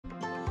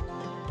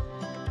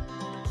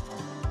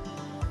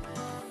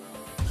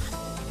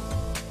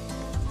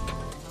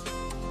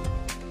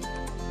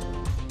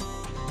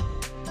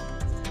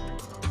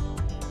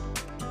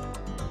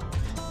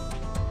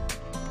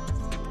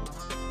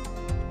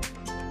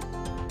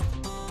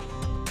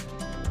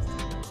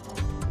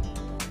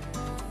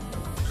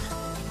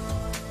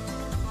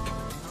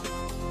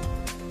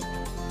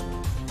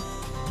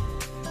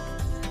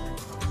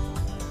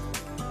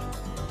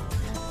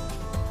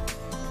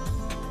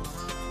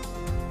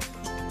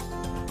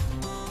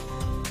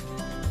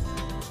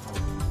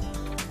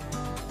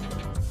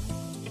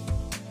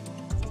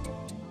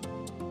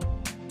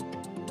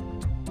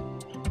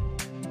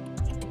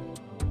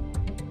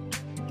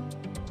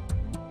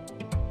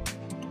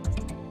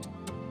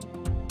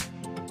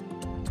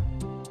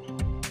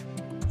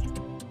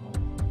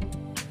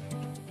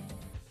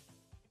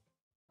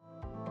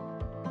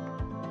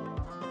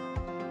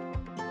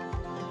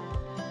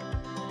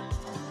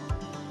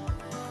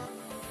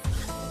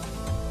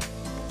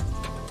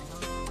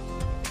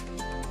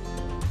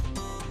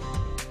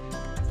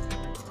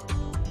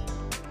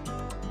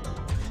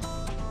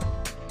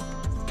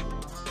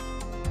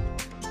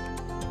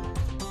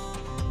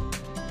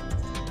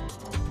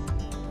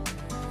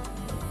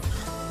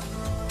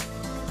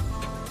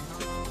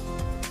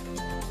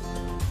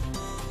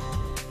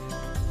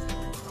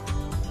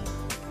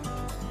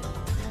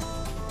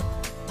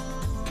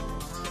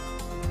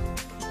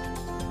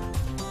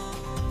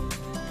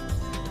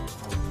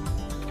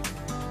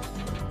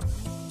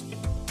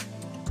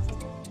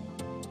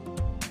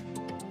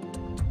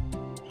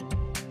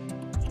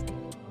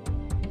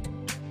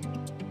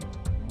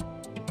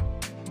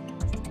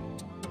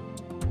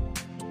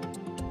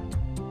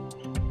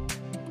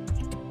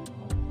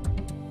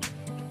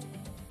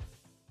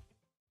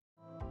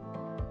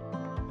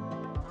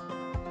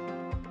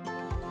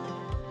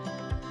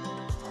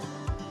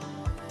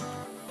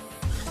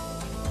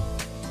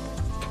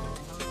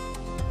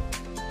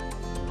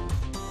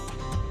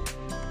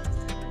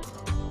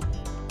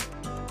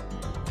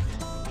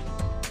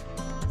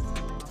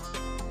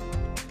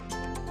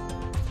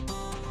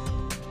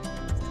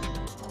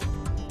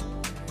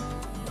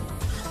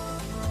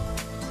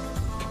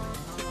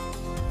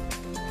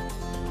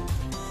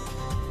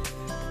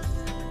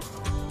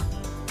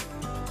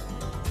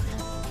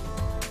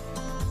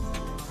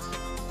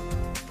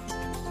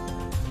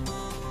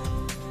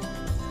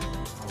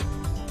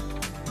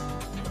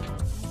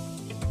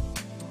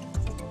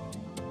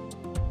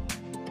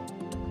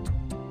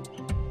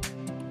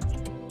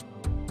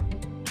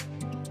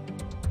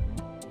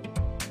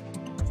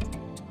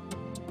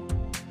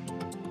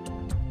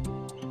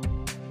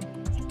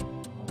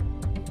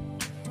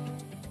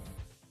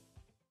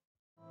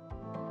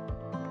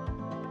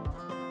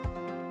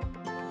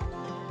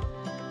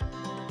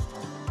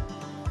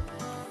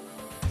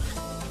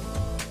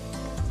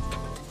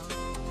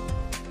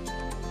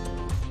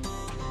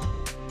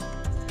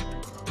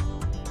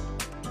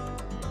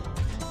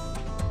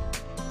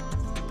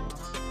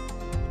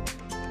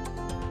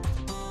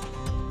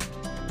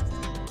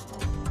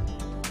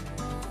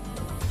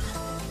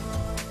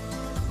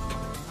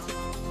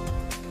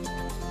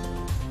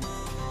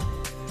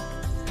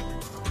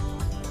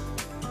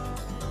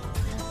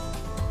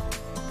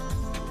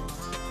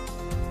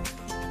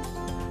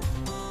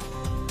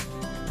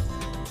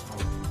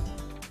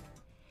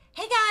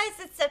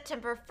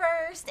September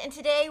 1st, and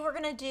today we're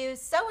going to do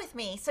Sew With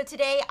Me. So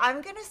today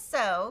I'm going to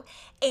sew,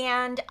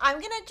 and I'm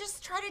going to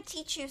just try to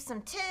teach you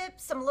some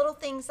tips, some little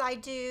things I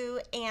do,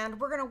 and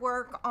we're going to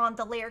work on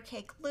the layer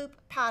cake loop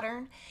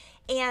pattern.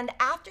 And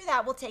after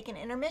that, we'll take an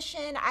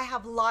intermission. I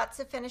have lots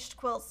of finished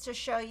quilts to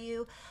show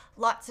you,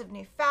 lots of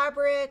new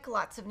fabric,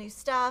 lots of new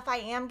stuff. I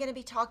am going to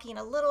be talking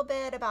a little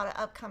bit about an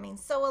upcoming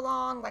sew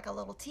along, like a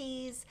little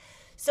tease.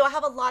 So I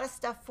have a lot of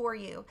stuff for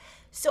you.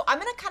 So I'm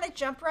going to kind of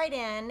jump right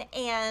in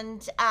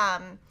and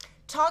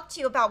talk to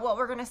you about what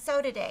we're going to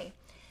sew today.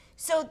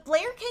 So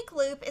layer cake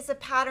loop is a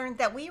pattern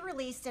that we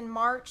released in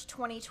March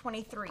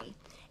 2023,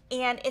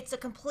 and it's a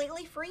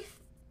completely free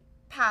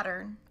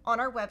pattern on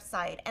our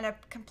website and a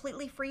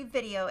completely free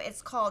video.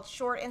 It's called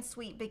Short and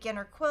Sweet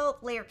Beginner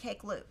Quilt Layer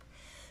Cake Loop.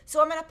 So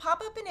I'm going to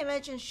pop up an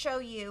image and show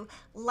you.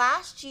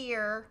 Last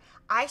year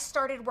I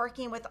started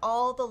working with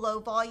all the low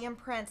volume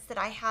prints that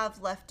I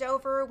have left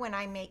over when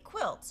I make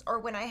quilts, or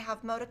when I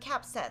have moto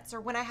cap sets, or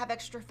when I have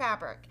extra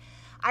fabric.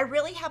 I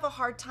really have a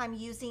hard time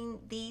using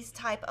these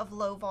type of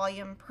low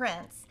volume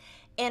prints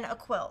in a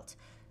quilt.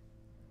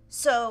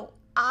 So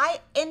I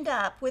end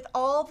up with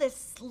all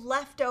this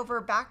leftover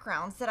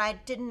backgrounds that I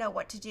didn't know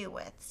what to do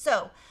with.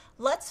 So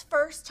let's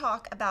first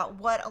talk about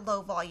what a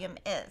low volume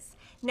is.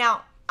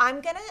 Now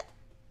I'm gonna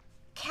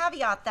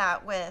caveat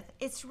that with,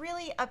 it's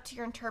really up to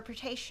your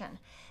interpretation.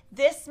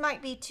 This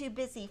might be too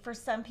busy for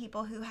some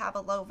people who have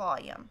a low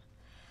volume,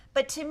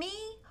 but to me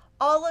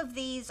all of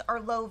these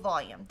are low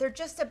volume. They're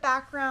just a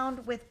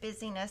background with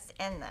busyness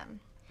in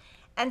them.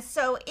 And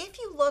so if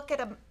you look at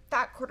a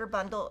fat quarter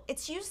bundle,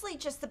 it's usually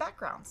just the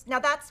backgrounds. Now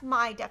that's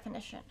my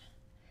definition.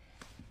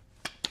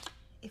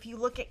 If you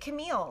look at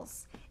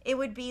Camille's, it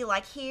would be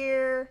like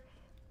here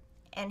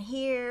and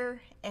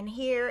here and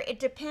here. It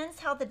depends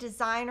how the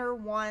designer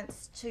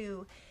wants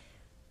to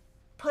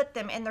put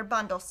them in their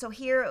bundle. So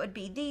here it would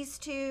be these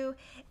two.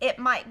 It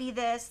might be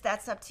this,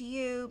 that's up to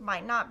you,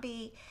 might not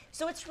be.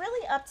 So it's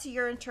really up to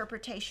your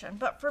interpretation.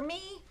 But for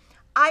me,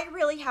 I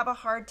really have a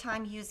hard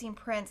time using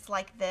prints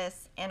like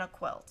this in a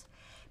quilt,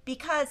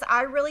 because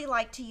I really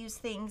like to use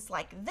things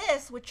like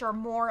this, which are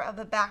more of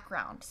a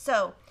background.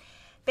 So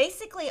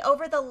basically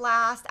over the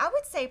last, I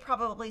would say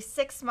probably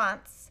 6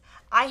 months,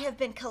 I have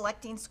been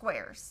collecting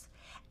squares.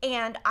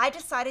 And I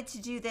decided to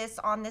do this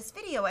on this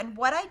video. And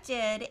what I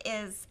did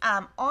is,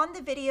 on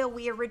the video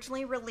we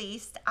originally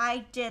released,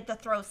 I did the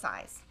throw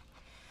size.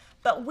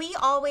 But we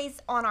always,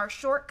 on our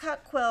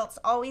shortcut quilts,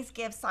 always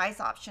give size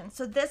options.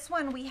 So this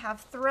one we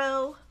have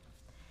throw,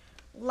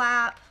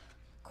 lap,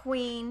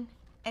 queen,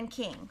 and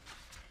king.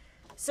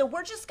 So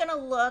we're just gonna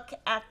look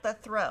at the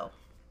throw.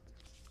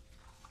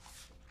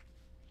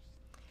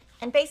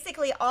 And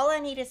basically all I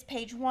need is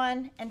page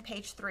 1 and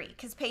page 3,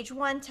 because page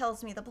 1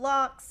 tells me the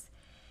blocks,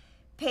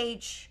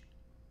 page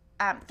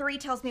 3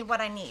 tells me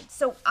what I need.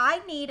 So I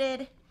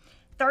needed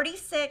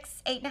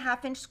 36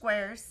 8.5 inch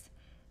squares,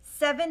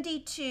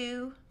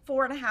 72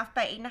 4.5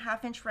 by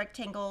 8.5 inch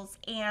rectangles,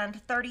 and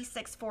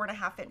 36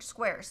 4.5 inch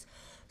squares.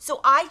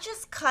 So I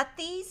just cut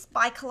these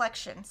by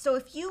collection. So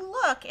if you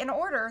look in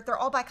order, they're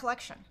all by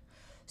collection.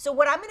 So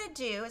what I'm going to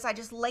do is I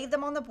just laid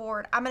them on the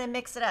board. I'm going to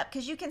mix it up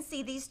because you can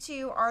see these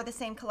two are the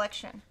same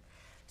collection.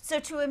 So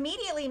to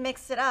immediately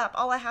mix it up,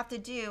 all I have to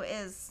do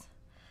is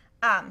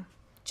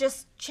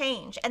just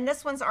change. And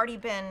this one's already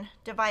been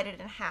divided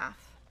in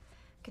half.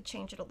 Could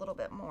change it a little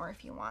bit more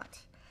if you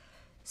want.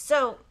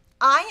 So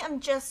I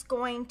am just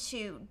going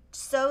to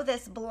sew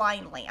this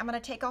blindly. I'm going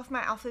to take off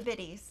my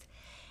alphabetes.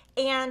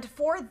 And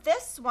for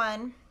this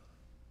one,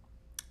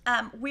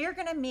 we're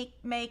going to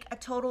make a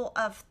total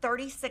of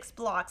 36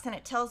 blocks, and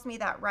it tells me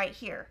that right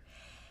here.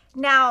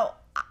 Now,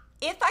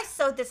 if I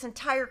sewed this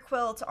entire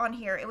quilt on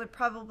here, it would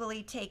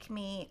probably take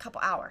me a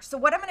couple hours. So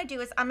what I'm going to do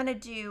is I'm going to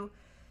do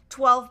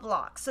 12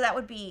 blocks. So that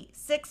would be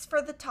 6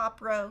 for the top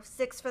row,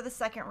 6 for the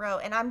second row,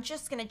 and I'm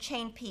just going to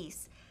chain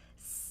piece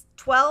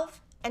 12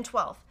 and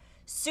 12.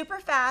 Super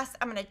fast.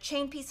 I'm going to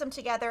chain piece them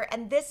together,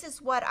 and this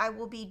is what I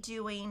will be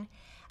doing.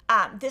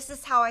 This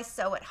is how I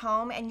sew at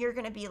home, and you're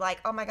going to be like,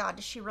 oh my God,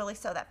 does she really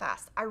sew that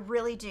fast? I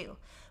really do.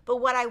 But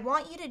what I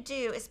want you to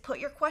do is put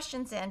your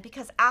questions in,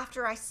 because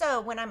after I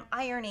sew, when I'm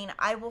ironing,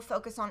 I will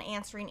focus on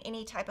answering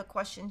any type of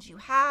questions you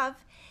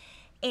have.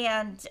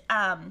 And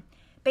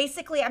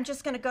basically, I'm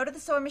just going to go to the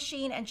sewing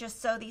machine and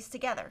just sew these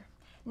together.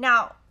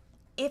 Now,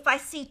 if I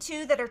see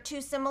two that are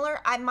too similar,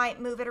 I might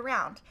move it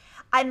around.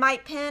 I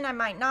might pin, I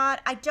might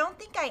not. I don't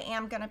think I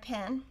am going to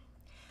pin,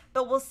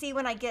 but we'll see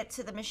when I get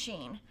to the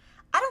machine.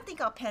 I don't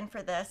think I'll pin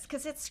for this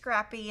because it's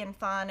scrappy and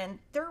fun, and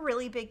they're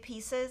really big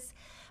pieces.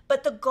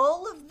 But the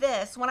goal of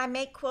this, when I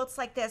make quilts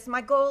like this,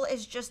 my goal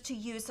is just to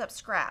use up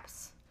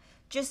scraps.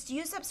 Just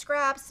use up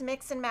scraps,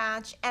 mix and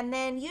match, and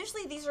then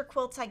usually these are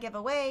quilts I give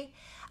away.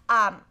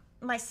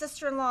 My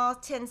sister-in-law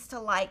tends to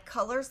like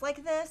colors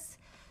like this,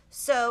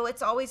 so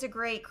it's always a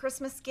great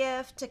Christmas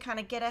gift to kind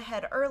of get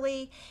ahead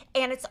early.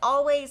 And it's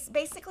always,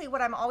 basically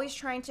what I'm always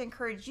trying to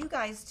encourage you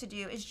guys to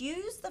do is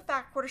use the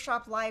Fat Quarter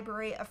Shop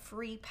library of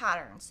free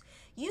patterns.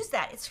 Use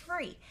that, it's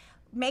free.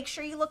 make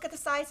sure you look at the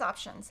size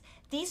options.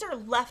 These are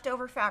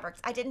leftover fabrics.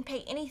 I didn't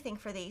pay anything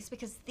for these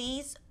because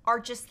these are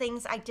just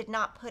things I did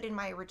not put in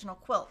my original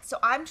quilt. So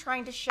I'm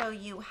trying to show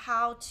you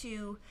how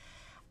to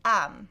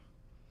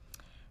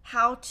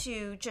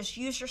just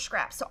use your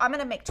scraps. So I'm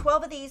gonna make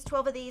 12 of these,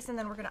 and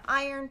then we're gonna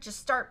iron. Just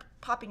start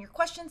popping your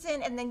questions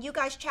in, and then you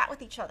guys chat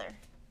with each other.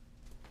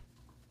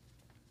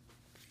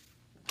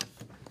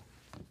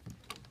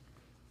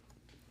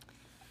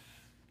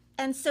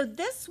 And so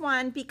this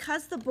one,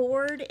 because the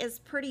board is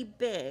pretty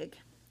big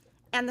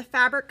and the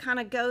fabric kind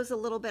of goes a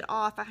little bit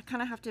off, I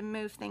kind of have to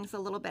move things a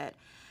little bit.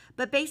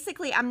 But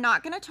basically, I'm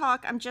not going to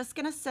talk. I'm just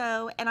going to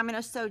sew, and I'm going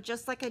to sew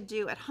just like I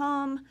do at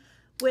home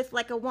with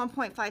like a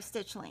 1.5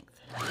 stitch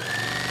length.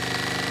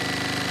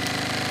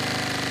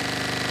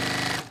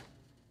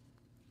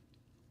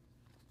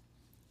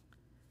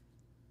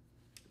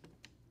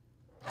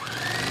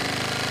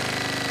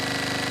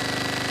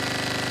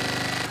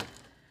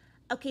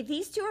 Okay,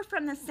 these two are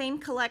from the same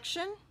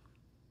collection.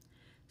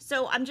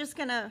 So I'm just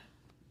gonna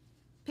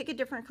pick a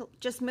different,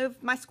 just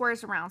move my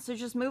squares around. So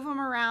just move them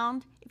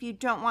around if you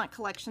don't want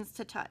collections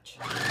to touch.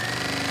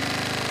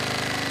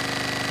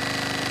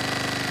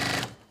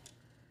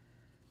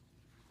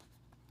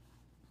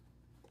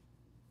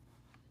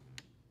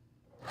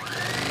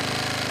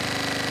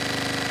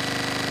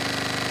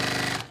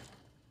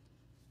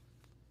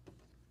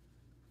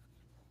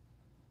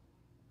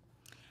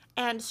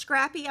 And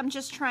Scrappy, I'm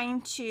just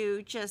trying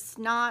to just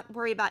not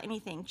worry about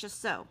anything,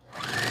 just sew.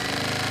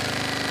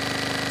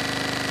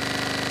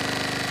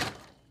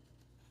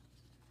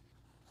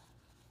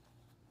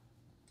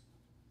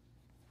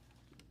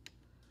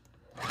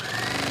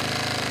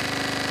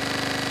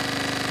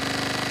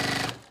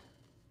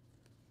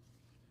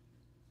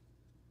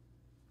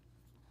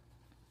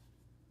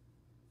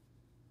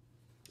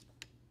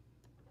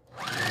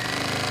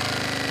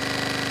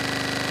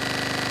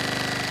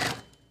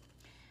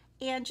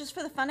 And just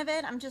for the fun of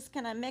it, I'm just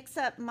gonna mix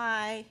up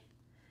my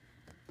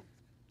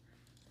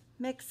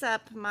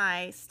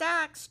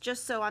stacks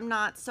just so I'm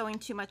not sewing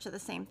too much of the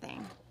same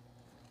thing.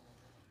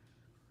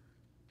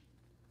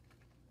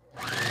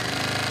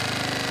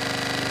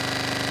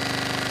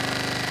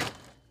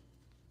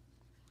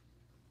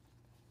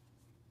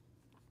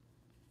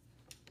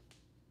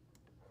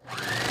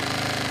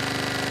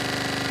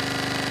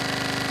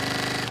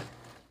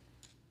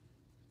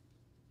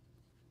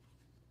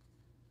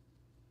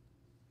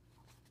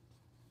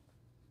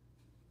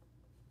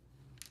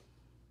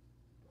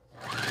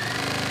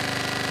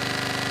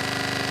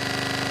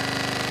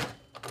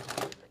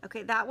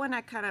 Okay, that one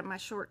I kind of,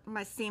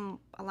 my seam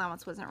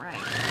allowance wasn't right.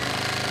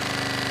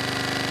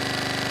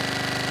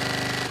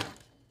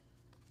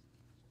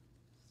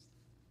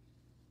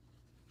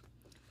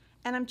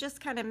 And I'm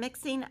just kind of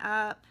mixing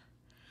up,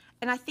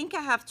 and I think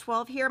I have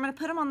 12 here. I'm going to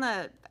put them on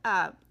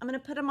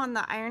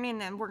the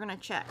ironing, and we're going to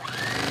check.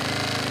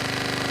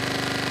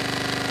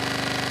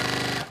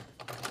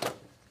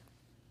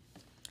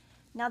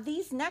 Now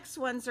these next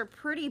ones are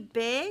pretty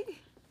big.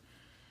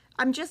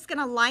 I'm just going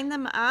to line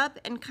them up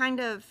and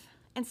kind of,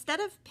 instead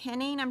of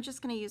pinning, I'm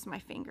just going to use my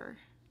finger.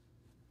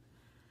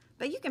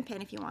 But you can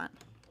pin if you want.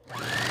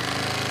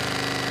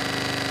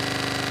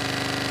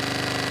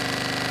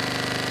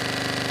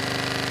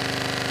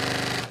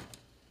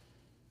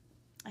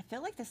 I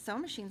feel like the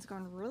sewing machine's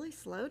going really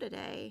slow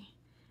today.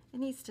 It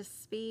needs to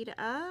speed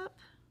up.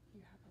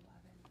 You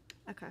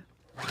have 11. Okay.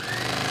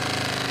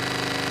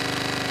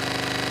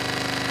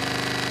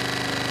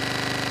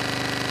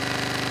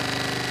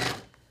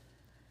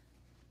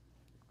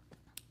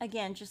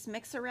 Again, just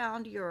mix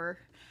around your,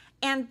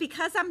 and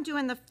because I'm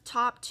doing the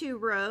top 2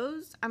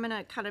 rows, I'm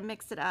gonna kind of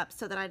mix it up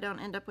so that I don't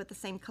end up with the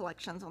same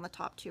collections on the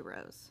top 2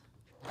 rows.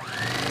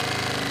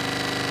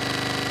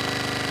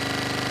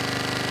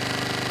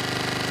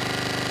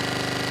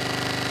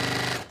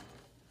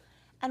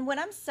 And when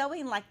I'm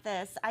sewing like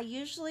this, I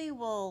usually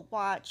will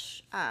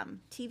watch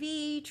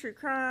TV, true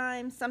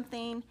crime,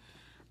 something,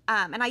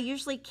 and I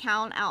usually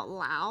count out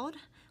loud,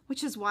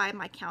 which is why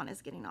my count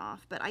is getting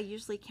off, but I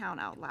usually count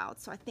out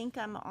loud. So I think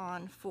I'm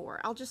on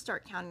 4. I'll just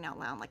start counting out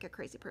loud like a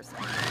crazy person.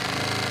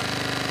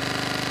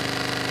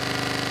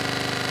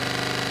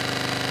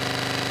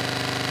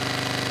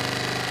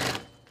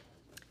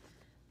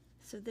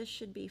 So this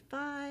should be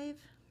 5.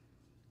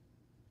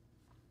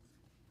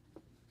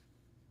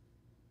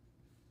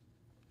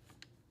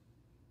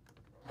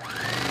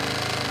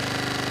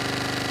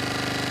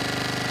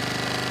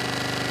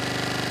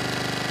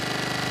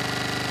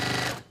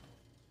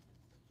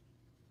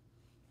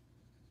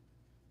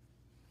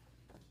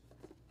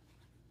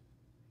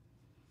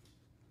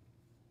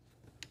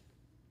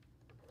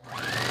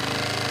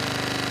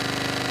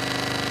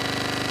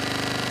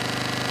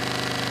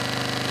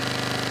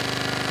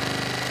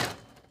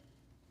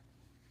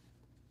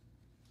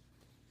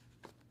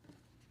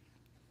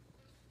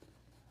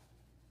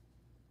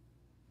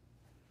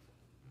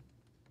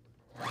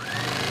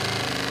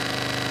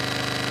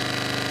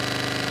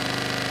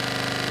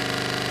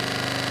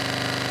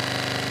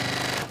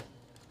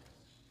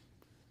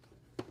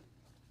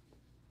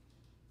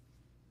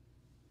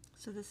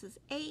 So this is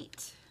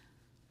 8.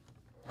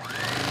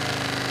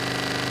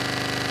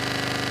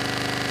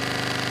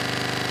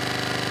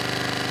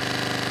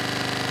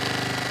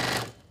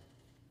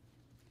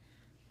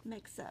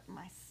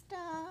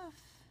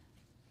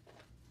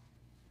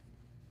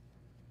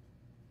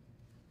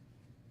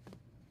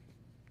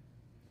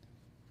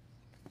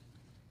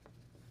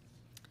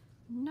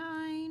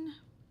 9.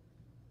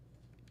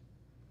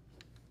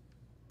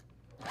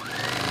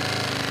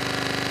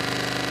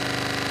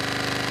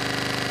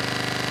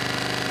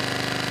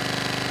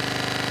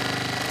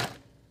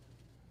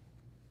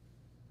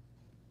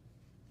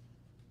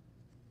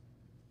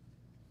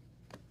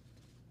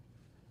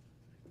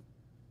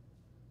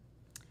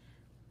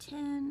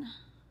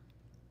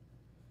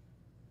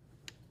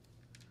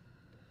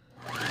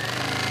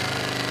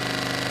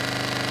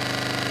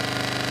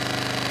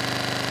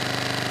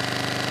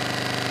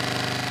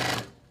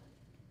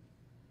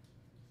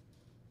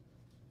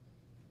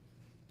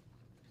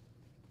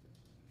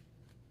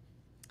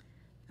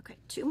 Okay,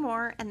 2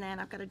 more, and then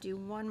I've got to do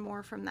 1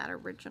 more from that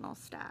original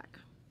stack.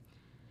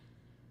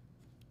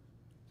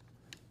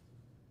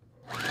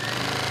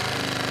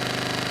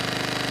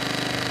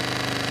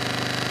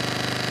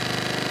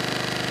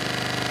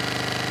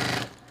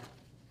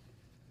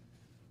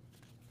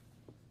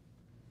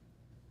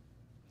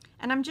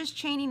 And I'm just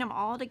chaining them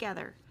all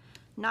together,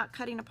 not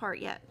cutting apart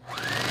yet.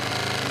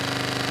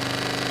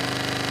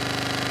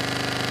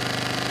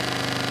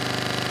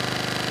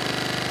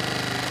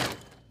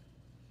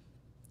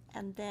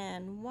 And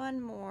then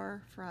 1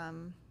 more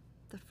from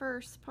the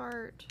first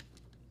part.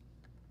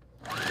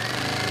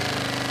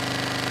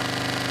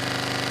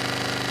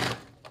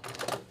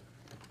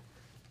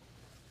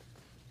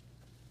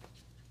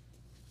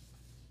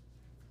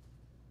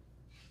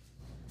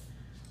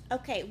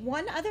 Okay,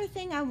 one other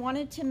thing I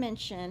wanted to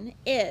mention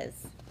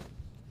is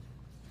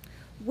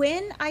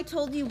when I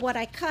told you what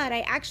I cut,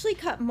 I actually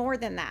cut more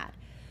than that.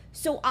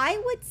 So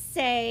I would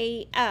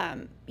say,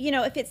 you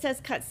know, if it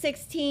says cut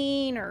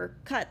 16 or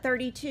cut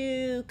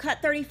 32, cut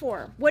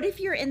 34. What if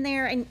you're in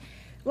there and,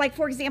 like,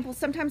 for example,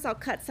 sometimes I'll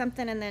cut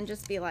something and then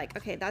just be like,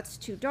 okay, that's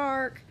too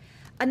dark.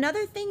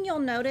 Another thing you'll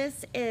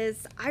notice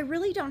is I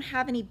really don't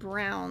have any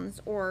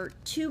browns or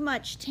too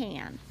much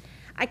tan.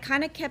 I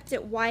kind of kept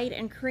it white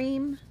and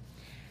cream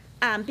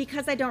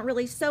because I don't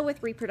really sew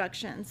with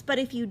reproductions. But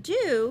if you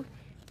do,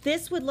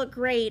 this would look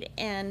great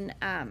in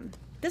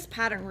this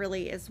pattern.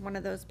 Really is one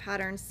of those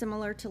patterns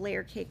similar to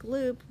layer cake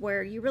loop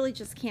where you really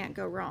just can't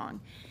go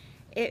wrong.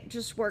 It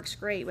just works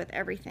great with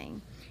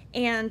everything.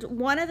 And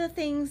one of the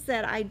things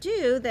that I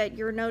do that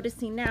you're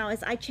noticing now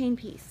is I chain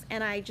piece,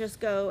 and I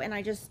just go and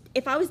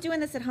if I was doing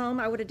this at home,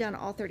 I would have done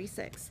all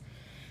 36,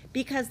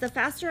 because the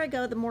faster I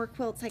go, the more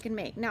quilts I can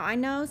make. Now I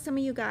know some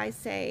of you guys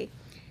say,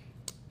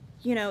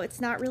 you know, it's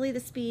not really the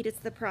speed, it's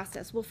the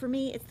process. Well, for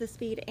me, it's the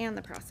speed and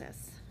the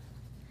process.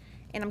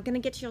 And I'm going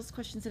to get to those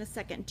questions in a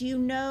second. Do you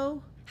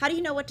know, how do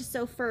you know what to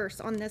sew first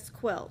on this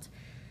quilt?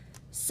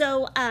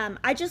 So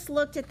I just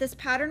looked at this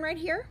pattern right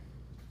here,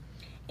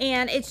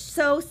 and it's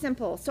so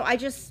simple. So I'm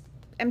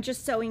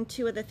just sewing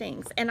 2 of the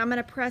things, and I'm going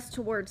to press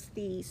towards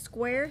the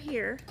square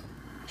here.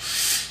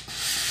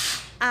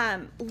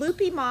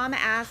 Loopy Mom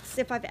asks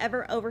if I've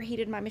ever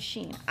overheated my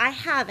machine. I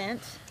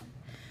haven't,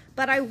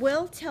 but I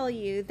will tell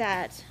you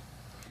that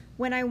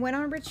when I went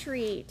on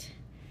retreat,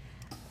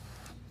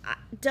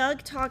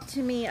 Doug talked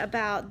to me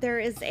about there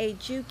is a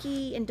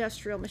Juki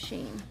industrial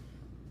machine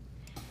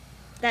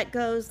that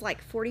goes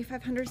like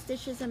 4,500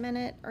 stitches a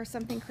minute or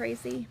something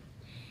crazy,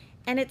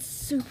 and it's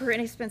super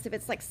inexpensive.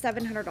 It's like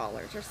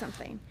 $700 or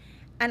something,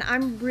 and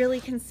I'm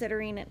really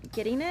considering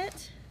getting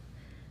it,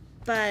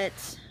 but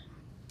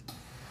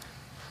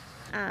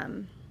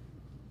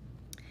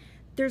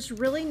there's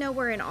really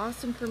nowhere in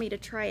Austin for me to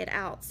try it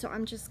out, so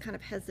I'm just kind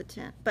of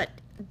hesitant. But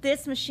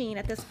this machine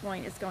at this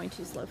point is going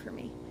too slow for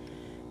me.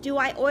 Do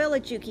I oil a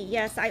Juki?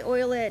 Yes, I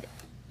oil it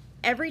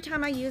every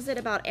time I use it,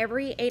 about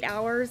every 8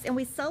 hours. And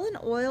we sell an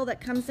oil that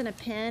comes in a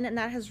pen, and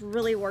that has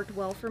really worked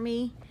well for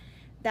me,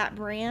 that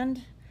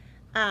brand.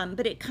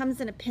 But it comes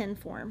in a pen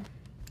form.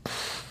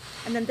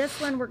 And then this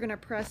one we're going to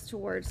press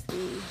towards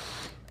the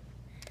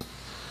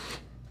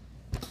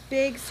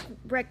big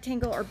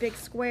rectangle or big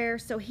square.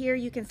 So here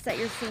you can set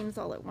your seams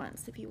all at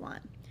once if you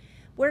want.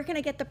 Where can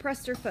I get the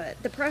presser foot?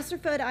 The presser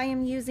foot I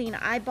am using,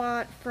 I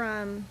bought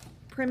from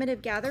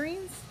Primitive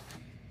Gatherings.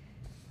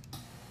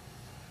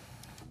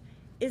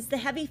 Is the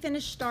heavy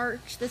finish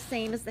starch the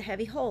same as the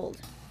heavy hold?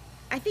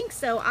 I think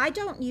so. I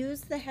don't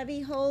use the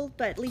heavy hold,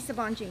 but Lisa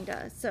Bonjean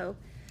does. So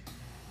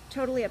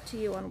totally up to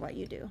you on what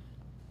you do.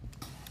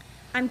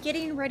 I'm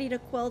getting ready to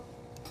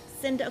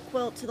send a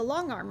quilt to the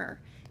long armor.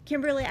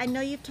 Kimberly, I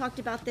know you've talked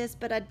about this,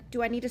 but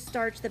do I need to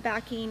starch the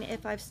backing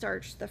if I've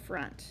starched the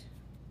front?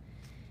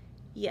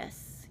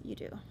 Yes, you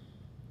do.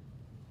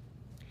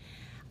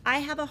 I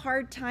have a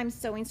hard time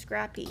sewing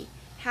scrappy.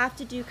 Have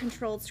to do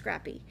controlled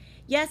scrappy.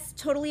 Yes,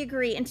 totally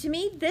agree. And to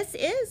me, this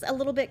is a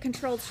little bit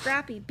controlled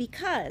scrappy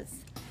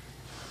because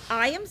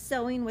I am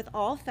sewing with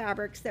all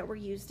fabrics that were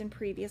used in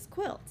previous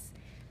quilts.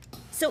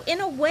 So in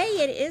a way,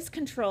 it is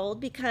controlled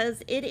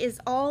because it is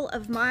all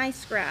of my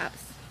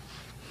scraps,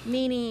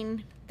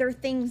 meaning they're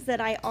things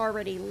that I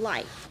already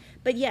like.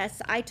 But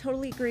yes, I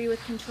totally agree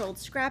with controlled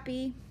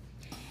scrappy.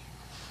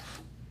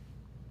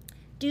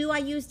 Do I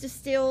use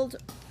distilled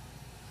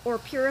or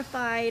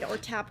purified or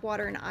tap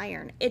water and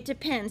iron? It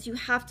depends. You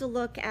have to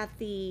look at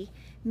the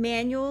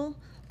manual.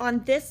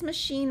 On this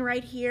machine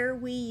right here,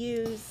 we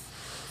use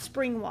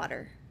spring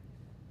water.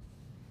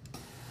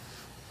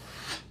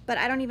 But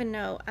I don't even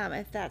know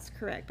if that's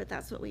correct, but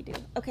that's what we do.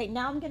 Okay,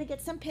 now I'm gonna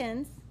get some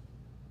pins.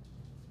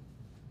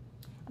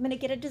 I'm gonna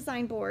get a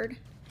design board,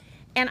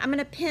 and I'm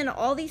gonna pin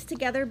all these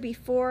together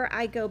before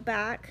I go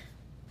back,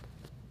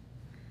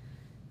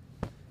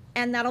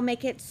 and that'll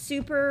make it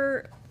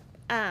super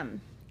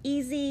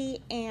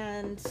easy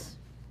and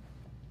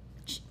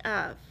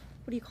what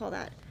do you call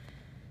that?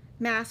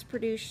 Mass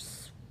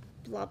produce,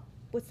 blah,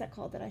 what's that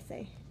called that I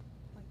say?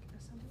 Like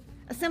assembly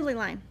line? Assembly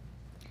line.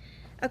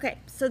 Okay,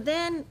 so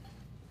then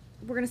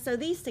we're gonna sew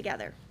these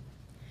together.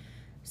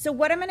 So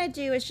what I'm gonna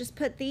do is just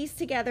put these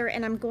together,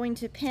 and I'm going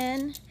to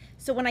pin.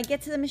 So when I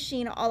get to the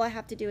machine, all I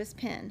have to do is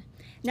pin.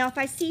 Now, if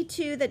I see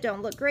two that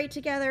don't look great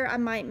together, I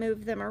might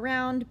move them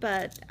around,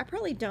 but I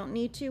probably don't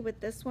need to with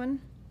this one.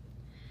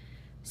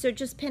 So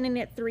just pinning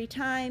it 3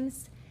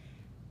 times.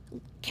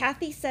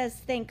 Kathy says,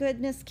 thank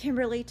goodness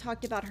Kimberly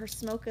talked about her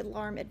smoke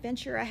alarm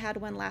adventure. I had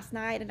one last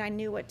night and I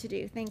knew what to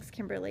do. Thanks,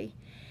 Kimberly.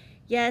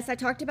 Yes, I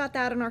talked about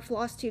that on our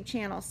Floss Tube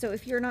channel. So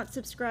if you're not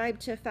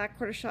subscribed to Fat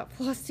Quarter Shop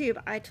Floss Tube,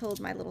 I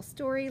told my little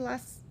story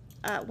last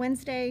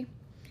Wednesday.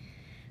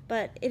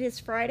 But it is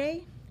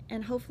Friday,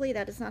 and hopefully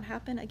that does not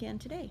happen again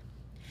today.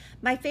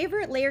 My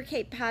favorite layer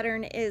cake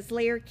pattern is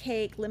Layer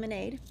Cake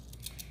Lemonade.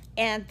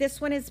 And this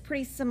one is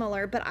pretty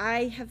similar, but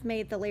I have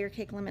made the Layer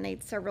Cake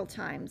Lemonade several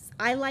times.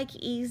 I like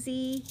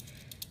easy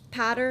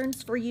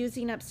patterns for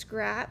using up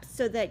scraps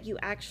so that you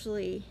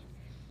actually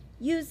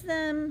use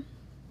them.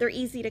 They're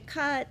easy to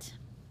cut.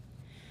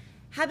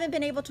 Haven't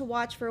been able to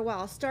watch for a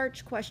while.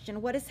 Starch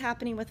question, what is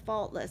happening with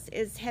Faultless?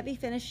 Is heavy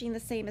finishing the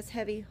same as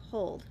heavy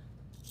hold?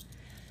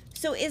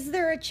 So is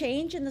there a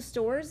change in the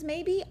stores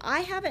maybe? I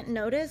haven't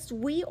noticed.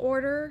 We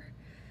order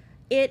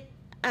it,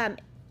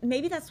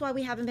 maybe that's why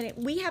we haven't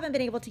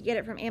been able to get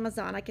it from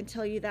Amazon. I can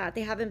tell you that.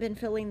 They haven't been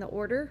filling the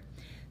order.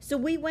 So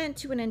we went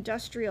to an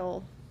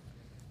industrial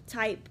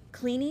type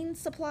cleaning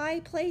supply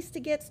place to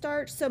get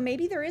starch. So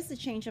maybe there is a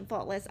change in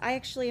Faultless. I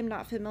actually am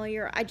not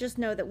familiar. I just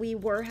know that we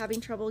were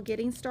having trouble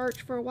getting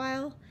starch for a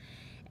while,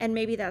 and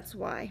maybe that's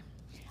why.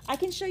 I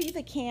can show you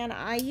the can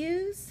I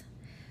use,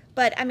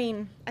 but I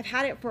mean, I've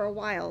had it for a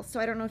while, so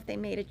I don't know if they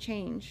made a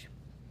change.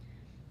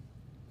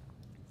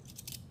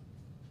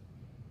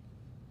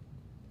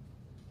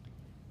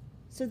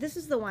 So this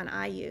is the one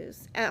I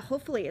use.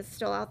 Hopefully it's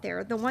still out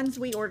there. The ones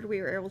we ordered,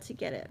 we were able to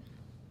get it.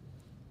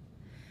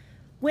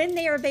 When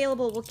they are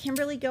available, will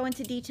Kimberly go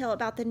into detail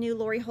about the new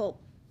Lori Holt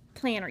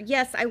planner?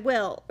 Yes, I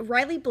will.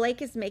 Riley Blake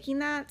is making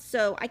that,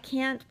 so I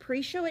can't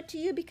pre-show it to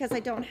you because I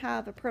don't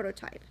have a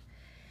prototype.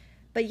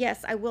 But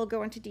yes, I will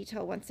go into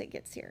detail once it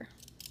gets here.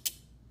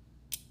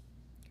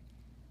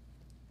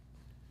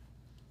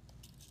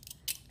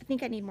 I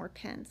think I need more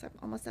pens. I'm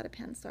almost out of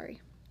pens,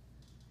 sorry.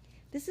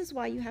 This is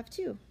why you have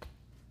 2.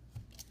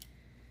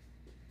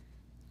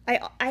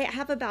 I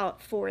have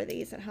about 4 of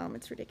these at home.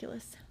 It's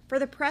ridiculous. For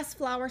the pressed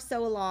flower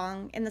sew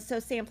along in the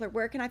sew sampler,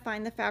 where can I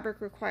find the fabric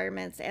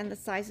requirements and the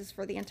sizes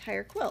for the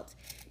entire quilt?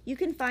 You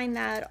can find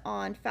that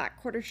on Fat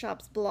Quarter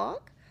Shop's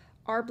blog.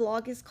 Our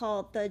blog is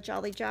called The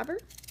Jolly Jabber.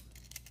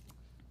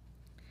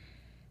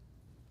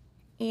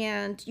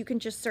 And you can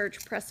just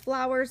search pressed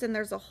flowers, and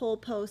there's a whole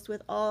post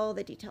with all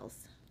the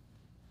details.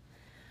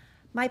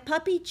 My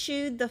puppy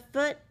chewed the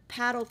foot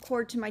paddle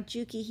cord to my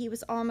Juki. He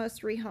was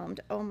almost rehomed.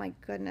 Oh my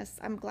goodness.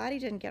 I'm glad he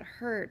didn't get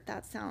hurt.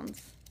 That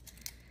sounds,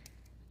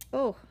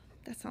 oh,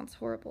 that sounds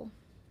horrible.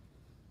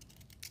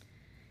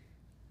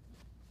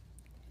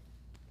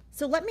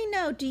 So let me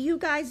know, do you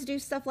guys do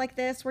stuff like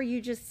this where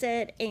you just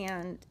sit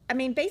and, I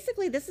mean,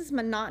 basically this is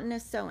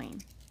monotonous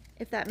sewing,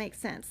 if that makes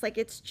sense. Like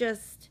it's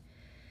just,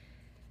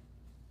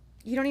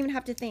 you don't even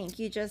have to think,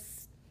 you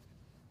just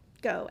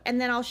go. And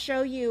then I'll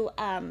show you,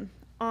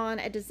 on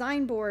a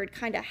design board,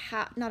 kind of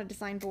how, not a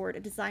design board, a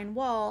design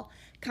wall,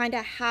 kind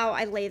of how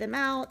I lay them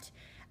out.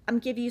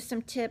 Give you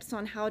some tips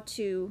on how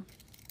to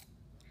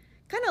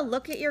kind of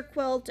look at your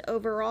quilt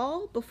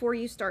overall before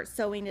you start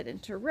sewing it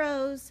into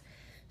rows.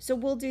 So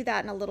we'll do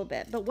that in a little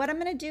bit. But what I'm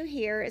going to do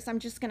here is I'm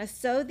just going to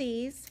sew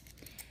these,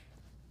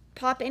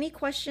 pop any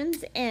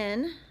questions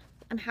in.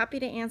 I'm happy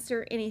to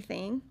answer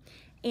anything.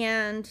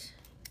 And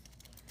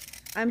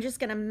I'm just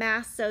going to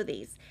mass sew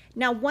these.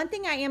 Now, one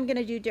thing I am going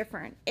to do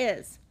different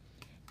is,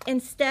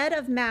 instead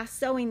of mass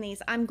sewing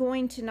these, I'm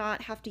going to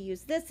not have to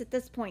use this at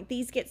this point.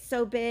 These get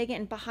so big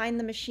and behind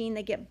the machine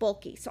they get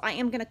bulky. So I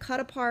am going to cut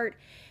apart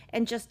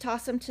and just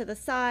toss them to the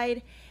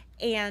side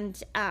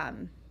and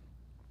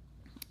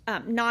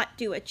not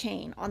do a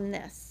chain on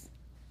this.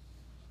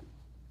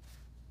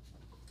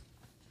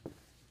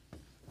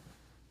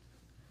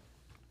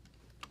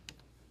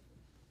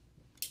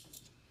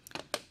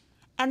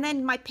 And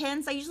then my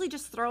pins, I usually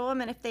just throw them,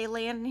 and if they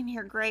land in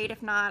here, great.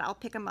 If not, I'll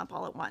pick them up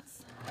all at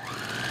once.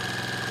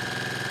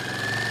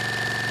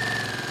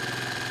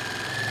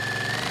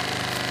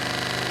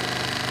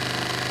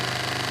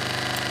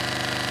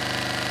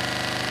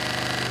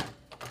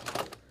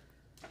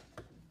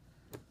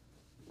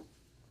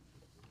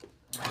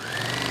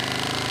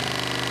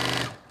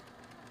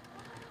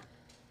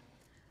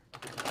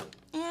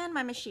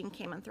 one, my machine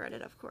came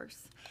unthreaded, of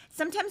course.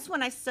 Sometimes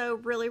when I sew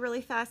really,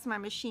 really fast, my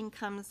machine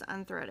comes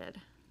unthreaded.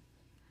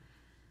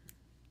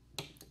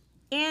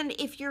 And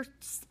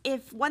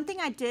if one thing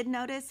I did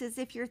notice is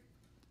if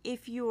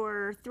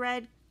your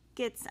thread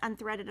gets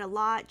unthreaded a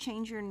lot,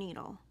 change your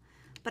needle.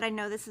 But I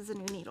know this is a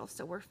new needle,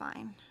 so we're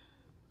fine.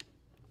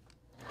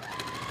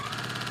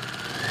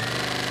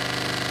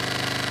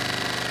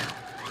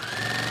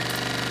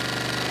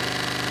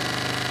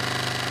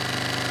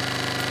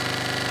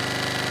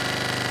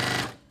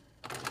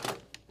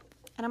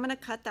 And I'm going to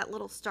cut that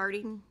little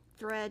starting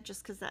thread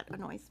just because that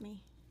annoys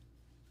me.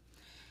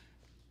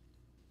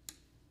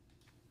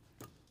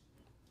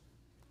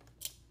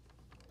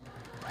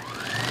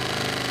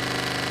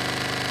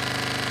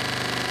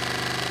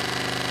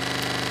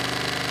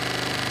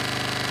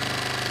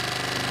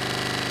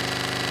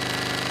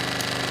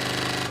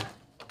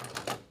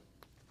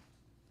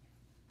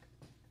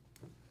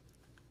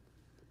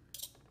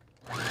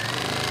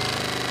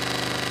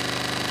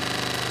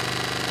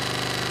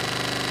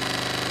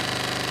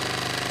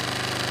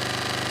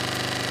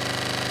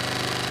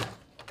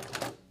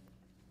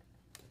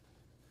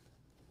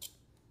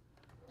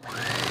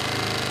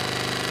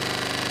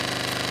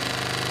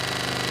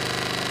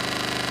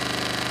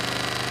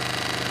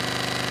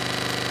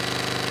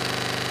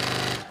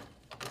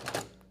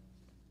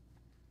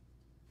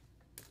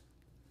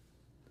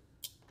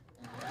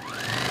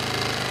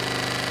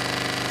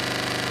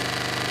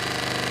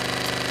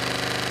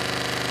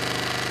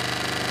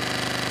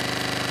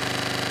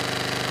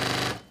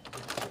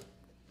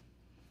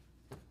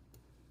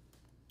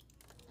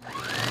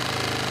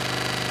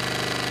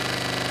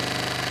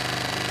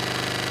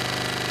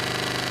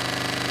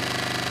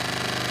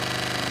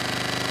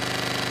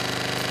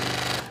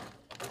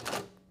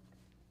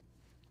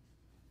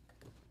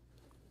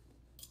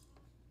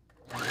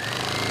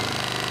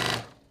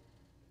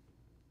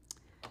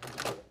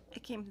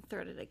 Came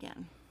threaded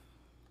again.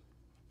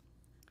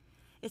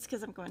 It's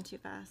because I'm going too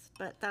fast,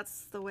 but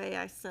that's the way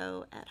I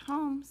sew at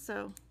home.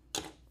 So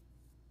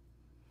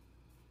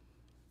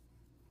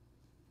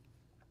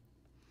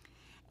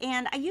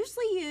and I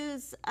usually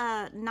use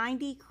a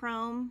 90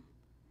 chrome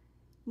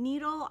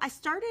needle. I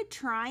started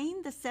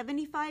trying the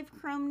 75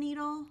 chrome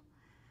needle,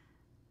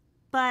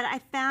 but I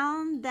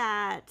found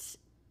that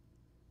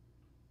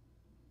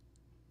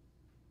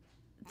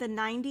the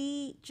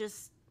 90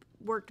 just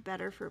worked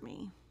better for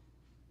me.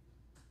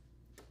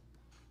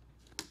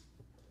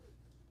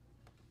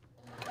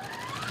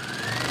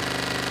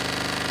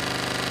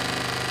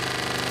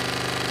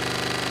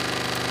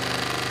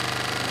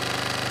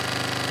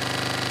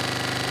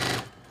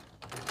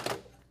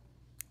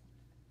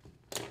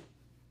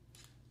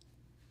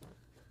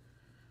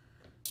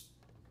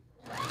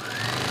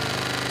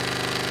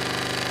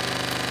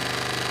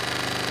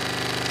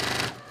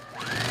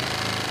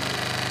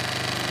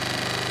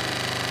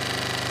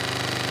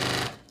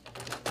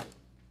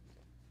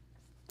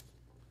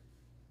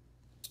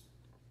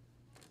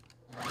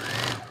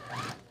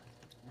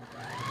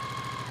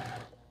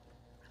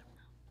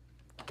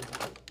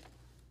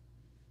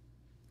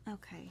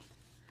 Okay,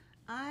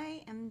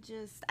 I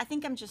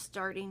think I'm just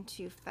starting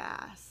too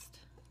fast.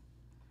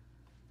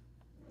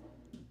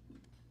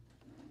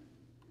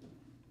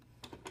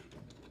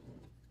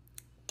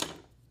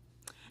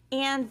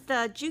 And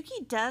the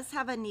Juki does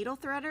have a needle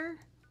threader,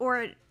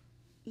 or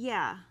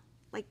yeah,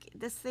 like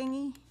this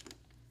thingy,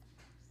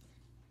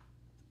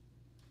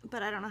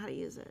 but I don't know how to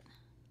use it.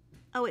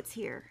 Oh, it's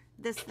here,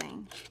 this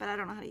thing, but I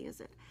don't know how to use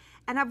it.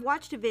 And I've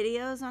watched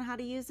videos on how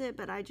to use it,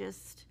 but I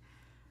just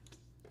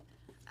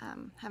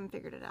haven't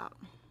figured it out.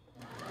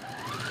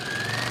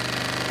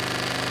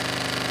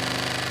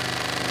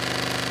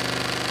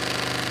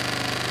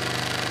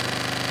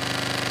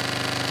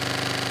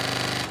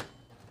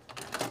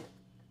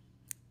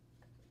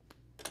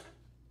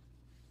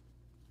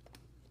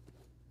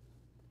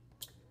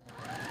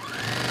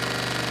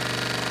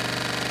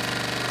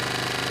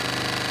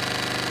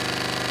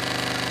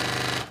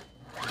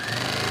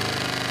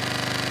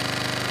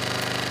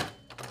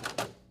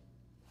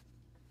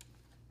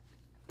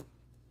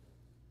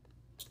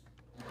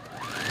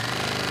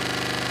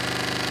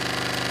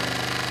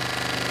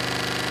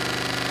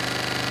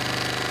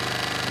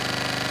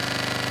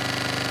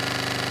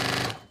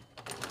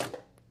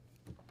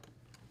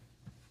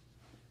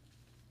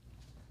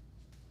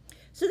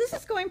 So this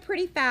is going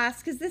pretty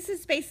fast because this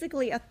is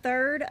basically a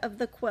third of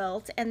the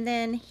quilt, and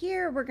then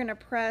here we're going to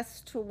press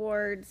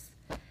towards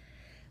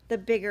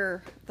the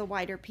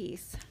wider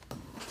piece.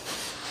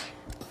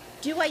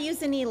 Do I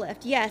use a knee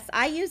lift? Yes,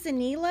 I use a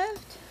knee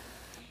lift,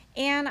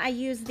 and I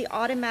use the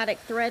automatic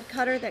thread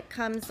cutter that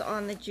comes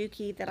on the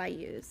Juki that I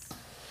use.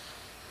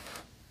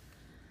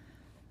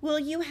 Will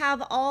you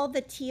have all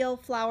the teal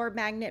flower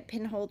magnet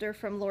pin holder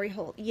from Lori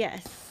Holt?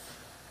 Yes.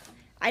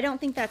 I don't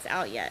think that's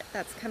out yet.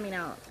 That's coming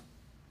out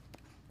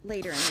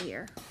later in the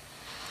year.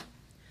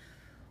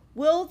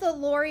 Will the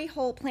Lori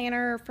Holt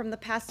planner from the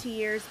past 2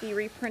 years be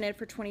reprinted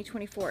for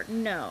 2024?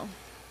 No.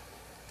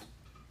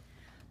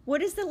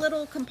 What is the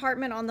little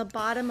compartment on the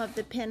bottom of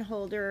the pin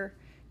holder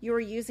you're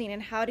using,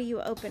 and how do you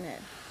open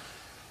it?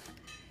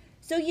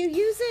 So you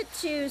use it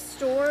to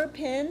store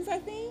pins, I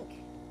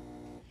think.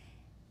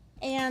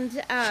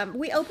 And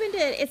we opened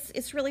it.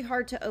 It's really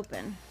hard to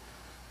open.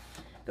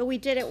 But we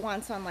did it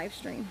once on live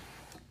stream.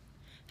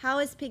 How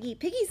is Piggy?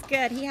 Piggy's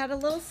good. He had a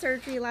little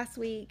surgery last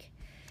week.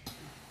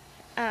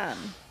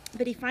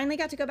 But he finally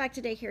got to go back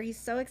to daycare. He's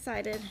so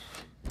excited.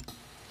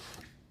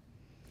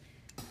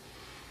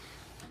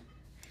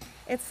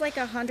 It's like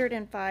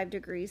 105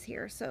 degrees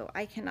here, so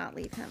I cannot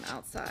leave him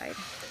outside.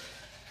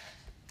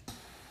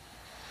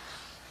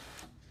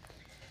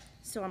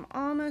 So I'm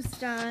almost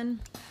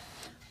done.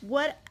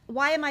 Why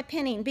am I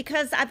pinning?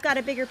 Because I've got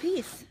a bigger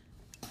piece.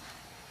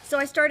 So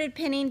I started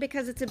pinning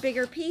because it's a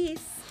bigger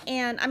piece,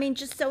 and I mean,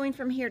 just sewing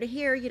from here to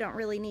here, you don't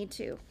really need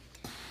to.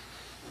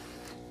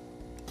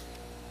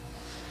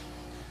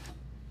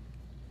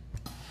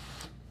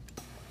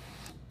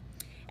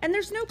 And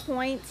there's no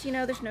points, you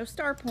know, there's no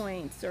star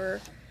points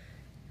or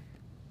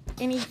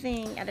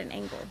anything at an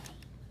angle.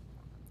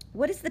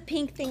 What is the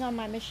pink thing on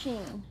my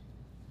machine?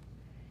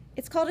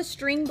 It's called a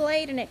string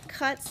blade, and it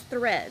cuts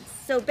threads.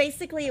 So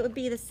basically it would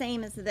be the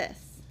same as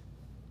this.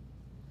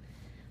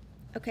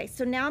 Okay,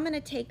 so now I'm going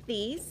to take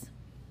these.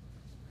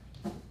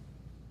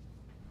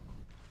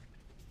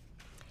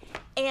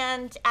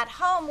 And at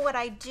home what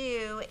I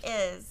do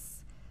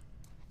is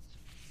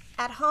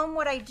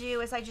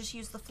I just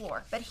use the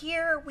floor. But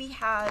here we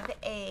have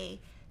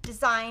a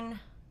design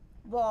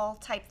wall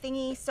type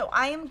thingy. So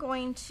I am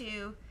going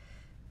to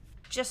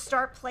just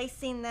start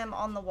placing them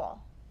on the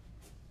wall.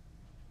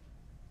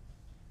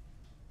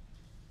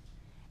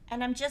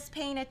 And I'm just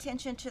paying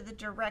attention to the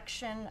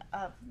direction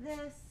of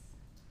this.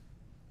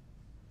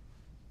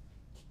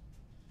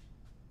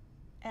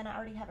 And I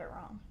already have it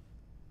wrong.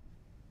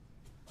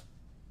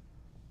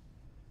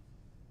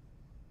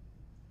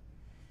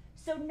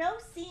 So no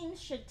seams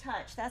should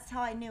touch. That's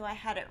how I knew I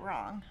had it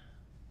wrong.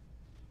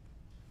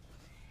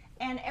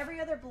 And every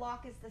other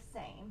block is the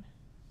same.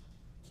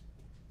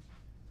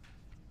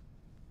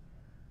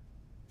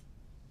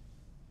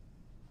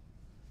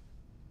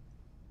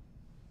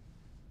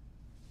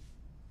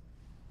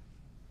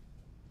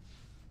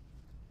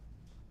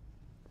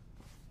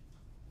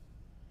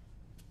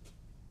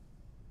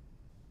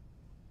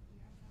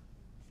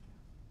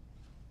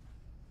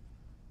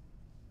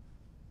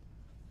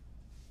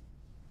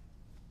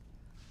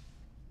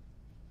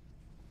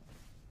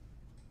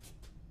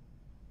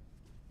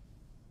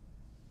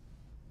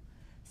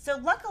 So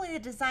luckily the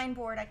design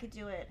board, I could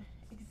do it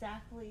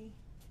exactly.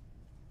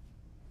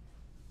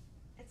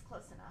 It's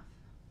close enough.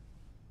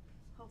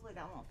 Hopefully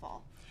that won't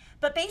fall.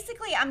 But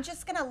basically I'm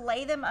just gonna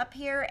lay them up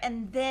here,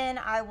 and then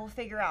I will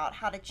figure out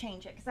how to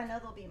change it, because I know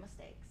there'll be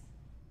mistakes.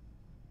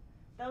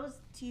 Those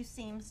two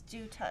seams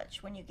do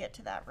touch when you get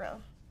to that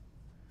row.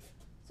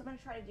 So I'm gonna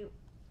try to do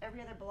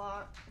every other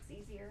block. It's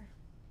easier.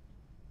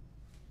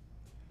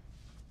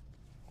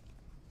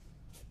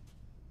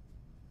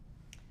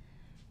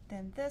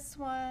 Then this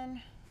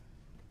one.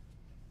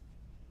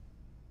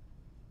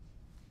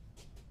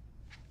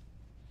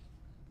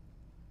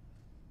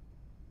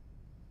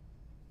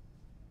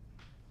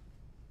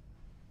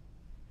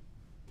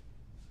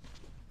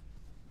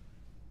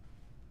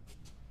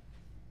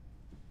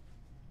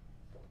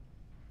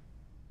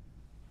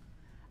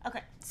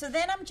 Okay, so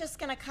then I'm just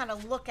gonna kind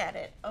of look at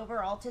it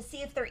overall to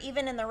see if they're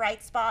even in the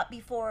right spot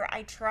before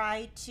I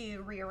try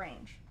to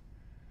rearrange.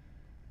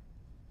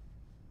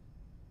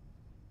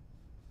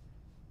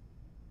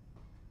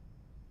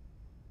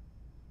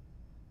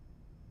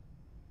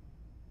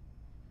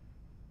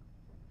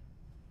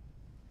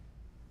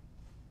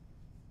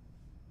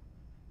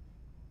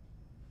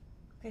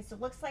 Okay, so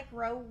it looks like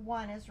row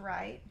 1 is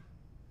right.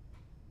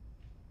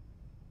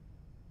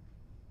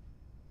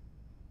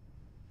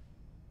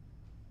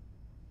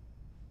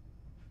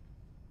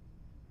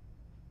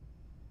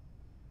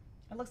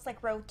 It looks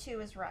like row 2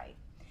 is right.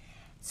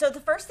 So the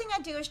first thing I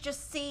do is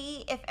just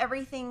see if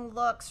everything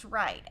looks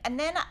right. And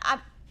then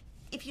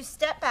if you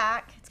step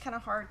back, it's kind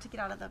of hard to get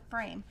out of the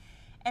frame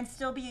and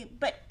still be,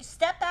 but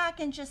step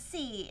back and just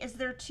see, is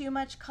there too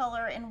much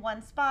color in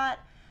one spot?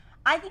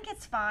 I think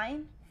it's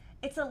fine.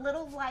 It's a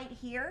little light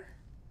here,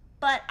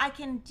 but I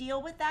can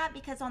deal with that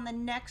because on the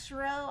next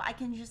row, I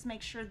can just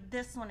make sure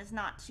this one is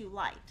not too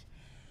light.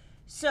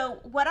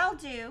 So what I'll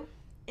do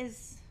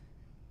is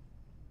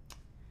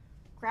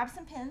grab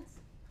some pins.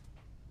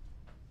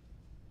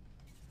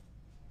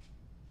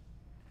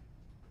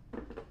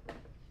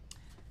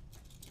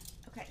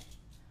 Okay,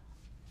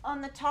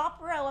 on the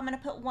top row, I'm going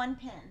to put 1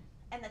 pin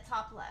in the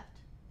top left.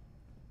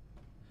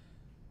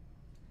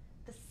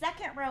 The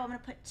second row, I'm going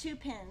to put 2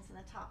 pins in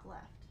the top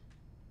left.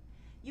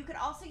 You could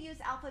also use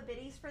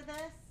alphabetties for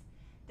this.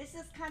 This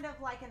is kind of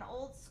like an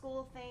old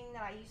school thing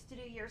that I used to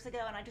do years ago,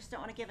 and I just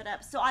don't want to give it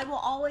up. So I will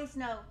always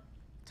know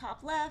top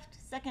left,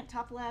 second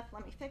top left.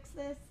 Let me fix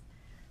this.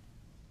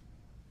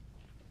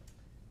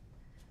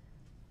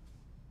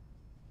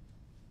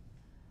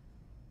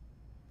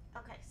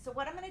 Okay, so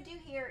what I'm going to do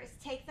here is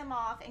take them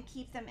off and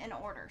keep them in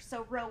order.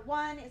 So row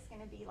 1 is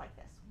going to be like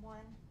this. 1, 2,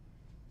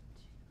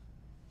 3.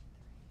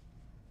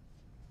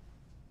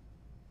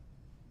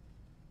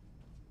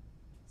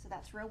 So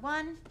that's row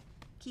 1.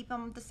 Keep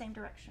them the same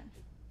direction.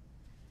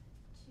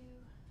 2.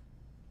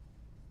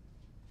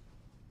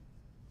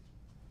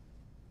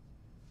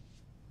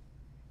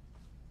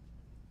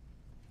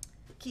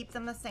 Keep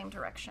them the same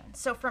direction.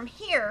 So from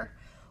here,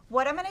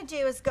 what I'm going to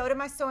do is go to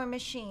my sewing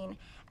machine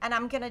and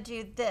I'm going to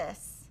do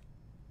this.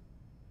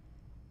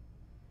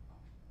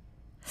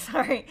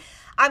 Sorry.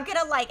 I'm going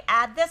to like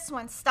add this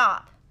one,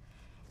 stop.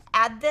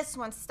 Add this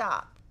one,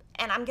 stop.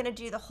 And I'm going to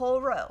do the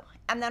whole row.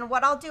 And then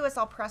what I'll do is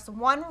I'll press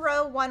one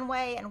row one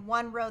way and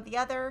one row the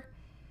other.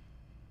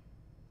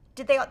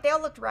 Did they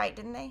all looked right,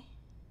 didn't they?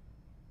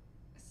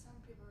 Some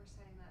people are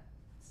saying that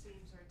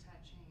seams are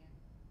touching.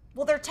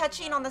 Well, they're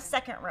touching on the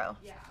second row.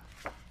 Yeah.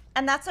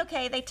 And that's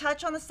okay. They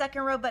touch on the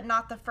second row, but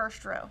not the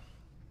first row.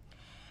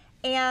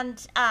 And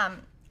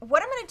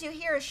what I'm going to do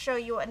here is show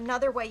you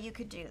another way you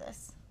could do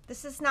this.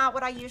 This is not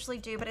what I usually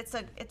do, but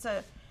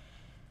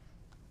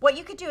what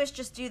you could do is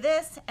just do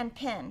this and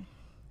pin.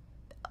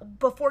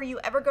 Before you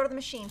ever go to the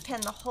machine, pin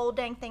the whole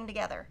dang thing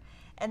together.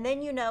 And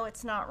then you know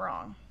it's not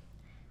wrong.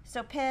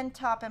 So pin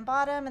top and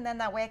bottom, and then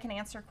that way I can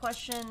answer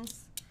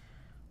questions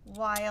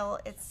while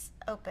it's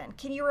open.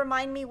 Can you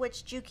remind me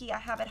which Juki I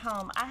have at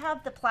home? I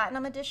have the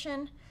Platinum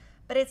Edition,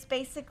 but it's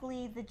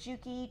basically the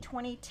Juki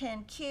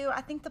 2010Q.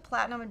 I think the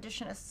Platinum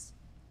Edition is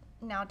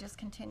now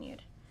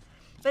discontinued,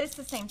 but it's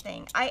the same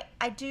thing.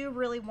 I do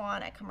really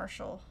want a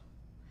commercial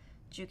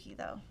Juki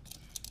though.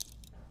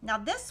 Now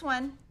this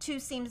one, 2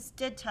 seams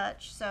did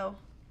touch, so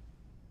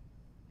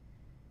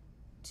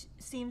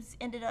seams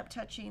ended up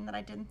touching that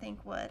I didn't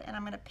think would, and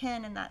I'm going to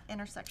pin in that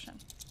intersection.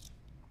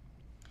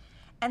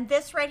 And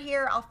this right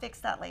here, I'll fix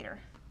that later,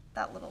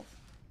 that little.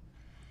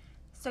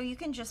 So you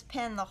can just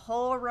pin the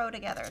whole row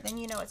together, then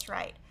you know it's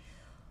right.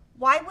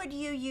 Why would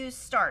you use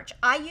starch?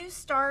 I use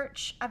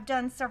starch. I've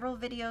done several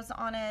videos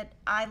on it.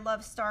 I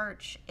love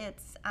starch.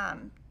 It's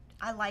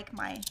I like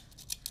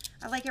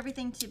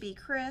everything to be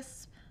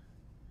crisp.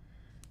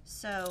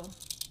 So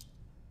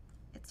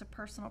it's a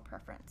personal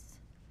preference.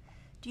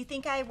 Do you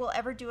think I will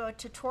ever do a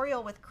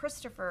tutorial with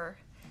Christopher?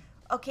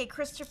 Okay,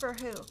 Christopher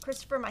who?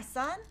 Christopher my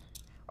son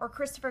or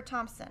Christopher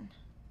Thompson?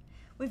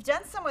 We've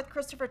done some with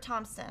Christopher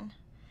Thompson.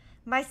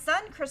 My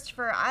son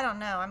Christopher, I don't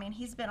know. I mean,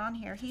 he's been on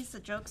here. He's a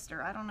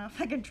jokester. I don't know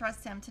if I can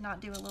trust him to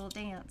not do a little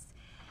dance.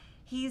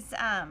 He's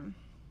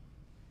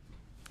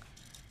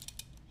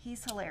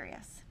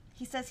hilarious.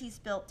 He says he's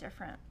built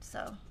different.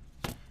 So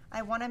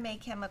I want to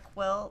make him a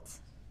quilt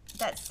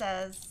that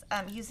says,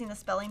 using the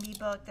spelling bee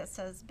book that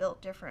says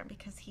built different,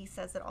 because he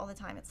says it all the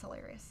time. It's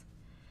hilarious.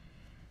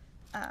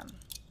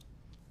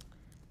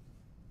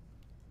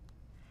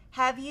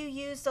 Have you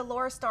used a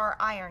Laura Star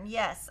iron?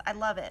 Yes, I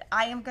love it.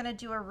 I am going to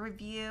do a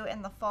review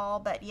in the fall,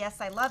 but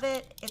yes, I love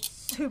it. It's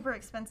super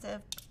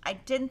expensive. I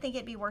didn't think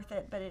it'd be worth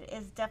it, but it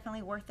is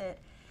definitely worth it.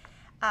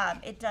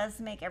 It does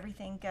make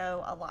everything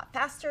go a lot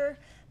faster.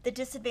 The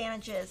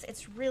disadvantage is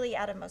it's really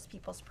out of most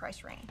people's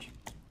price range.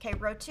 Okay,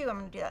 row 2, I'm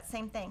going to do that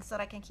same thing so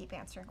that I can keep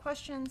answering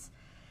questions.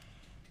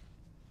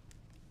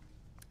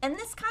 And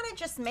this kind of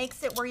just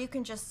makes it where you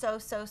can just sew.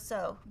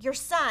 Your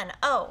son,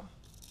 oh,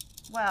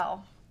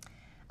 well,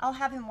 I'll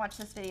have him watch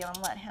this video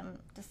and let him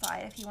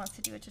decide if he wants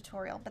to do a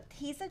tutorial. But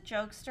he's a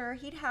jokester.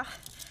 He'd have,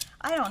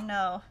 I don't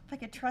know if I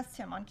could trust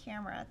him on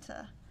camera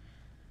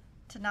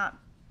to not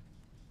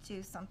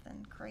do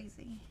something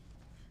crazy.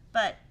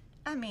 But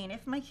I mean,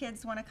 if my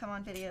kids want to come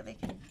on video, they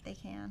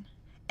can.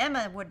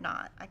 Emma would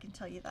not, I can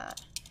tell you that.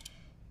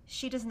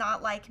 She does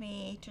not like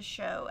me to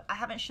show. I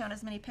haven't shown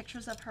as many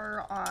pictures of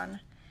her on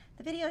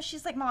the video.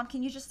 She's like, Mom,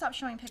 can you just stop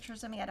showing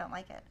pictures of me? I don't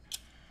like it.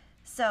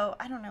 So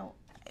I don't know.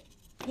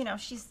 You know,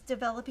 she's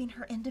developing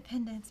her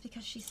independence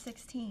because she's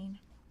 16.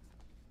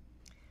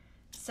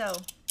 So,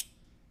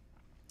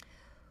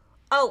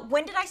 oh,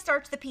 when did I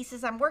start the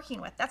pieces I'm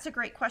working with? That's a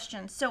great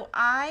question. So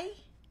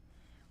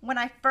when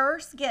I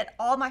first get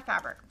all my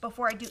fabric,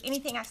 before I do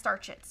anything, I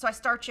starch it. So I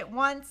starch it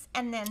once,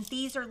 and then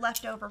these are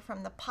left over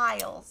from the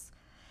piles.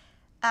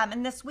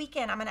 And this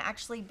weekend, I'm going to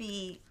actually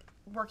be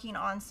working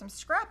on some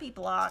scrappy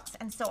blocks,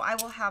 and so I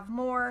will have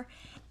more.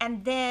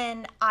 And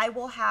then I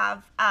will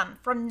have,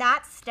 from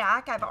that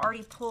stack, I've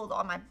already pulled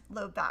all my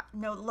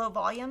low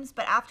volumes,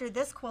 but after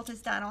this quilt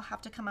is done, I'll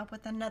have to come up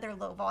with another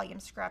low volume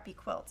scrappy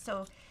quilt.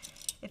 So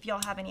if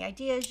y'all have any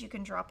ideas, you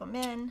can drop them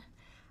in.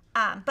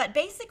 But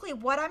basically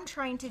what I'm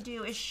trying to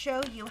do is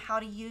show you how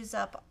to use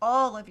up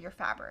all of your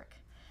fabric.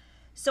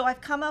 So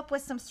I've come up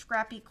with some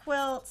scrappy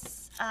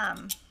quilts,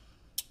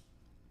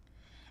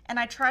 and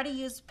I try to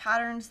use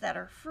patterns that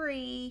are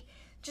free,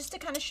 just to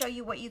kind of show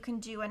you what you can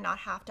do and not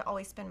have to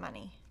always spend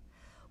money.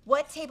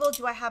 What table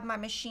do I have my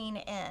machine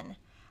in?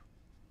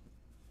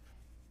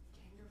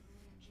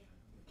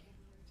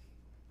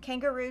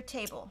 Kangaroo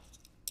table.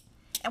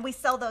 And we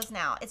sell those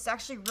now. It's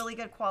actually really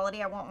good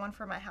quality. I want one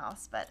for my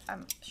house, but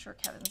I'm sure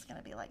Kevin's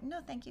gonna be like, no,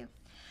 thank you.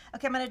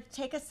 Okay, I'm gonna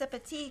take a sip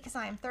of tea because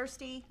I am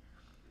thirsty.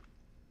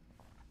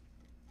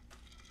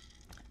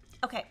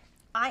 Okay,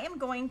 I am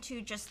going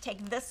to just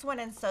take this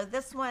one and sew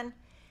this one,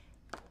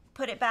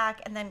 put it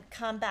back, and then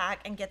come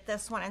back and get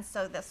this one and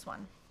sew this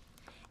one.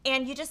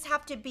 And you just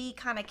have to be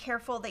kind of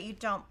careful that you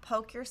don't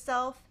poke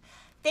yourself.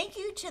 Thank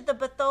you to the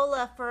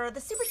Bathola for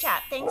the super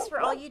chat. Thanks for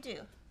all you do.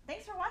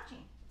 Thanks for watching.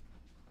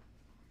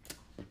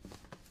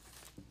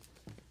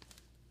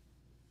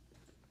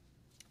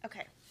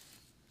 Okay.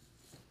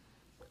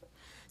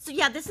 So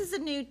yeah, this is a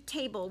new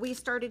table. We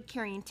started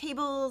carrying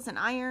tables and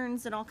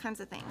irons and all kinds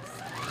of things.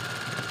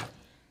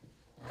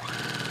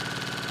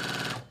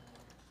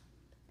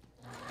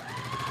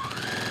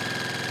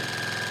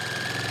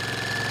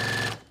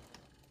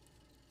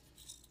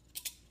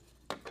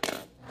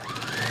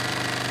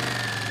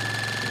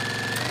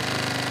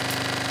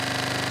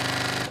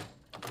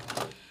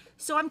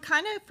 So I'm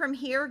kind of from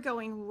here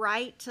going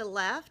right to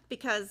left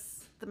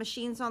because the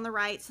machine's on the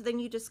right. So then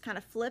you just kind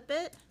of flip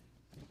it.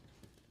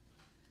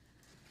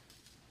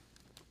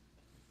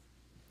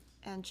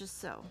 And just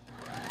so.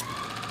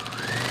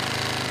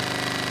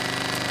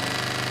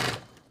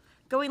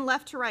 Going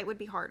left to right would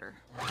be harder.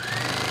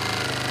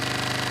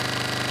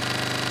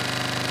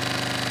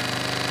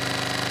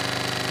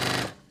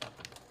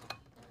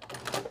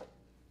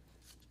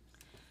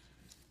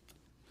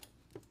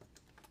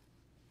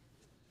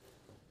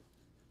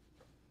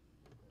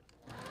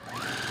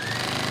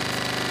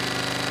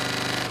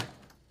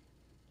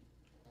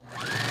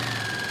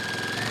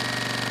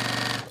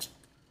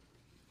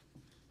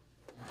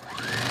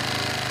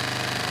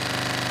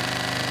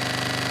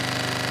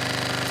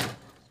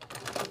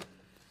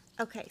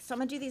 Okay, so I'm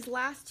gonna do these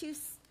last two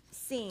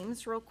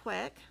seams real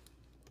quick.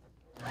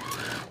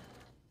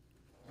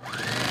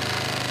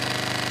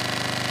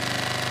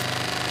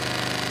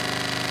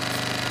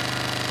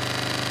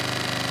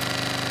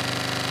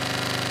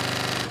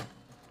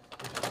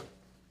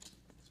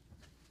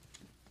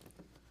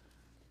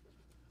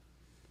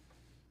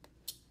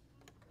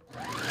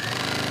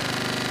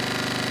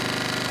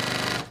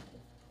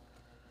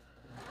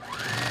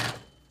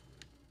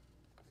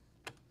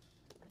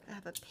 I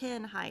have a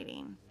pin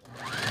hiding.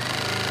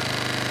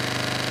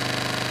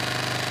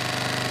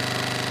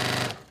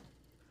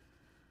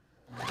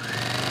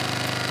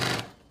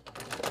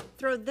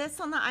 Throw this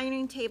on the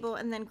ironing table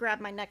and then grab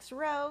my next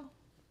row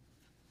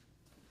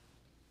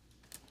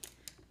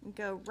and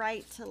go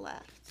right to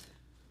left,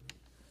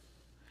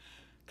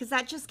 because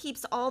that just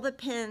keeps all the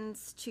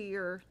pins to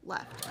your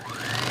left.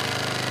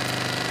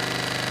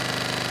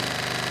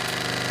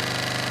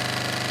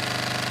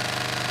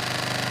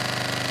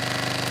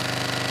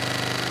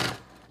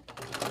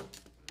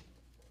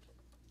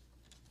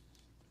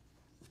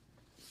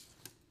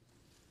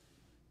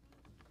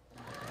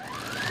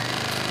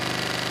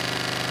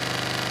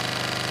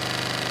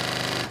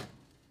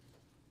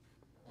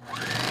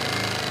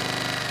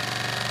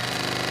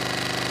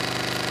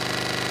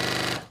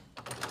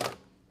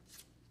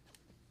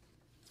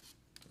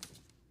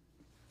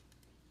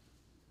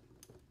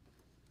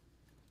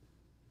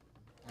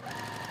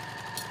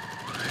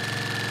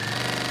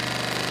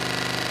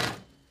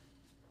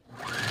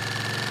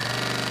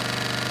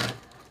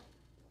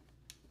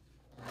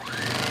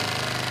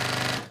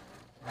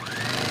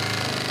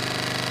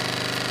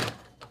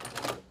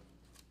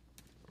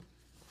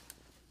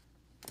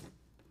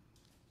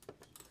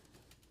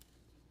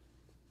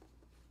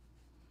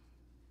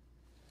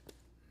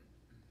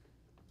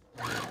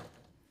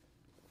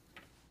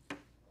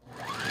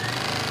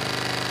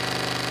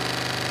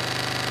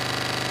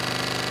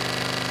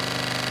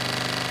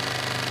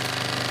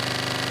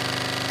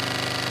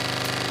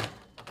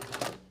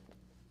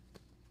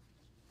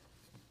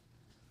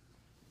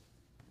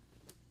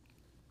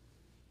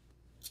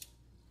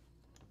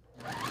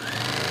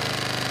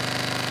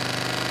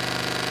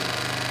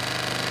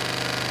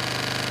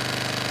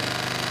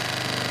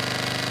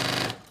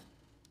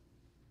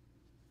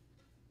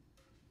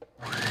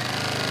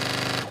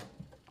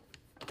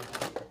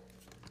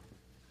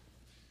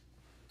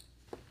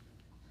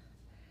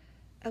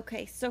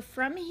 Okay, so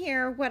from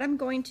here, what I'm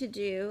going to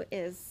do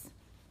is,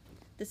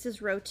 this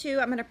is row 2.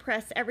 I'm going to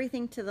press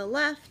everything to the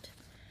left.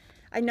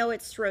 I know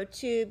it's row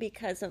 2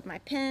 because of my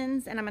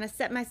pins, and I'm going to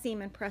set my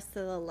seam and press to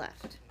the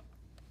left.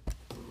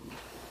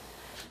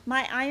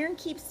 My iron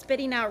keeps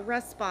spitting out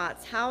rust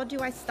spots. How do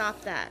I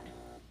stop that?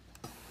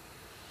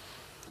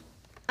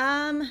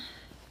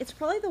 It's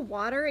probably the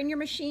water in your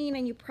machine,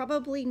 and you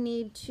probably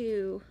need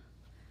to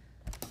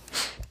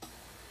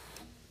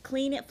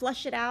clean it,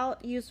 flush it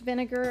out, use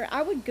vinegar.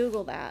 I would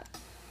Google that.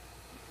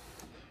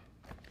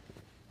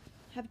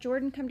 Have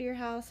Jordan come to your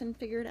house and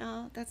figure it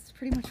out. That's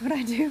pretty much what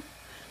I do.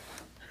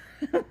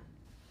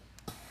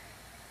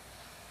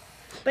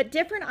 But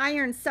different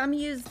irons, some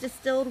use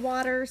distilled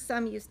water,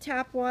 some use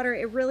tap water.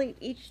 It really,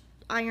 each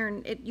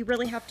iron, you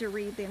really have to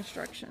read the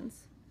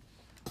instructions.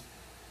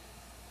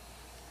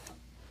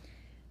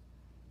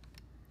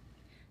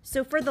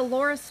 So for the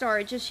Laura Star,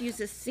 it just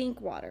uses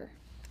sink water.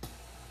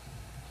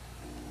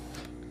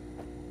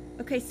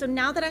 Okay, so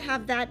now that I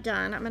have that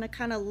done, I'm going to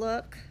kind of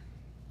look,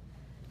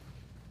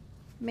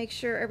 make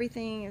sure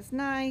everything is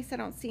nice. I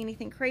don't see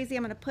anything crazy.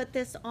 I'm going to put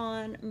this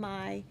on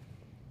my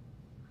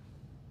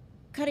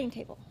cutting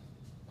table.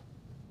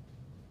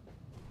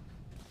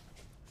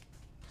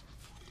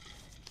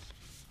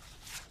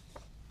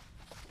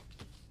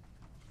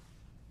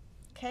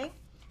 okay?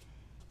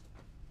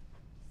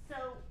 So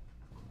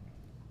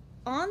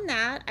on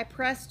that, I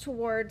press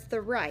towards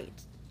the right.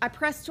 I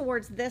press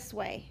towards this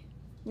way.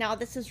 Now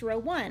this is row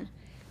 1.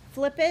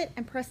 Flip it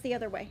and press the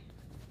other way.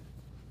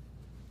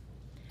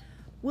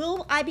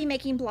 Will I be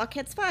making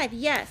blockheads 5?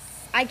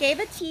 Yes. I gave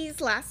a tease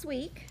last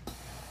week.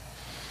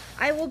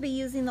 I will be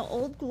using the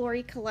Old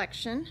Glory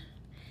collection,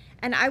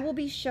 and I will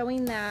be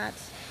showing that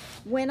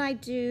when I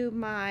do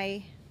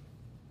my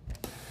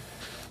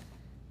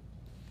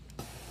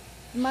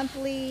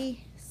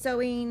monthly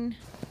sewing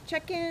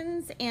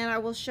check-ins, and I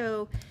will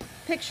show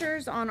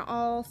pictures on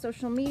all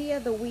social media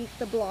the week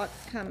the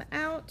blocks come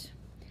out.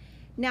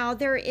 Now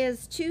there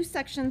is 2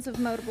 sections of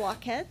mode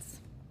blockheads.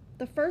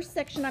 The first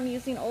section I'm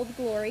using Old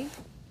Glory.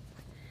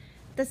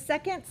 The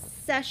second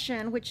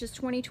session, which is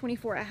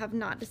 2024, I have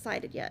not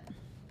decided yet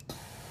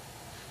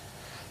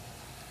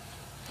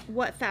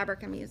what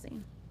fabric I'm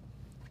using.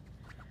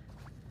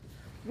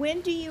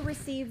 When do you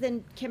receive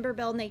the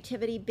Kimberly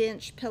Nativity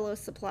Bench pillow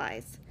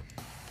supplies?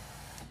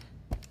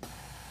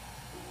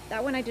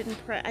 That one I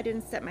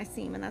didn't set my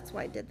seam, and that's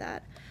why I did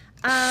that.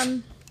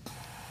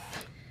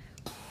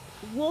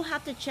 We'll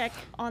have to check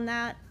on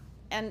that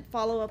and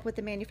follow up with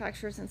the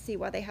manufacturers and see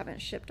why they haven't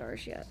shipped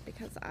ours yet,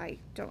 because I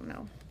don't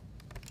know.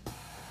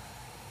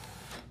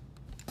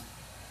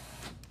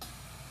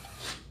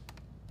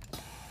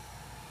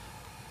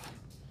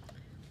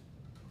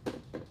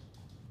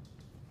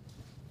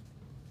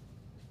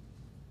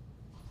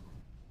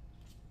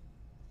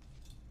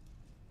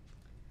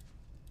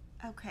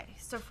 Okay,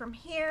 so from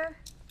here,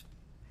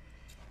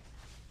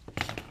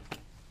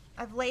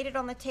 I've laid it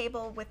on the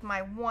table with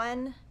my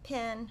 1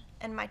 pin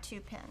and my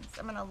 2 pins.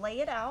 I'm going to lay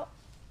it out.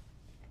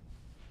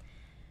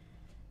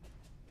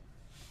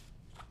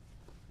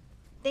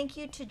 Thank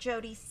you to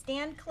Jody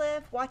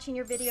Stancliffe. Watching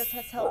your videos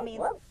has helped me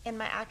in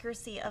my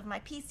accuracy of my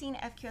piecing.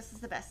 FQS is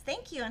the best.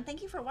 Thank you, and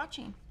thank you for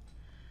watching.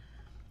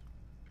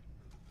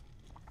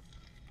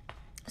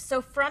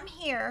 So from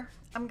here,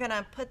 I'm going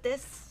to put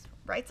this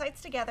right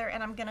sides together,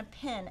 and I'm going to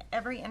pin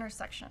every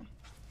intersection.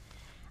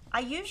 I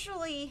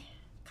usually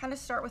kind of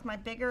start with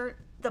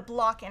the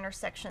block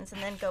intersections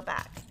and then go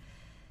back.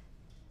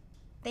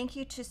 Thank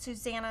you to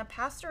Susanna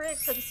Pastoric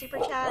for the super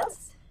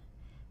chats.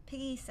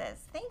 Piggy says,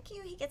 thank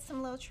you. He gets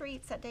some little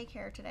treats at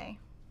daycare today.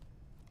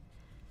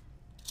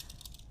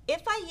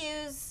 If I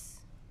use,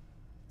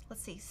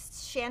 let's see,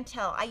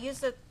 Chantel, I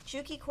use a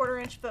Juki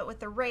 1/4 inch foot with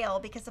the rail,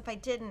 because if I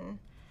didn't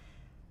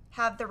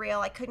have the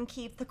rail, I couldn't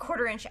keep the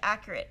 1/4 inch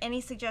accurate.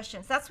 Any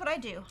suggestions? That's what I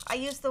do. I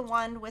use the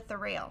one with the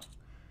rail.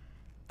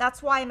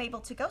 That's why I'm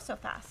able to go so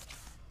fast.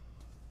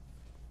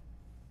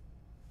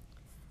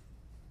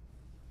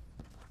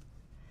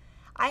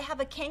 I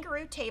have a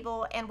kangaroo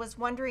table and was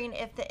wondering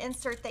if the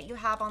insert that you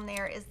have on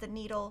there is the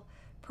needle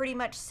pretty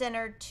much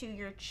centered to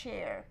your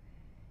chair.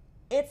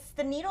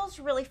 The needle's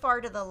really far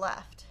to the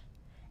left.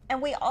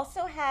 And we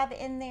also have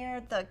in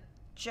there the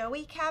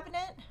Joey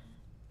cabinet.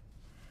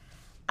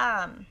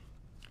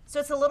 So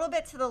it's a little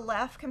bit to the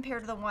left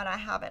compared to the one I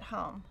have at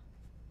home.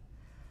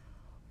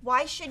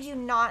 Why should you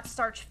not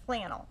starch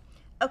flannel?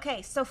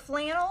 Okay, so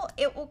flannel,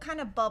 it will kind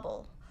of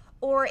bubble,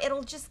 or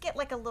it'll just get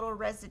like a little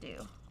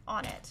residue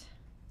on it.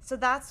 So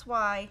that's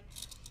why,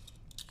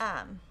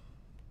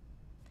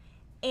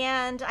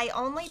 and I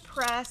only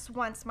press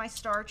once my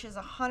starch is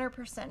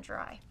 100%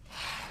 dry.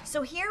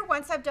 So here,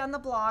 once I've done the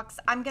blocks,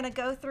 I'm gonna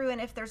go through,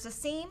 and if there's a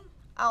seam,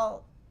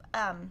 I'll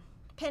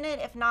pin it.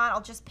 If not,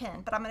 I'll just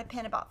pin, but I'm gonna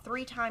pin about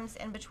 3 times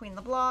in between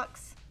the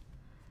blocks.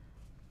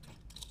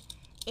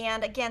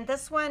 And again,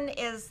 this one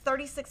is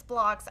 36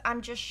 blocks.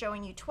 I'm just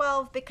showing you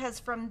 12, because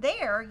from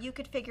there you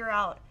could figure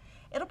out,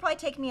 it'll probably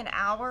take me an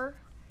hour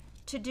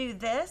to do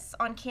this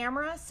on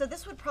camera. So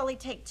this would probably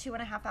take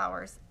 2.5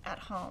 hours at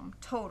home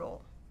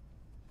total.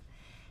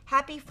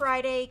 Happy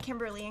Friday,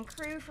 Kimberly and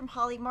crew, from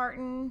Holly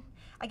Martin.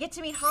 I get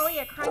to meet Holly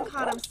at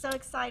CrimeCon. I'm so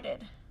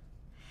excited.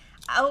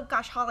 Oh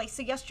gosh, Holly,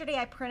 so yesterday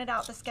I printed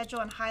out the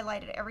schedule and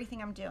highlighted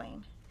everything I'm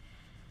doing.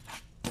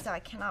 So I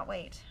cannot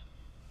wait.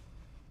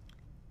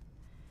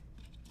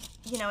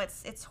 You know,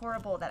 it's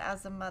horrible that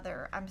as a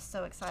mother, I'm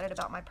so excited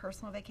about my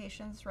personal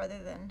vacations rather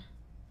than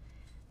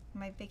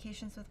my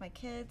vacations with my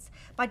kids.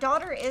 My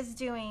daughter is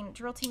doing,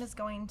 drill team is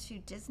going to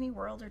Disney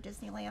World or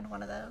Disneyland,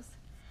 one of those.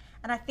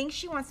 And I think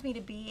she wants me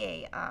to be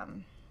a,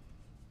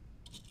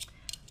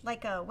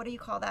 like a, what do you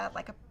call that?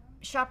 Like a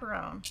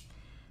chaperone.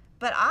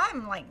 But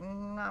I'm like,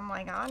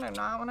 I do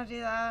not want to do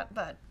that.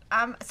 But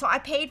so I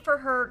paid for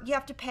her. You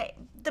have to pay.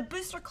 The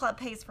Booster Club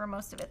pays for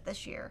most of it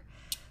this year.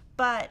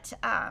 But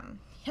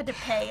you had to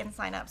pay and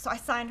sign up. So I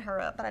signed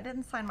her up, but I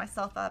didn't sign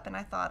myself up. And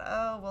I thought,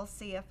 oh, we'll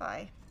see if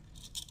I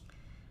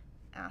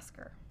ask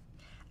her.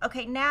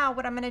 Okay, now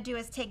what I'm going to do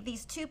is take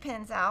these 2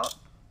 pins out.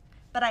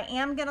 But I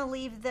am going to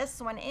leave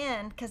this one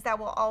in, because that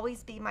will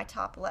always be my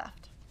top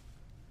left.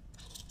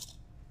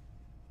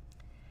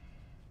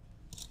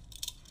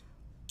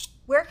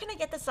 Where can I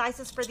get the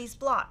sizes for these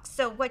blocks?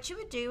 So what you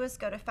would do is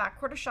go to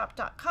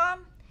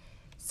fatquartershop.com,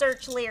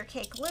 search Layer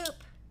Cake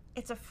Loop.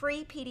 It's a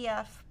free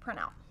PDF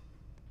printout.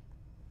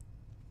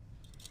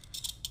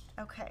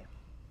 Okay.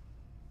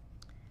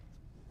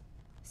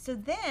 So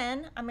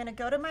then I'm going to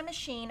go to my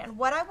machine, and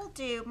what I will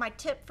do, my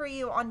tip for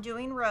you on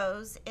doing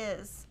rows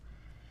is,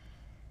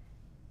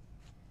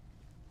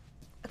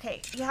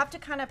 okay, you have to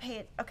kind of pay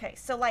it. Okay,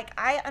 so like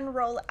I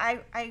unroll,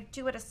 I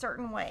do it a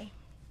certain way.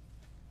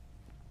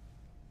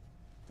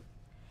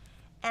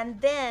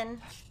 And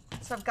then,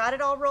 so I've got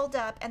it all rolled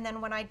up, and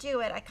then when I do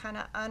it, I kind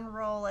of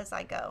unroll as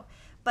I go.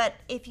 But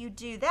if you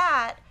do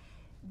that,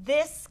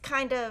 this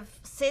kind of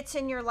sits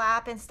in your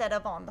lap instead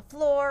of on the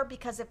floor,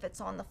 because if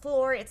it's on the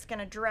floor, it's going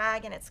to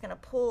drag and it's going to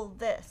pull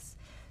this.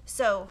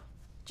 So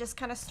just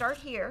kind of start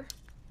here.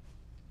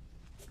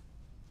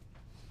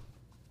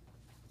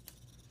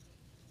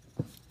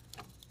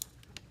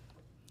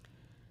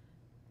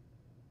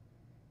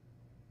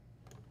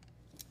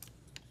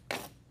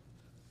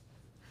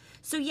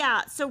 So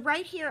yeah, so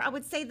right here, I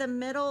would say the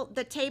middle,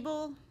 the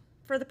table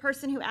for the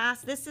person who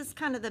asked, this is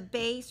kind of the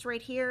base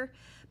right here.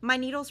 My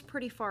needle's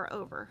pretty far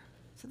over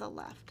to the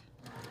left.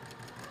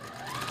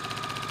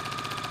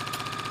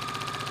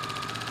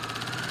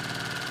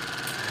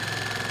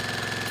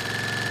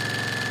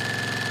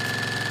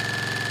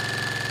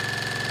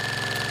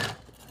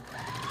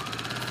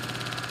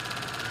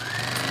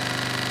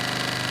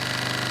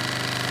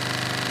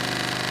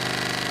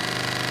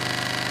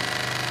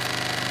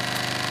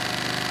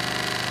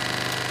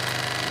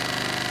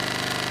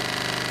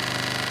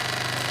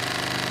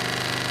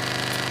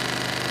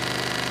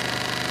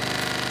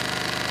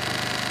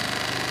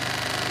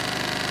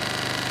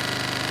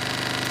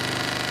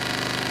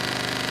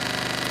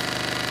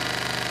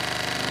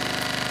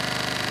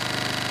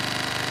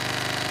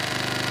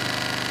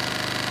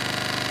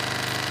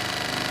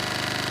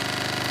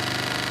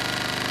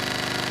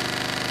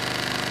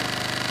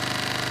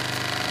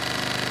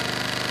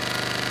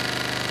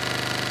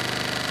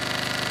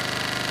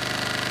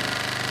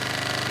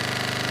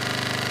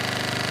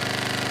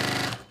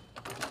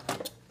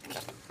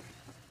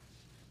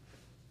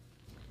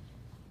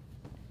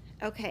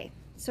 Okay,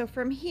 so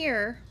from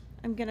here,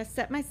 I'm gonna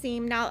set my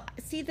seam. Now,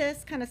 see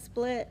this kind of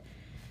split?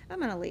 I'm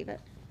gonna leave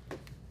it.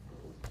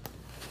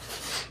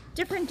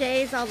 Different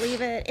days, I'll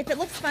leave it. If it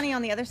looks funny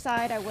on the other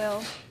side, I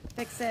will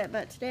fix it,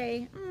 but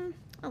today,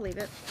 I'll leave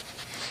it.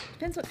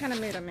 Depends what kind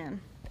of mood I'm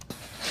in.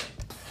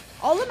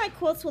 All of my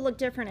quilts will look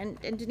different,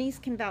 and Denise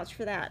can vouch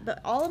for that, but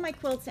all of my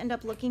quilts end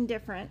up looking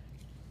different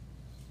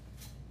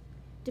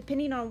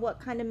depending on what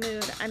kind of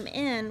mood I'm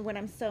in when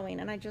I'm sewing,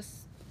 and I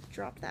just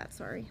dropped that,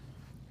 sorry.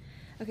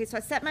 Okay, so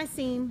I set my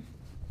seam,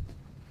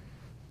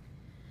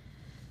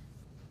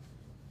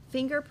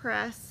 finger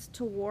press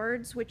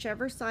towards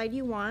whichever side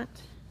you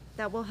want.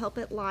 That will help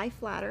it lie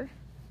flatter.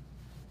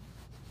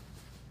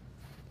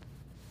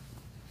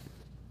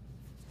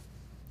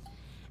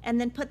 And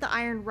then put the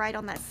iron right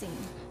on that seam.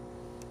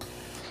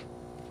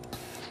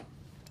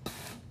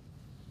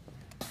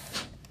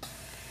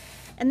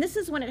 And this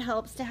is when it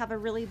helps to have a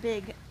really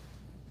big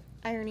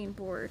ironing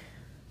board.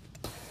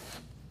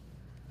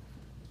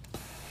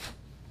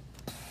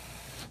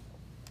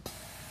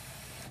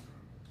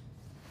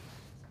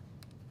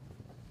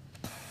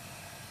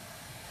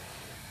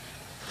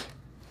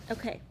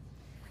 Okay,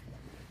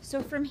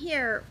 so from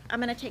here, I'm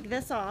gonna take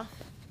this off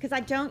because I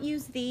don't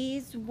use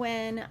these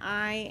when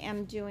I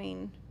am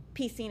doing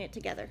piecing it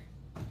together.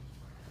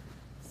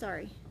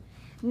 Sorry.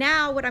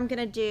 Now what I'm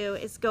gonna do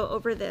is go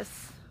over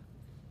this.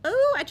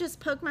 Oh, I just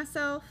poked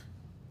myself.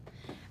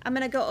 I'm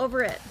gonna go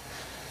over it.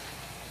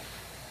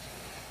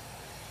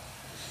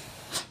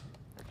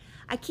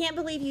 I can't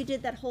believe you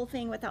did that whole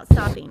thing without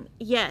stopping.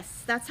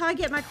 Yes, that's how I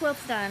get my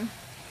quilts done.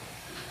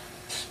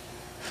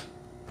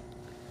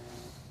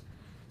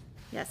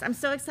 Yes, I'm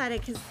so excited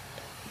because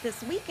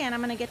this weekend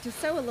I'm going to get to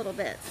sew a little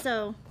bit.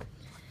 So,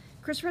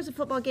 Christopher's a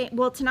football game.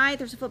 Well, tonight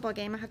there's a football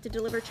game. I have to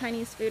deliver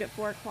Chinese food at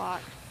 4 o'clock.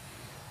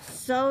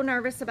 So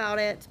nervous about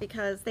it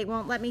because they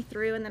won't let me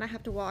through, and then I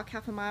have to walk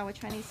half a mile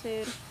with Chinese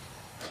food.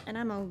 And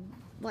I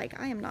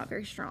am not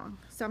very strong.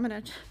 So I'm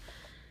going to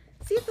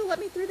see if they'll let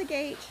me through the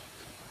gate.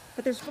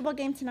 But there's a football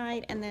game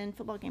tonight and then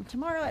football game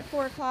tomorrow at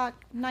 4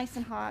 o'clock, nice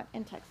and hot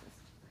in Texas.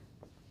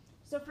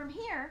 So from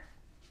here,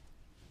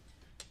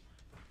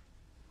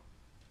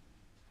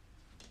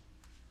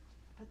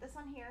 put this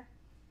on here,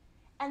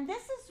 and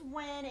this is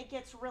when it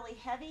gets really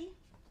heavy.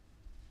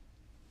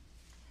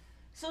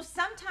 So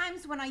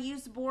sometimes when I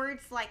use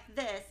boards like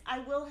this, I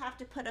will have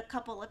to put a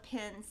couple of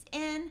pins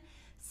in.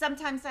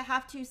 Sometimes I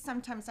have to,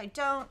 sometimes I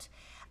don't.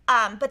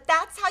 But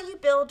that's how you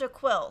build a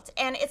quilt,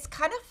 and it's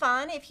kind of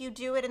fun if you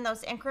do it in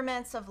those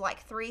increments of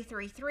like 3,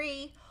 3,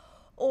 3,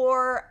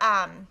 or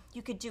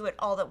you could do it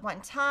all at one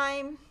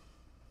time.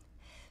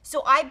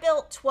 So I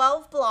built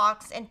 12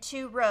 blocks and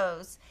 2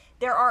 rows.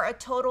 There are a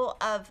total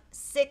of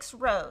 6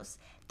 rows.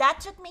 That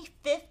took me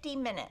 50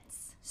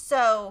 minutes.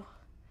 So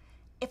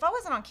if I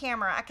wasn't on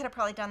camera, I could have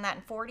probably done that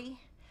in 40.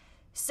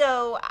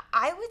 So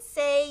I would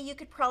say you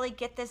could probably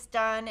get this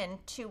done in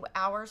 2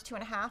 hours,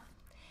 2.5.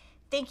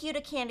 Thank you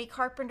to Candy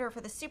Carpenter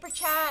for the super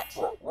chat.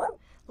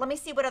 Let me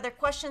see what other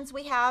questions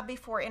we have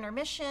before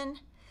intermission.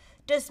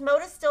 Does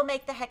Moda still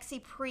make the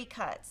Hexie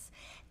pre-cuts?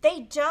 They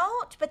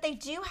don't, but they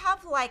do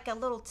have like a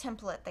little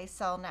template they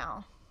sell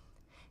now.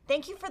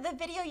 Thank you for the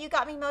video. You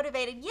got me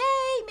motivated.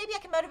 Yay! Maybe I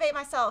can motivate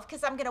myself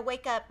because I'm going to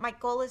wake up. My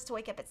goal is to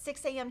wake up at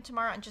 6 a.m.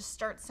 tomorrow and just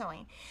start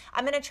sewing.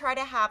 I'm going to try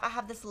to I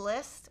have this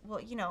list.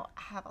 Well, you know,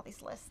 I have all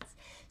these lists.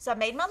 So I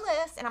made my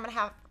list and I'm going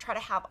to try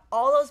to have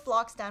all those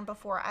blocks done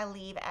before I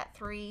leave at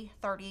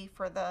 3:30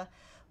 for the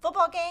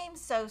football game.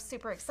 So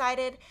super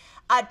excited.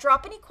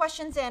 Drop any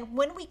questions in.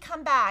 When we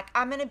come back,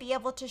 I'm going to be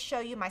able to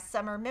show you my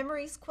Summer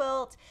Memories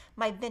quilt,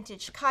 my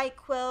Vintage Kite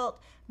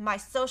quilt, my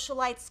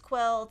Sewcialites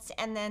quilt,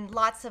 and then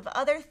lots of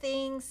other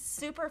things.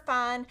 Super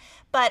fun.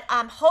 But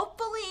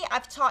hopefully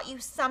I've taught you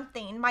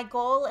something. My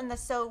goal in the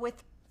Sew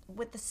with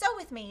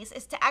Me's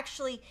is to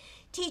actually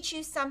teach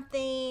you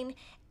something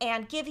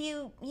and give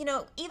you, you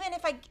know, even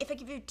if I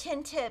give you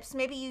 10 tips,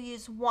 maybe you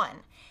use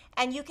one.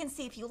 And you can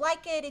see if you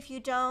like it. If you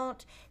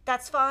don't,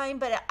 that's fine.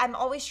 But I'm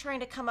always trying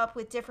to come up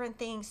with different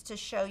things to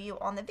show you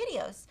on the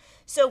videos.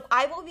 So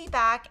I will be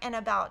back in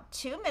about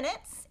 2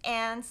 minutes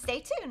and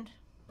stay tuned.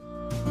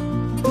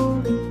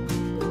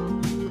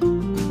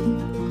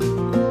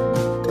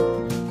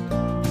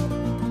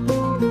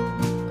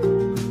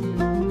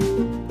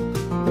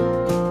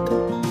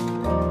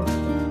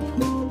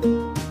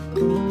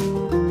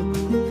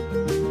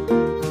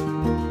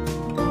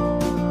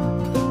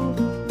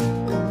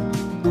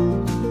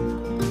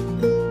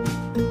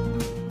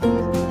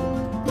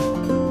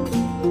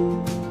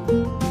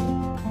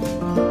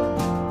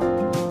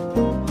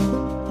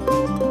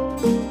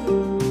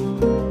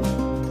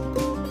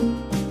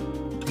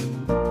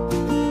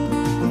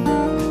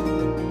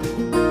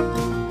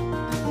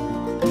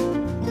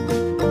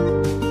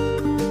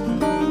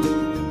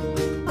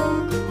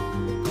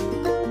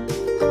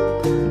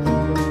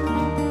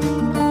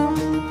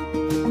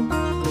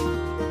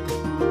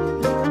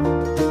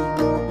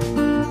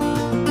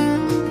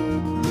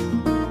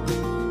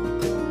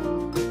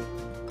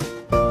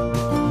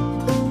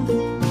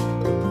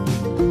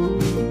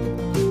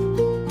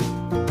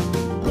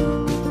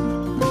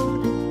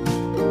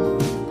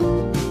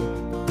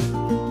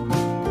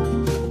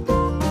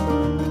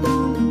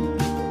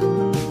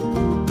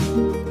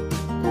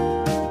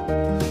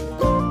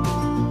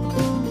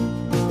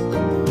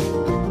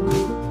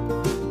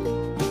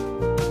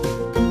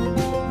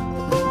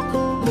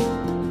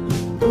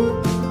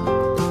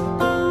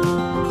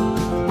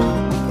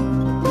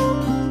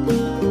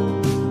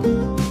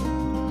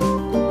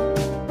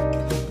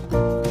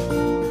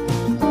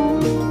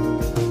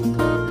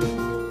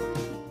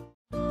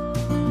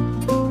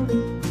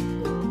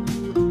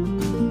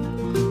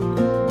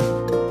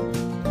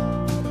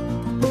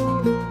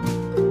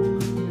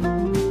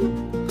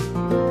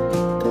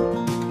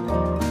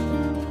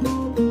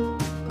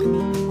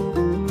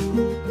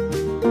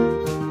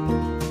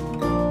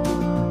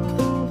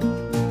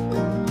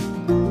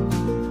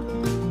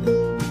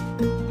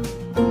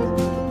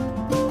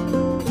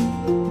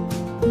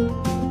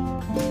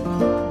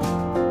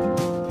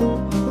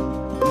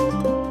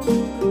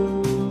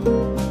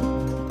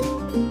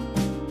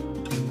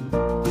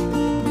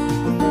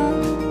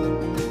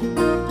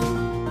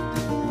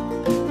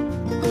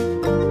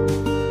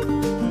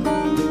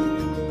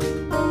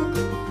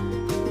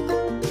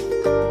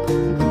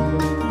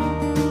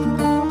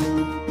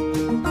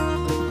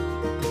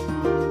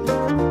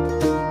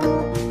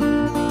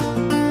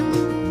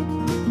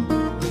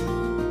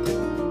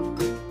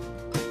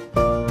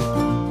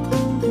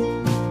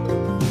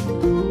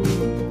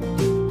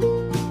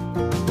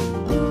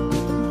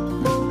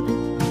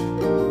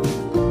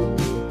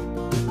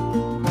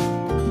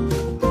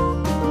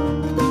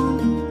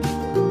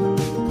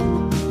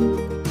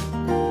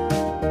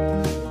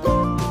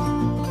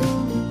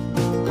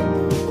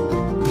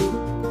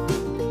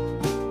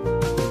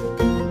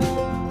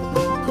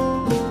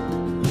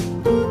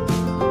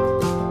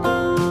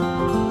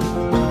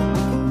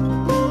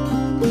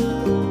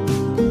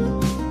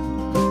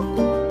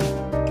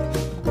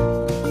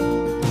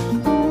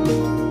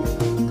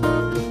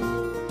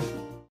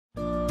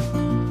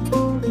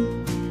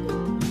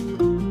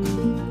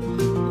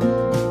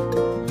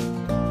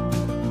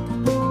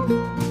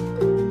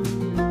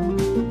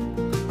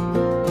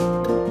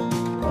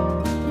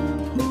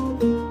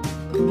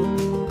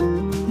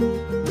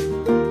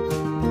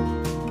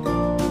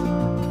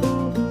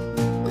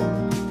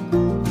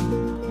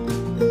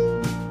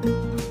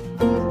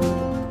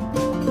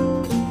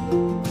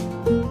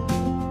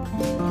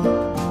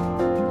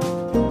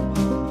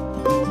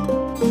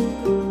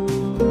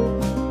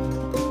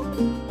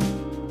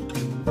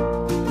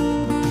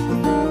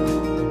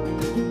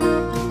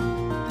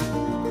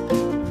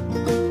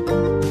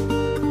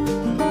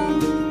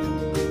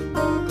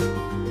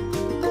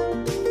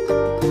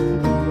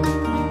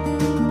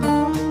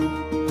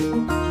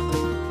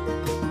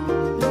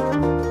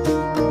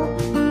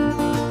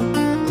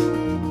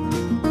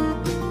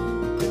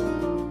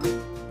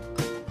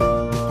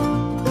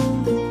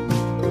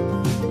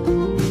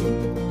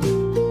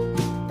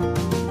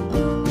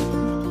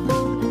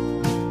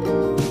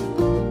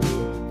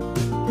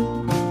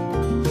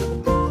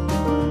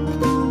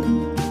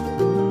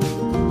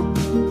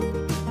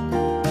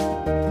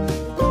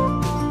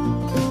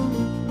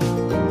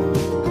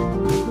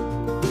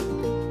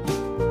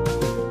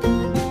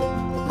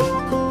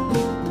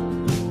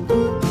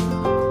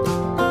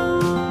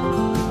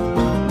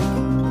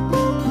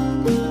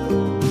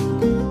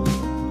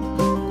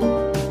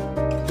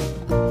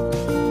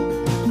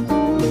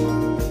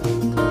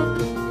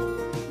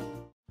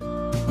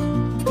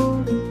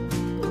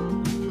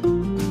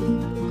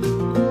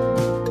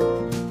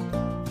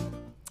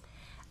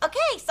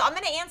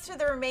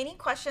 answer the remaining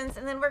questions,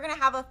 and then we're going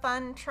to have a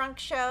fun trunk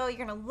show.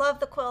 You're going to love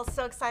the quilts.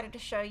 So excited to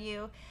show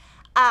you.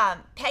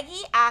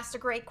 Peggy asked a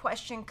great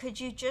question. Could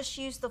you just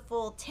use the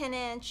full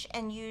 10-inch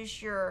and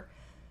use your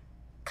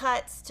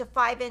cuts to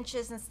 5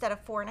 inches instead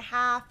of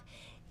 4.5?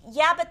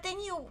 Yeah, but then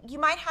you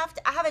might have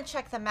to, I haven't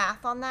checked the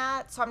math on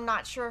that, so I'm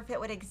not sure if it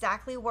would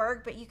exactly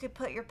work, but you could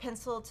put your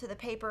pencil to the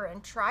paper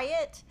and try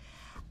it.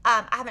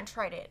 I haven't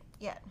tried it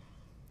yet.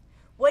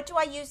 What do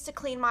I use to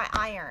clean my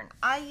iron?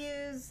 I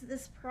use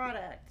this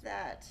product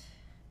that,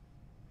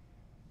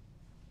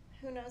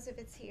 who knows if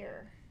it's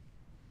here.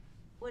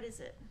 What is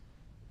it?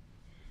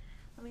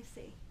 Let me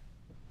see.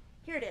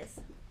 Here it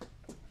is.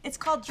 It's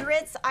called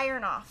Dritz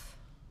Iron Off.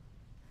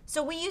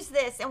 So we use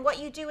this, and what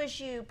you do is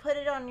you put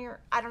it on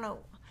your, I don't know,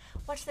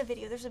 watch the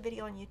video. There's a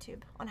video on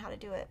YouTube on how to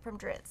do it from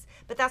Dritz,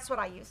 but that's what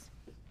I use.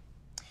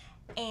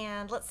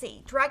 And let's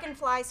see,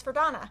 Dragonflies for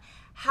Donna.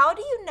 How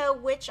do you know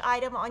which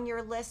item on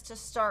your list to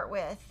start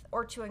with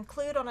or to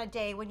include on a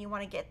day when you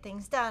want to get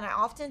things done? I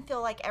often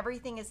feel like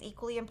everything is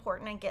equally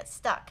important and get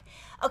stuck.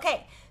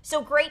 Okay,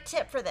 so great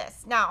tip for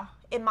this. Now,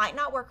 it might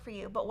not work for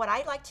you, but what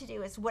I like to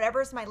do is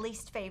whatever's my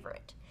least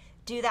favorite,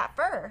 do that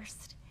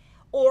first.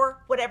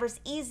 Or whatever's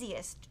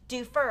easiest,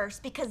 do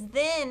first, because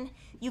then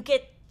you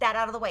get that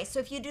out of the way. So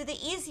if you do the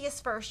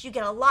easiest first, you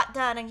get a lot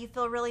done and you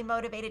feel really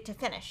motivated to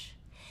finish.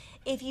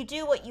 If you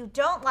do what you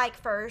don't like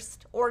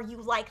first, or you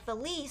like the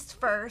least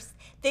first,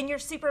 then you're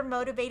super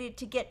motivated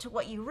to get to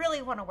what you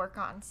really want to work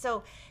on.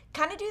 So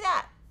kind of do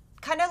that.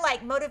 Kind of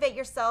like motivate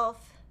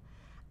yourself.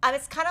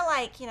 It's kind of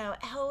like, you know,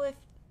 if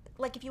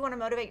you want to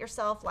motivate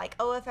yourself, like,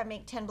 oh, if I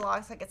make 10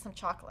 blocks, I get some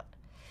chocolate.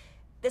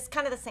 It's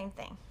kind of the same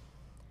thing.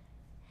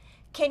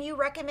 Can you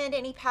recommend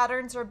any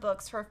patterns or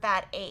books for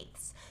fat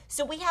eighths?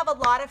 So we have a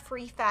lot of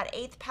free fat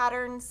eighth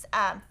patterns,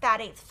 fat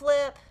eighth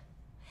flip.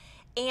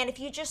 And if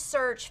you just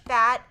search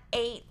fat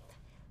eighth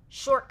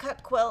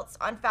shortcut quilts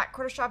on Fat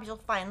Quarter Shop, you'll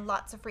find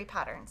lots of free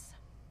patterns.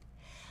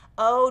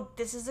 Oh,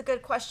 this is a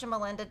good question,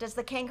 Melinda. Does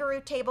the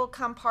kangaroo table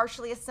come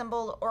partially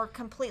assembled or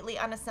completely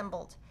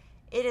unassembled?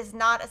 It is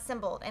not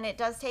assembled, and it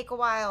does take a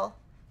while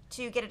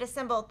to get it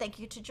assembled. Thank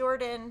you to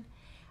Jordan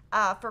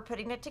for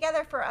putting it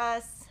together for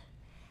us.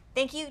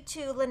 Thank you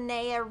to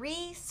Linnea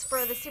Reese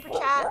for the super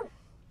chat.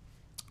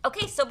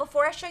 Okay, so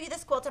before I show you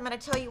this quilt, I'm going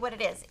to tell you what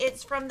it is.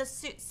 It's from the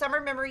Summer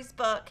Memories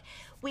book.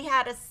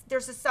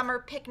 There's a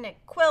summer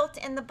picnic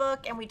quilt in the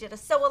book, and we did a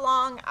sew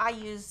along. I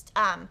used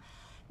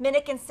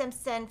Minnick &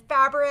 Simpson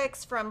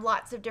fabrics from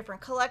lots of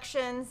different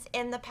collections.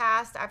 In the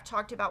past, I've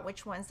talked about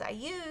which ones I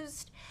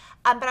used,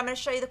 but I'm going to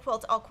show you the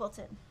quilt all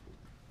quilted.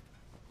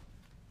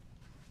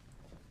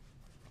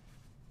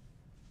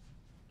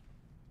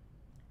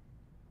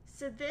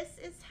 So this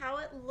is how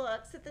it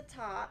looks at the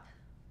top.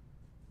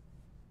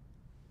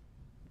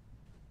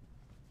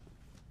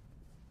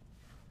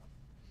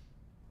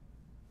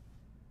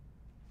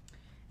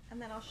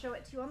 And then I'll show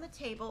it to you on the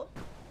table.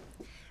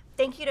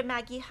 Thank you to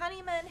Maggie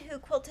Honeyman who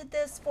quilted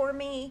this for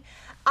me.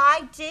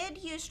 I did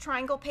use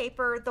triangle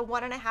paper, the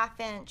 1.5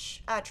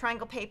 inch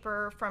triangle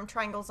paper from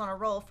Triangles on a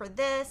Roll for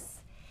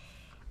this.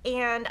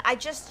 And I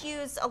just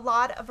used a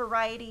lot of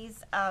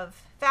varieties of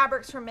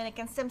fabrics from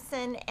Minnick &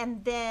 Simpson,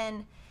 and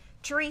then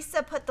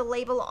Teresa put the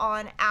label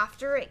on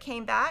after it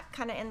came back,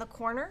 kind of in the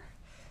corner.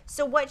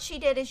 So what she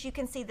did is, you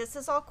can see this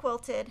is all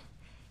quilted.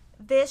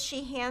 This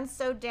she hand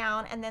sewed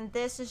down, and then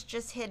this is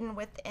just hidden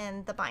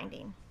within the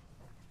binding.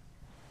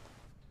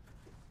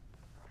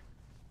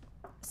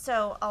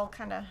 So I'll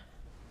kind of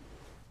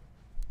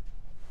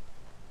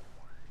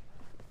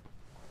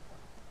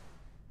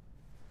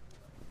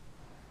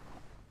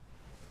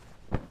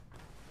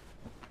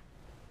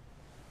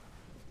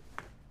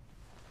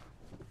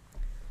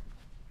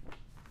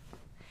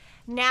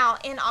now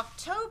in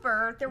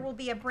October there will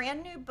be a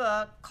brand new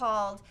book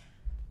called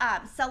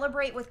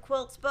Celebrate with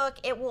Quilts book.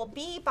 It will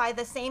be by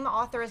the same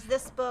author as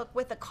this book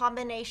with a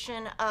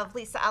combination of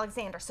Lisa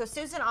Alexander. So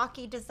Susan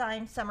Aki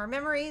designed Summer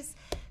Memories.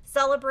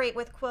 Celebrate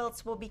with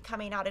Quilts will be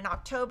coming out in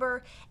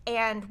October,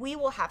 and we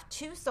will have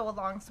 2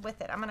 sew-alongs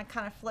with it. I'm going to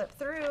kind of flip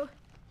through.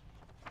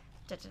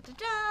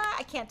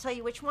 I can't tell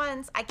you which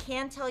ones. I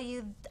can tell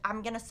you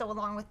I'm going to sew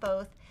along with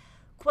both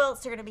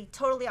quilts. They're going to be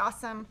totally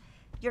awesome.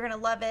 You're going to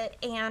love it,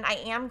 and I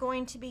am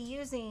going to be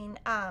using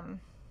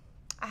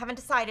I haven't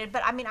decided,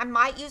 but I mean, I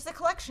might use the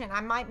collection.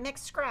 I might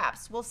mix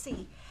scraps. We'll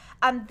see.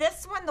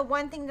 This one, the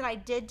one thing that I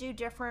did do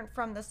different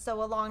from the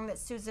sew along that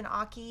Susan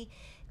Aki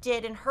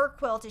did in her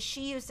quilt is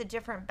she used a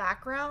different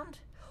background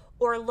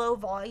or low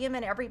volume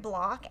in every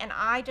block, and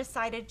I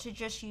decided to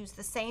just use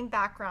the same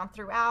background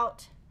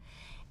throughout.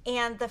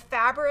 And the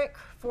fabric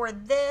for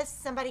this,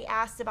 somebody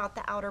asked about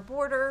the outer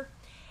border.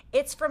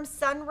 It's from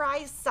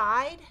Sunrise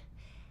Side.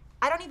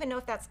 I don't even know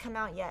if that's come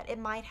out yet. It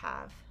might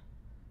have.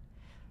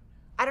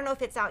 I don't know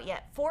if it's out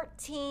yet.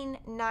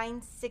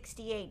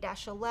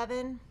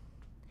 14968-11.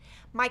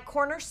 My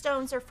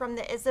cornerstones are from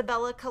the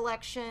Isabella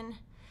collection.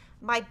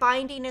 My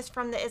binding is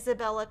from the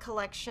Isabella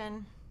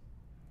collection.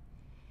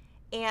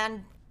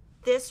 And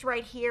this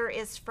right here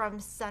is from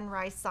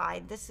Sunrise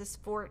Side. This is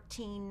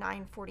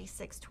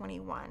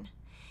 1494621.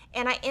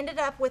 And I ended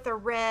up with a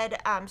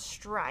red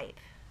stripe.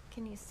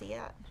 Can you see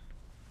it?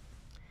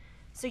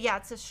 So yeah,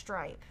 it's a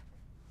stripe.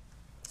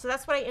 So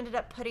that's what I ended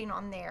up putting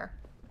on there.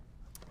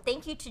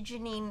 Thank you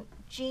to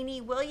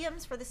Jeannie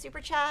Williams for the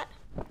super chat.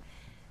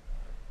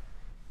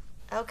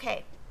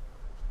 Okay.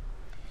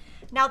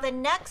 Now the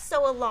next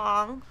sew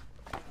along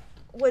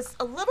was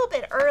a little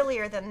bit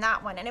earlier than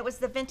that one, and it was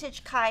the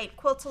Vintage Kite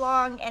Quilt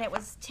Along, and it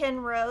was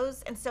 10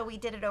 rows, and so we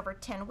did it over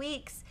 10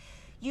 weeks.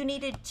 You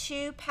needed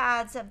 2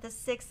 pads of the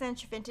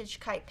 6-inch Vintage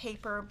Kite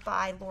paper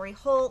by Lori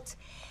Holt,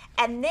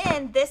 and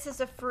then this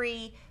is a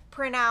free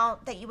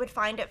printout that you would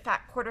find at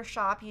Fat Quarter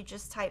Shop. You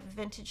just type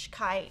Vintage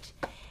Kite,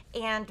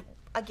 and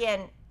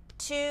again,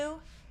 2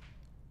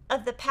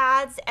 of the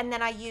pads, and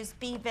then I use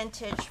B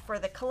Vintage for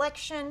the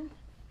collection.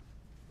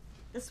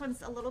 This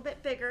one's a little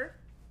bit bigger.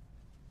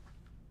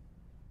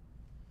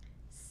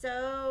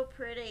 So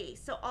pretty.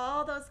 So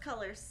all those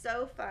colors,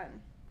 so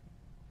fun.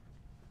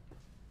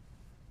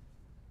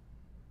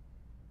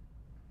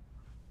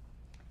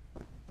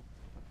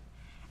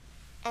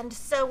 And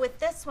so with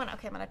this one,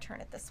 okay, I'm going to turn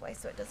it this way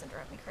so it doesn't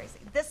drive me crazy.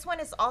 This one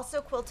is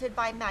also quilted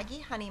by Maggie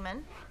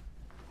Honeyman.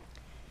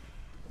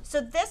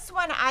 So this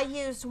one I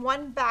used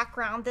one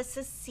background. This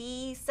is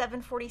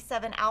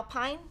C747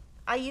 Alpine.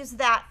 I used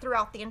that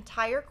throughout the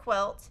entire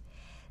quilt.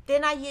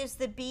 Then I used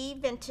the B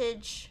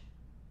Vintage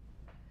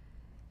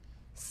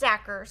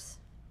stackers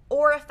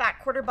or a Fat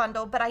Quarter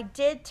bundle, but I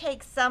did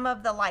take some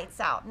of the lights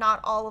out,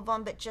 not all of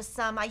them, but just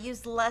some. I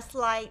used less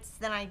lights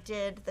than I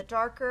did the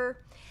darker.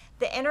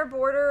 The inner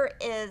border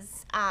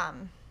is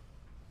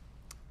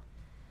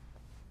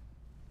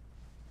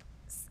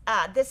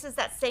this is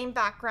that same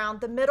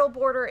background. The middle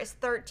border is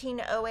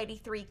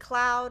 13083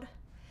 Cloud.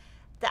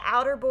 The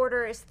outer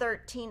border is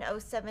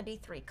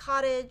 13073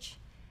 Cottage,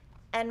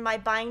 and my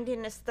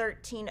binding is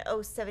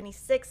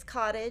 13076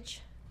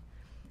 Cottage.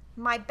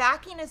 My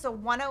backing is a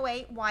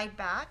 108 wide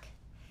back.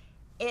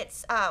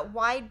 It's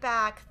wide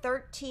back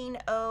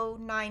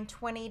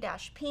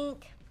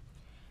 1300920-pink.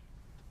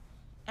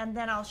 And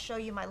then I'll show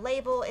you my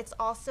label. It's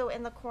also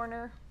in the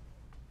corner.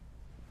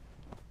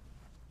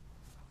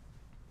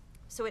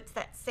 So it's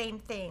that same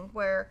thing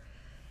where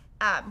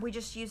we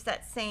just use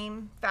that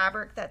same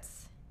fabric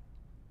that's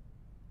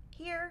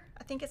here.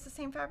 I think it's the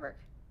same fabric.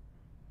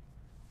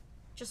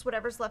 Just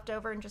whatever's left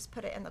over and just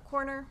put it in the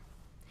corner.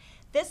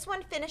 This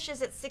one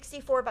finishes at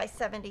 64 by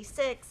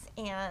 76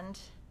 and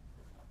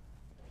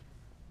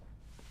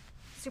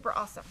super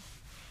awesome.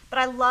 But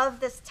I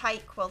love this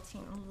tight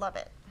quilting, love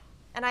it.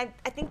 And I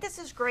think this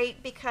is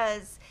great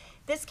because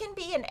this can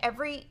be in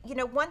every, you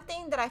know, one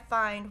thing that I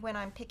find when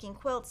I'm picking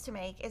quilts to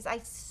make is I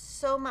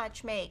so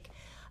much make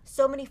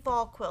so many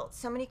fall quilts,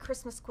 so many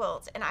Christmas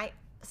quilts, and I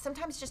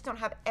sometimes just don't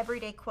have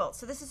everyday quilts.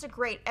 So this is a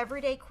great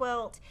everyday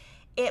quilt.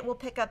 It will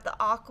pick up the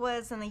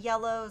aquas and the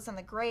yellows and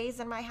the grays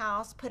in my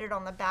house, put it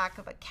on the back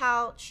of a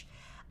couch.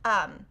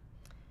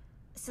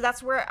 So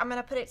that's where I'm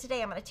going to put it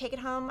today. I'm going to take it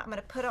home. I'm going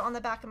to put it on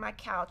the back of my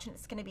couch, and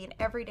it's going to be an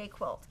everyday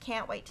quilt.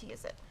 Can't wait to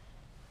use it.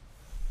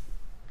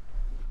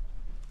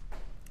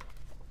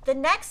 The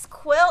next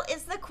quilt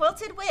is the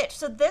Quilted Witch.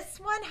 So this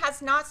one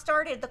has not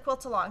started the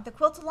quilt along. The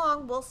quilt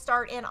along will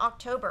start in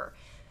October.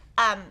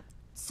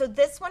 So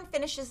this one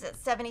finishes at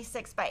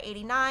 76 by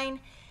 89.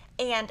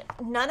 And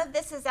none of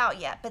this is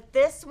out yet, but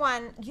this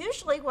one,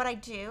 usually what I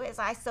do is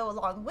I sew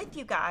along with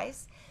you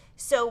guys.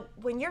 So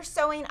when you're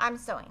sewing, I'm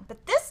sewing.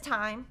 But this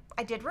time,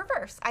 I did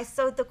reverse. I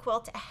sewed the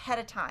quilt ahead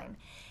of time.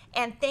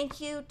 And thank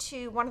you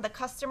to one of the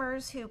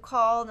customers who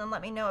called and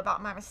let me know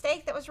about my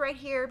mistake that was right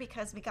here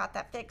because we got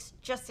that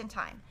fixed just in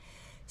time.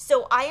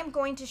 So I am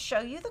going to show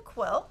you the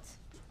quilt,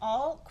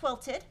 all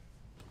quilted.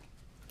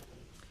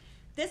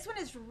 This one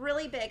is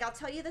really big. I'll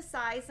tell you the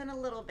size in a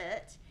little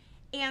bit.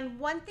 And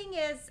one thing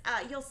is,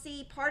 you'll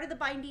see part of the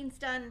binding's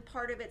done,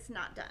 part of it's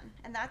not done,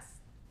 and that's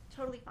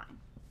totally fine.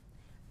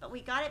 But we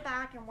got it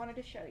back and wanted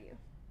to show you.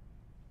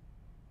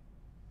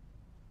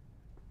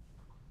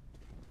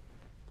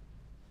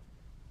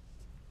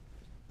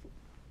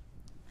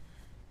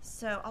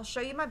 So I'll show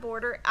you my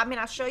border. I mean,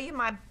 I'll show you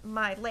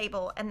my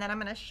label, and then I'm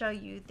going to show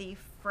you the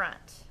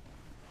front.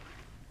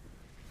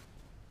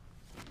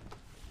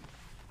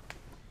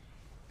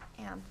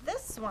 And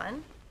this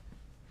one.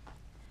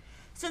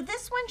 So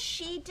this one,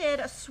 she did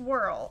a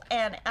swirl,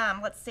 and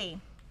let's see,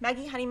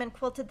 Maggie Honeyman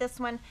quilted this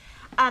one.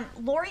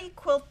 Lori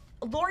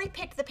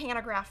picked the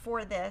pantograph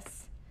for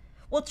this.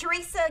 Well,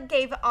 Teresa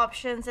gave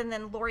options, and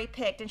then Lori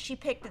picked, and she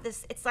picked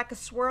this. It's like a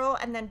swirl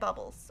and then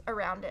bubbles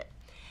around it.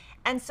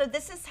 And so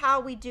this is how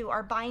we do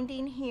our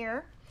binding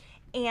here.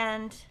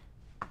 And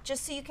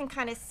just so you can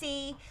kind of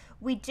see,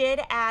 we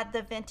did add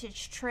the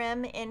vintage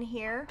trim in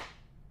here,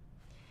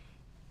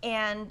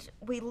 and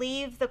we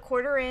leave the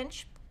 1/4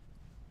 inch,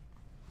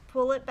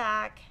 pull it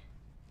back,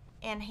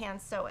 and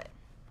hand sew it.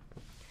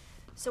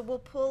 So we'll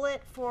pull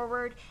it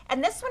forward,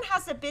 and this one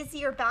has a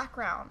busier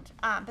background,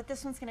 but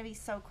this one's going to be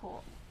so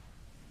cool.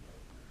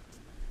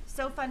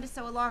 So fun to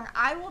sew along.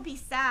 I will be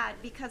sad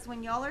because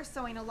when y'all are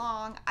sewing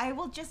along, I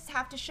will just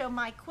have to show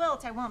my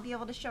quilt. I won't be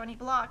able to show any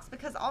blocks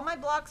because all my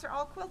blocks are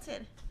all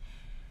quilted.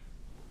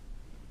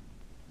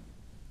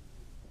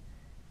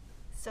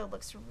 So it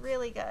looks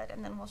really good.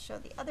 And then we'll show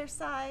the other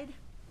side.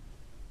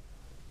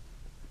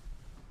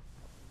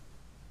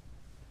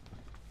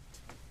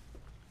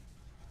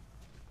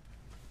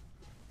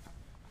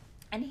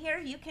 And here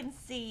you can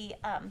see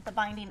the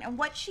binding. And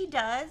what she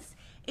does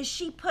is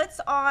she puts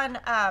on,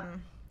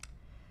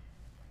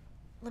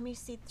 let me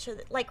see,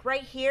 like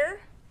right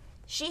here,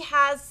 she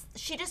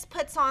just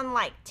puts on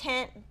like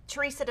 10,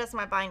 Teresa does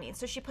my binding.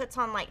 So she puts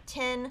on like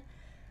 10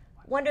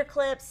 wonder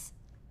clips,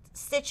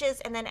 stitches,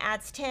 and then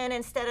adds 10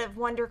 instead of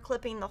wonder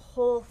clipping the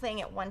whole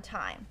thing at one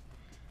time.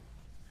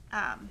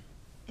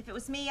 If it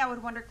was me, I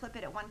would wonder clip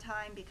it at one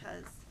time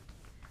because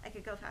I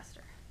could go faster.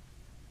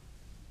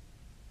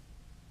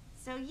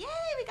 So yay,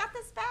 we got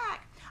this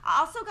back. I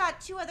also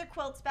got 2 other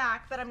quilts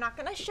back, but I'm not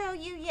gonna show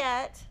you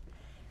yet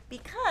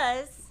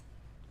because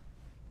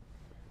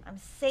I'm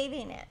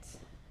saving it.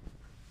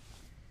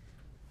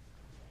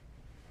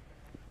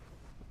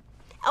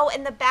 Oh,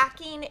 and the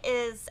backing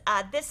is,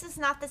 this is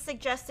not the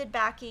suggested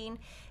backing.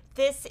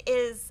 This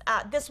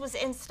was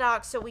in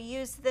stock, so we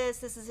used this.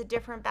 This is a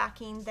different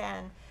backing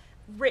than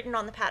written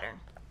on the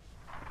pattern.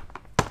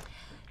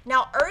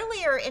 Now,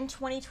 earlier in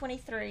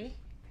 2023,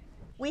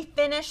 we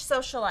finished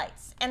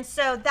Sewcialites. And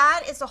so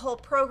that is a whole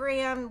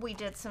program. We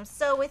did some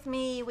sew with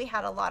me. We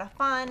had a lot of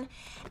fun.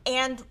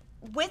 And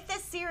with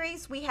this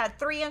series, we had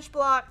 3-inch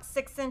blocks,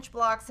 6-inch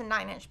blocks, and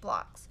 9-inch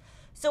blocks.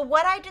 So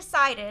what I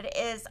decided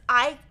is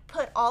I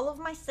put all of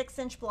my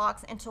 6-inch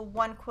blocks into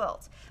one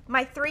quilt.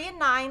 My 3 and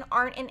 9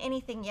 aren't in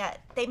anything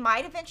yet. They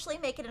might eventually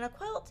make it in a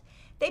quilt.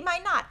 They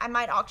might not. I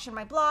might auction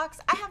my blocks.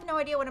 I have no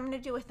idea what I'm going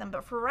to do with them.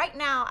 But for right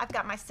now, I've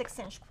got my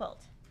 6-inch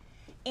quilt.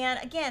 And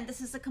again,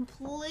 this is a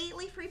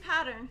completely free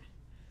pattern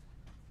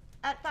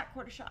at Fat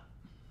Quarter Shop.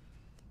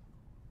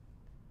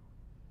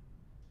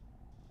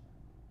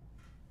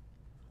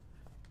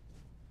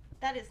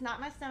 That is not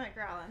my stomach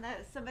growling.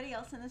 That is somebody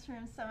else in this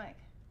room's stomach.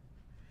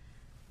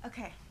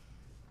 Okay.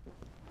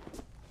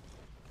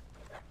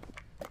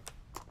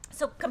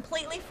 So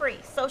completely free.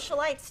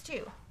 Sewcialites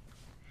too.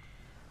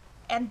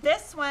 And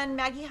this one,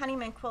 Maggie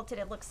Honeyman quilted.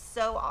 It looks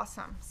so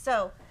awesome.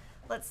 So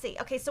let's see.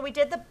 Okay, so we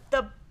did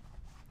the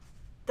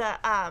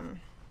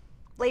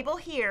label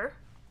here.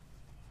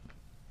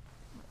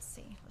 Let's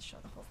see. Let's show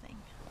the whole thing.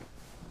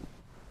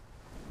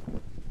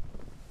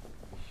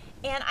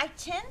 And I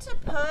tend to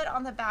put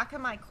on the back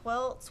of my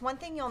quilts, one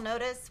thing you'll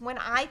notice, when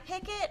I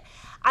pick it,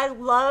 I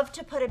love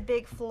to put a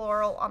big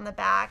floral on the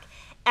back.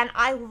 And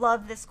I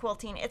love this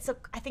quilting.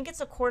 I think it's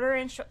a 1/4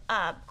 inch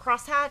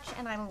crosshatch,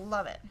 and I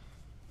love it.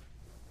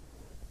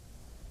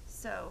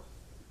 So,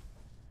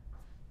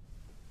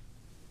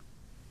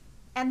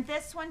 and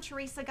this one,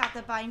 Teresa got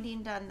the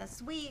binding done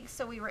this week,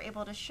 so we were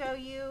able to show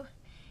you.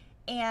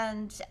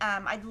 And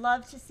I'd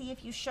love to see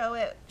if you show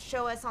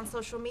us on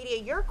social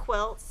media your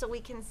quilts so we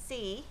can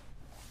see.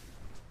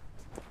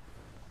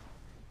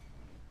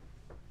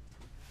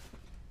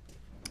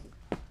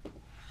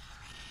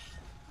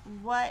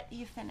 What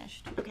you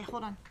finished. Okay,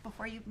 hold on.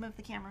 Before you move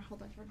the camera,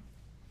 hold on, Jordan.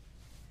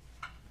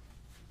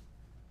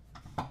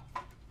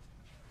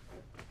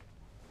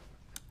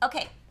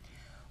 Okay.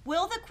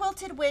 Will the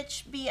Quilted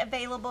Witch be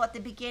available at the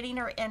beginning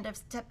or end of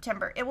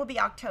September? It will be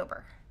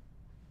October.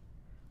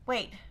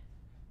 Wait.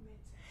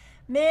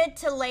 Mid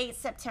to late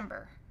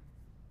September.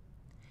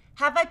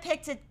 Have I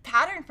picked a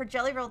pattern for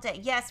Jelly Roll Day?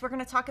 Yes, we're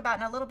going to talk about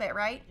in a little bit,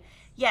 right?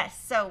 Yes,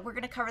 so we're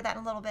going to cover that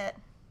in a little bit.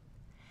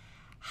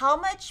 How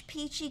much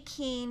Peachy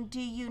Keen do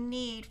you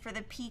need for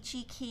the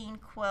Peachy Keen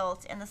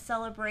quilt in the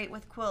Celebrate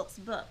with Quilts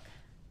book?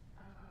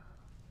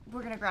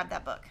 We're going to grab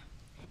that book.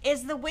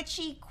 Is the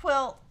Witchy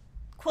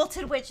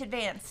Quilted Witch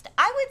advanced?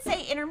 I would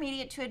say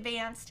intermediate to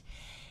advanced.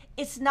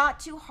 It's not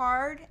too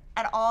hard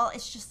at all.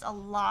 It's just a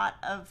lot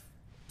of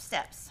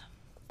steps.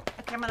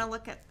 Okay, I'm going to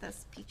look at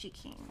this Peachy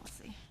Keen. Let's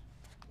see.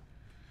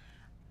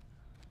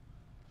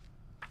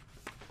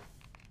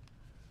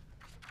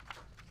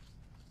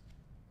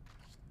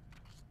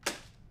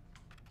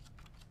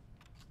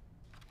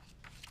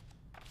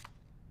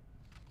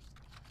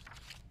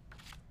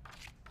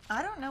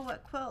 I don't know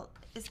what quilt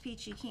is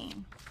Peachy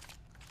Keen.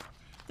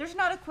 There's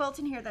not a quilt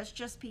in here that's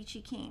just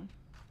Peachy Keen.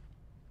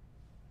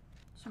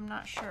 So I'm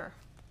not sure.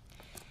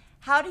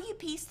 How do you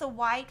piece the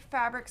white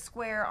fabric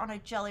square on a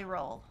jelly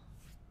roll?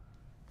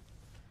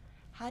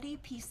 How do you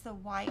piece the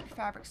white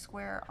fabric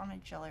square on a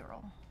jelly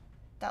roll?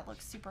 That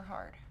looks super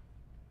hard.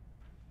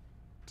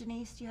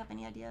 Denise, do you have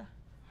any idea?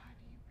 How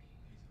do you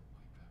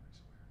piece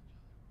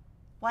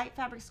a White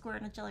fabric square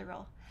in a jelly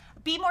roll.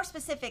 Be more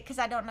specific because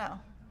I don't know.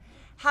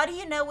 How do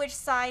you know which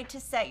side to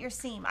set your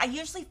seam? I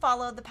usually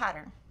follow the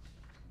pattern.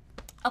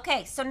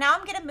 Okay, so now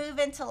I'm gonna move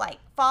into like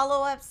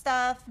follow-up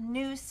stuff,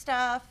 new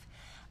stuff,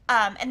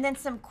 and then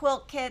some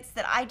quilt kits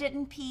that I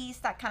didn't piece,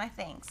 that kind of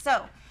thing.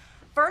 So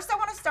first I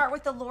wanna start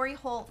with the Lori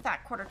Holt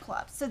Fat Quarter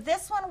Club. So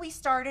this one we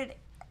started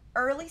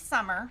early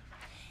summer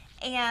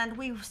and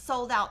we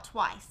sold out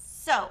twice.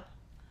 So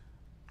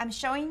I'm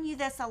showing you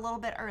this a little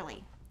bit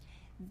early.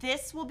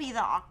 This will be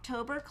the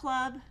October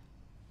club,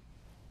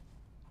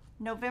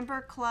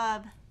 November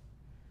club,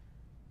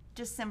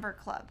 December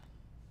club.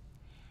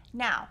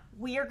 Now,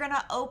 we are going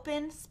to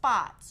open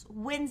spots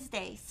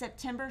Wednesday,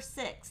 September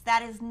 6th.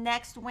 That is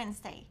next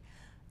Wednesday.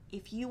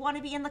 If you want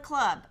to be in the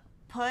club,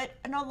 put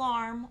an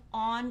alarm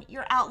on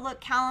your Outlook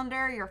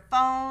calendar, your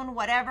phone,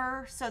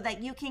 whatever, so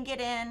that you can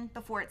get in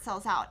before it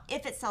sells out,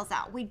 if it sells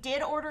out. We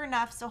did order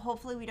enough, so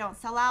hopefully we don't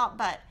sell out,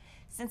 but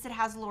since it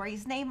has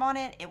Lori's name on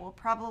it, it will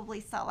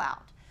probably sell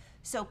out.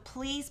 So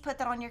please put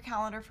that on your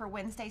calendar for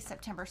Wednesday,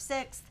 September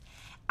 6th.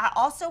 I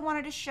also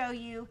wanted to show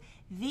you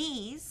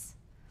these.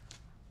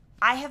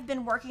 I have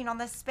been working on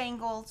this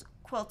spangled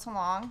quilt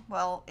along.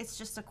 Well, it's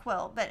just a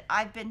quilt, but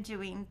I've been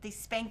doing the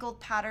spangled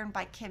pattern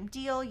by Kim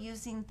Deal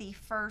using the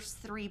first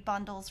 3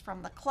 bundles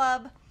from the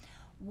club.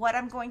 What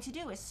I'm going to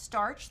do is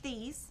starch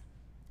these.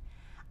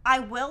 I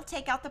will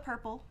take out the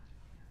purple,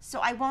 so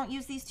I won't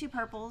use these 2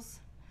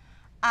 purples.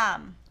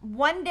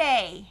 One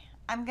day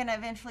I'm gonna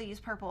eventually use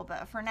purple,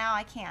 but for now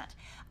I can't.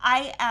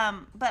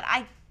 But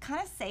I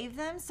kind of save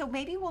them, so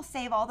maybe we'll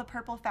save all the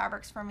purple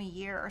fabrics from a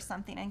year or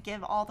something and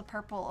give all the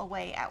purple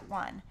away at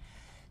once.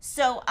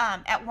 So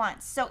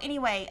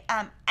anyway,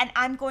 and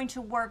I'm going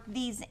to work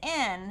these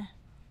in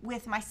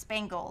with my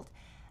spangled.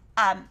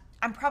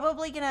 I'm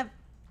probably gonna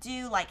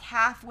do like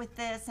half with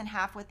this and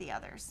half with the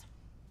others.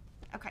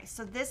 Okay,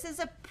 so this is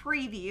a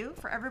preview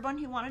for everyone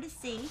who wanted to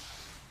see.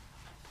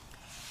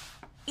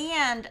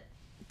 And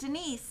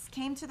Denise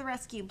came to the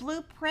rescue.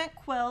 Blueprint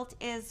Quilt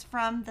is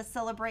from the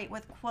Celebrate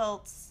with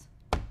Quilts.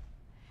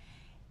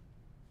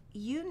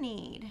 You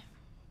need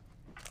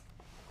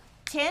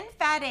 10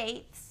 fat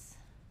eighths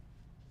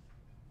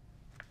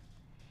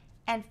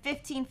and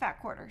 15 fat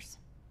quarters.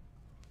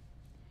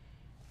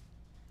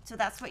 So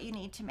that's what you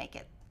need to make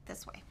it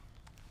this way.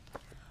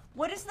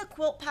 What is the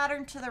quilt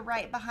pattern to the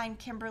right behind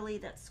Kimberly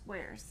that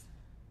squares?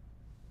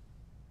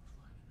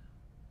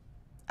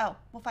 Oh,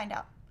 we'll find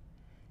out.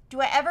 Do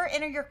I ever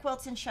enter your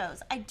quilts in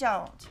shows? I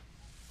don't.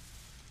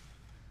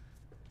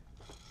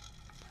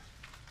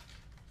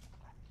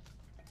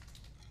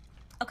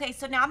 Okay,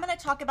 so now I'm going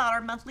to talk about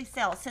our monthly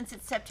sale. Since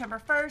it's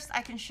September 1st,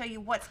 I can show you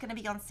what's going to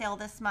be on sale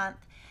this month.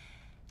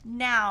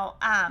 Now,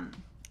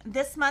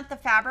 this month the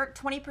fabric,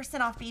 20%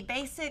 off Be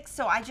Basics.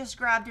 So I just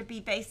grabbed a Be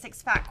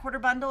Basics Fat Quarter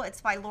Bundle.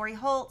 It's by Lori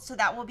Holt. So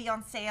that will be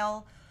on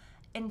sale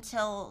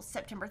until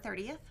September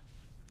 30th.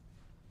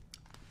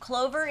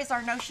 Clover is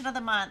our notion of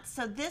the month.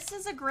 So this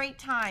is a great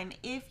time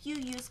if you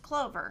use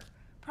Clover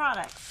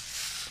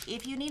products.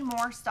 If you need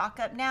more, stock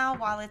up now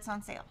while it's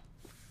on sale.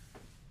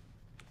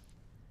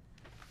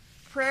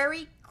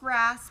 Prairie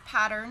Grass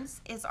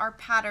Patterns is our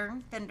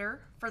pattern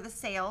vendor for the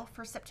sale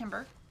for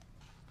September.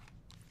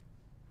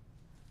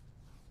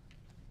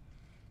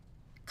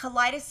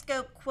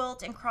 Kaleidoscope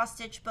Quilt and Cross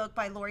Stitch Book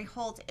by Lori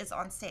Holt is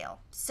on sale.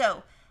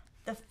 So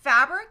the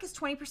fabric is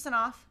 20%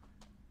 off.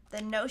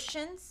 The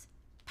notions,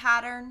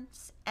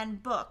 patterns,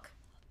 and book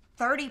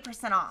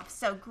 30% off.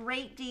 So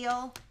great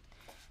deal.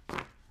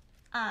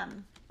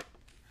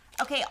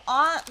 Okay,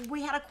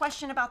 we had a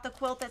question about the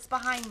quilt that's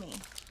behind me.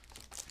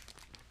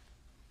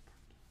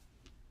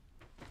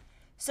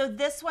 So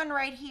this one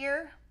right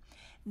here,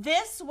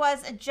 this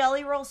was a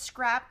Jelly Roll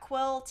scrap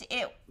quilt.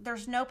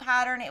 There's no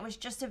pattern. It was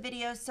just a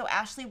video, so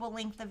Ashley will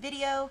link the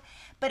video.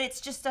 But it's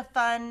just a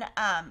fun,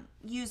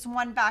 use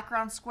one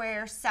background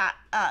square,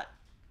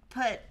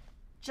 put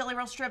Jelly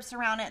Roll strips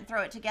around it and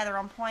throw it together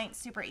on point.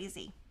 Super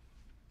easy.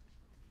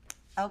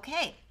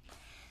 Okay,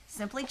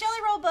 Simply Jelly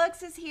Roll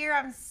Books is here.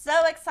 I'm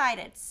so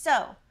excited.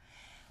 So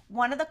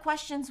one of the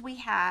questions we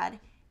had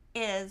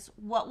is,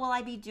 what will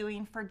I be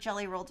doing for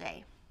Jelly Roll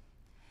Day?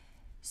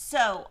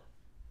 So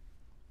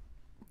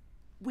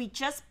we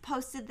just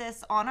posted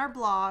this on our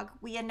blog.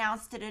 We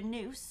announced it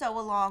anew, so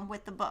along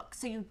with the book.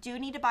 So you do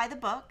need to buy the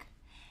book.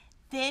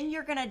 Then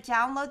you're going to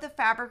download the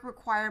fabric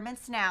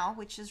requirements now,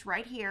 which is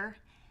right here.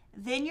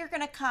 Then you're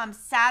going to come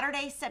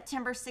Saturday,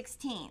 September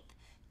 16th,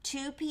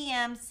 2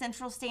 p.m.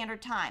 Central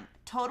Standard Time.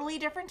 Totally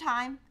different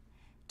time,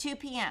 2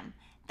 p.m.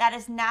 That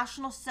is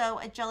National Sew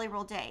a Jelly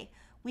Roll Day.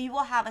 We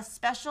will have a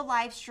special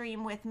live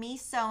stream with me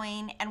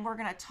sewing, and we're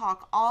going to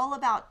talk all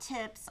about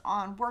tips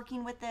on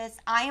working with this.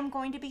 I am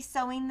going to be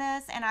sewing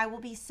this, and I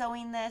will be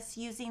sewing this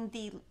using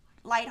the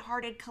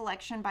Lighthearted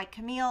collection by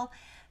Camille.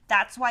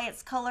 That's why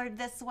it's colored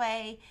this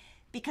way,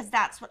 because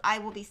that's what I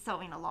will be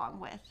sewing along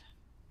with.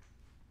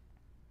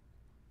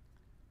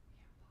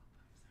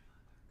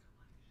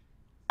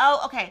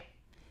 Oh, okay.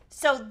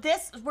 So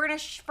this, we're going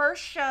to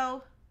first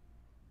show...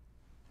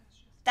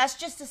 That's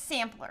just a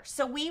sampler.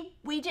 So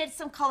we did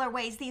some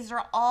colorways. These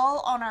are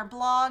all on our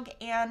blog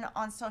and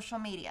on social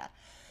media.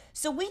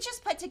 So we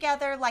just put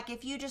together, like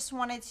if you just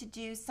wanted to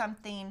do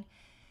something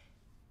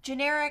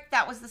generic,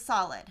 that was the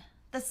solid.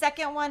 The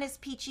second one is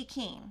Peachy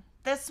Keen.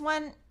 This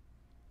one,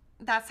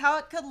 that's how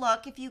it could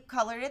look if you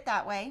colored it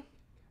that way.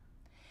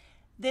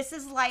 This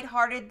is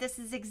Lighthearted. This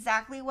is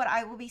exactly what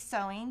I will be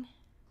sewing.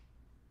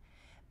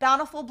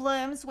 Bountiful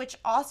Blooms, which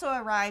also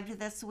arrived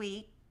this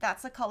week.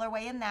 That's a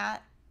colorway in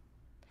that.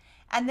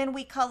 And then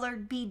we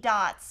colored Bee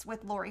Dots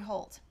with Lori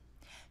Holt.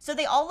 So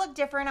they all look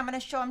different. I'm going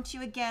to show them to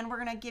you again. We're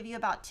going to give you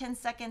about 10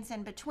 seconds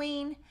in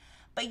between.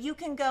 but you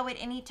can go at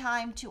any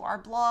time to our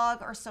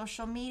blog or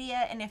social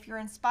media, and if you're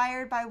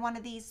inspired by one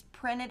of these,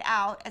 print it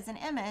out as an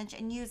image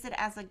and use it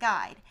as a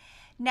guide.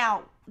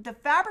 Now, the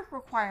fabric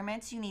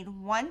requirements, you need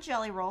 1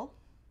 jelly roll,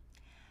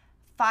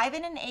 5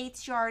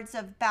 1/8 yards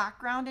of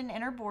background and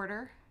inner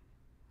border,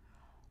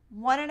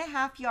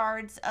 1.5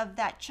 yards of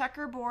that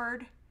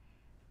checkerboard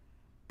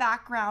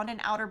background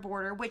and outer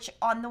border, which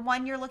on the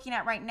one you're looking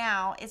at right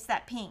now is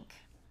that pink.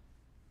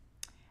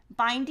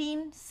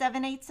 Binding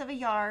 7/8 of a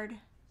yard,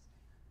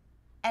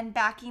 and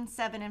backing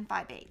 7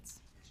 5/8.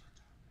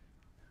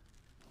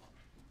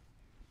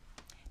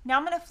 Now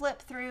I'm going to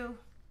flip through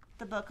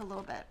the book a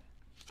little bit.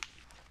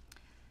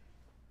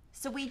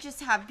 So we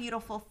just have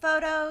beautiful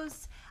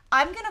photos.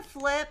 I'm going to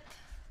flip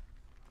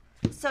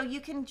so you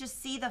can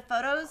just see the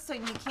photos so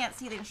you can't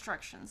see the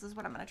instructions is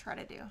what I'm going to try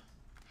to do.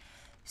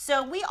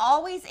 So we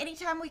always,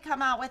 anytime we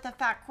come out with a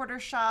Fat Quarter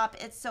Shop,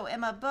 It's So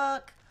Emma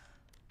book,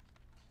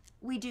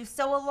 we do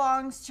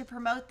sew-alongs to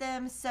promote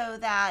them so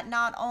that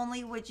not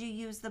only would you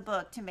use the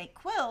book to make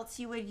quilts,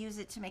 you would use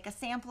it to make a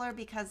sampler,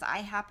 because I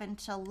happen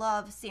to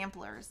love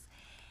samplers.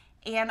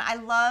 And I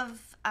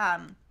love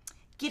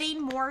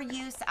getting more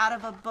use out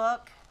of a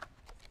book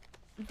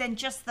than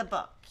just the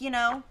book, you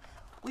know.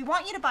 We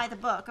want you to buy the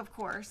book, of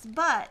course,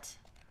 but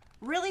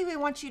really we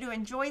want you to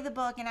enjoy the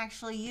book and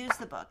actually use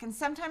the book. And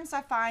sometimes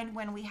I find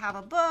when we have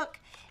a book,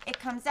 it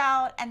comes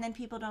out and then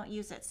people don't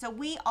use it. So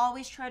we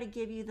always try to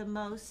give you the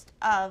most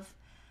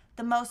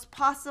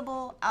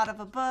possible out of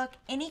a book.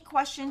 Any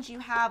questions you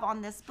have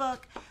on this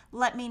book,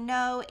 let me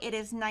know. It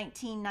is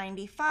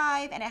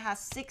 $19.95 and it has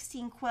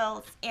 16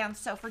 quilts. And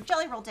so for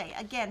Jelly Roll Day,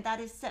 again, that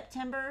is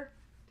September,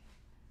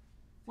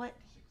 what?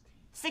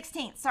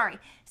 16th, sorry.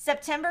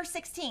 September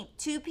 16th,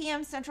 2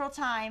 p.m. Central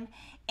Time.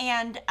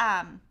 And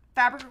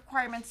fabric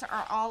requirements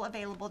are all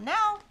available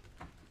now.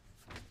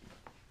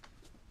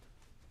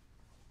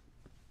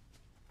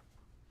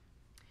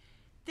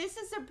 This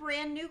is a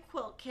brand new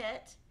quilt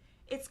kit.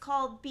 It's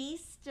called Be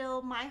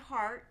Still My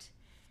Heart.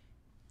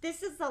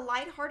 This is the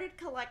Lighthearted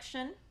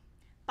Collection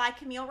by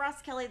Camille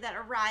Ross Kelly that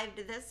arrived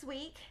this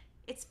week.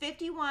 It's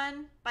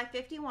 51 by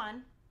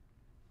 51.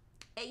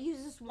 It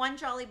uses 1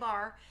 Jolly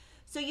Bar.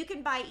 So you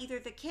can buy either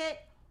the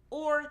kit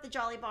or the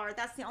Jolly Bar.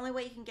 That's the only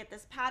way you can get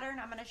this pattern.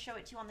 I'm going to show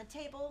it to you on the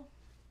table.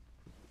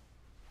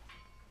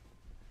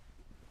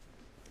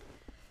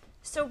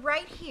 So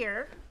right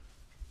here,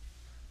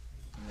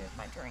 move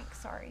my drink,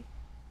 sorry.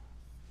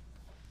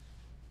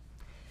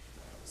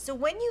 So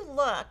when you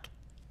look,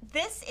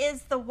 this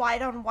is the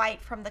white on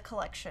white from the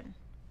collection.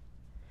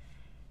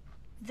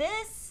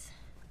 This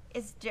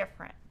is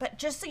different, but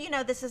just so you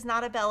know, this is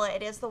not a Bella,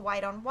 it is the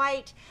white on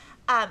white.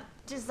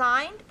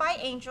 Designed by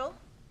Angel,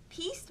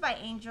 pieced by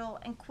Angel,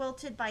 and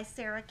quilted by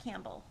Sarah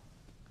Campbell.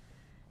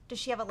 Does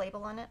she have a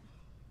label on it?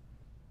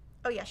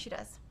 Oh yeah, she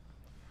does.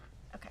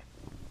 Okay.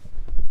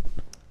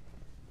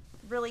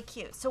 Really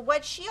cute. So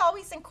what she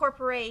always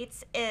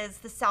incorporates is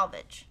the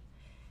selvage.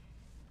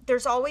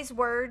 There's always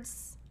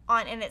words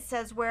on, and it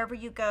says, wherever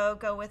you go,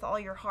 go with all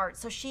your heart.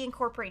 So she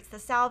incorporates the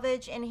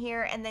selvage in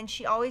here, and then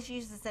she always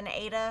uses an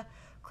Aida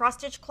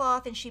cross-stitch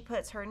cloth, and she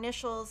puts her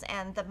initials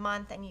and the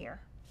month and year.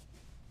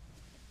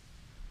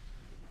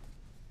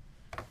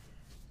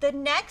 The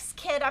next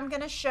kit I'm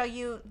going to show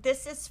you,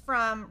 this is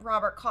from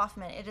Robert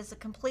Kaufman. It is a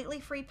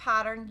completely free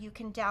pattern. You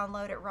can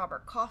download it,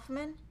 Robert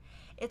Kaufman.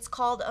 It's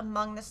called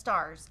Among the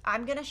Stars.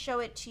 I'm going to show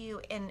it to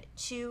you in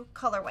 2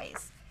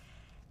 colorways.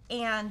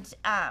 And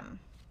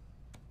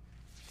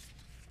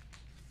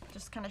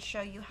just kind of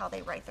show you how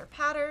they write their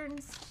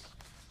patterns.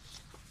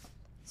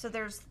 So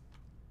there's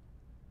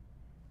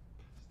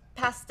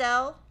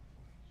Pastel,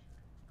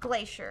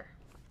 Glacier.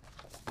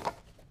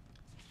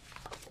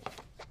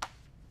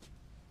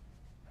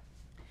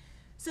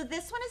 So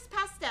this one is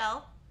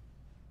pastel.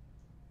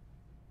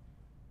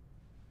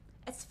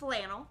 It's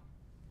flannel.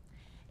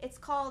 It's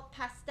called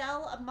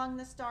Pastel Among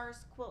the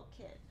Stars Quilt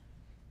Kit.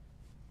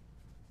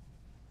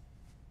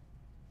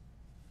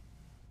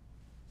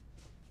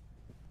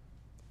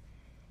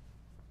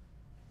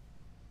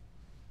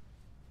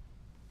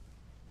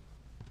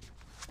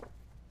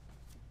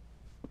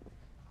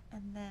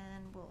 And then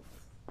we'll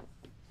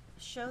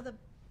show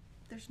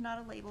there's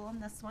not a label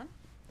on this one.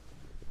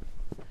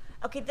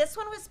 Okay, this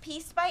one was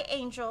pieced by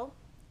Angel,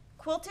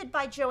 quilted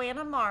by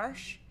Joanna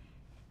Marsh.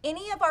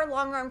 Any of our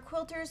long arm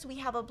quilters, we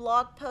have a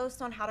blog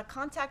post on how to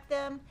contact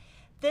them.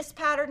 This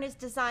pattern is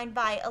designed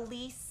by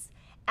Elise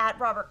at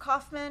Robert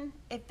Kaufman.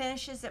 It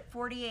finishes at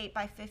 48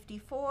 by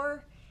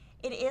 54.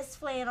 It is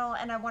flannel,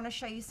 and I want to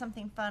show you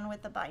something fun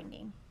with the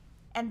binding.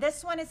 And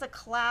this one is a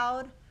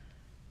cloud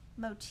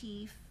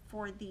motif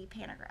for the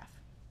pantograph.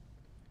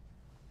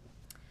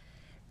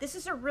 This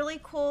is a really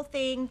cool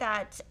thing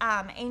that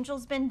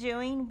Angel's been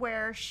doing,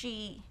 where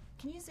she,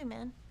 can you zoom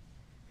in?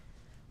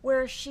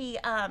 Where she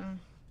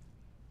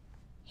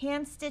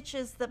hand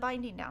stitches the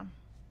binding down.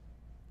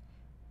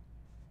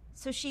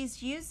 So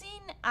she's using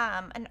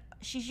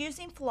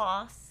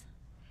floss.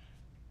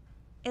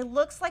 It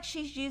looks like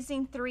she's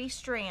using 3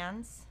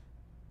 strands,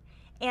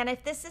 And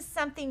if this is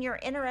something you're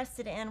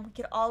interested in, we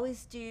could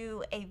always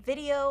do a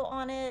video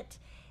on it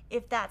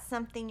if that's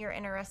something you're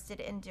interested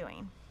in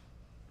doing.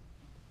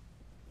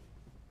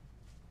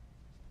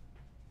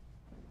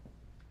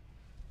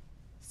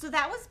 So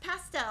that was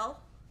pastel.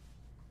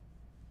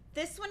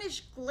 This one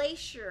is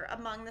Glacier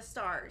Among the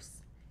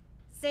Stars.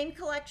 Same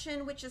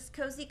collection, which is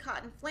Cozy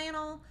Cotton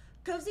Flannel.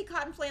 Cozy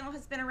Cotton Flannel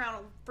has been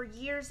around for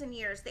years and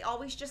years. They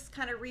always just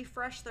kind of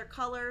refresh their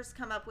colors,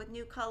 come up with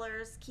new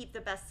colors, keep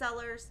the best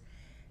sellers.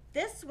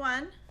 This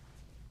one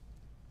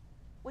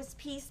was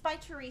pieced by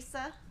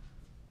Teresa.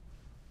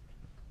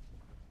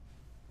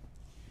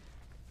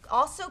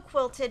 Also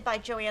quilted by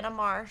Joanna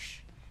Marsh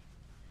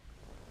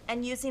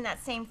and using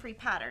that same free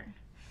pattern.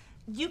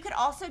 You could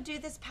also do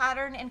this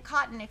pattern in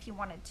cotton if you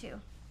wanted to.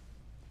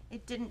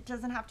 It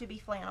doesn't have to be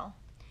flannel.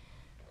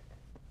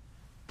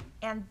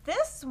 And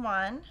this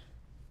one,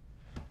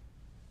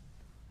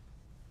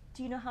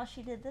 do you know how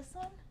she did this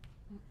one?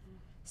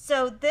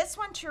 So this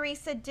one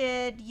Teresa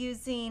did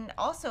using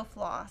also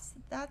floss.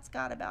 That's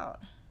got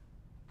about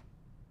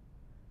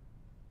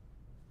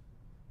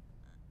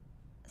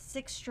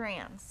 6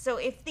 strands. So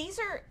if these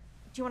are,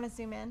 do you want to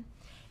zoom in?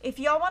 If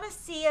y'all want to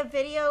see a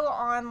video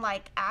on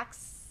like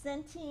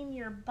accenting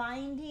your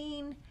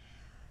binding,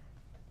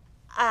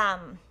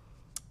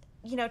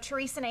 you know,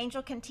 Teresa and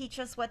Angel can teach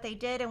us what they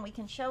did and we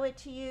can show it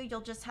to you.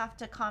 You'll just have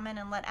to comment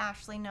and let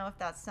Ashley know if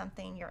that's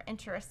something you're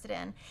interested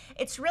in.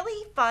 It's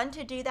really fun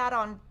to do that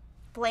on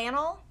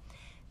flannel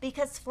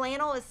because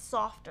flannel is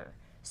softer.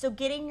 So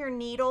getting your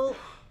needle,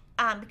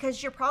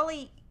 because you're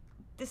probably,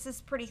 this is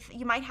pretty,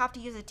 you might have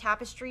to use a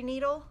tapestry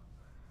needle.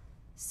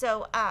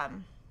 So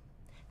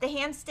the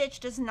hand stitch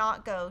does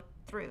not go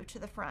through to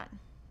the front.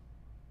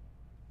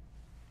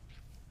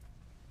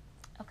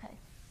 Okay.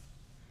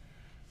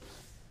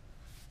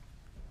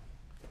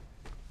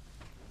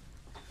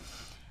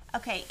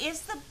 Okay,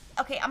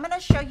 okay, I'm gonna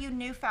show you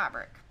new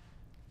fabric.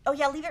 Oh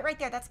yeah, leave it right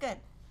there, that's good.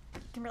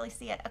 You can really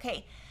see it.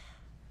 Okay.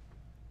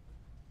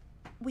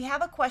 We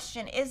have a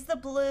question. Is the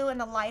blue and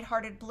the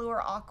lighthearted blue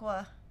or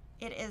aqua?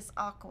 It is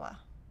aqua.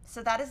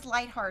 So that is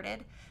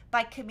Lighthearted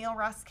by Camille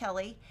Ross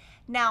Kelly.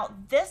 Now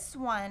this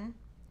one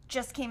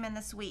just came in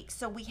this week.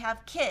 So we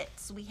have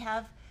kits, we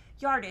have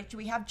yardage,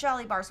 we have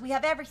jelly bars, we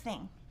have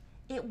everything.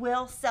 It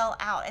will sell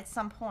out at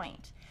some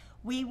point.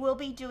 We will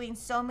be doing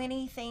so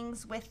many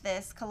things with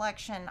this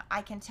collection.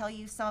 I can tell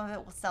you some of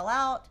it will sell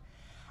out.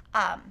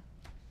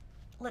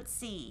 Let's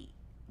see.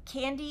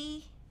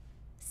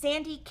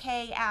 Sandy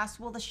K asked,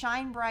 will the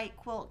Shine Bright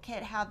quilt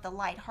kit have the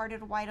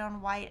lighthearted white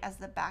on white as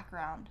the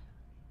background?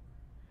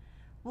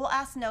 We'll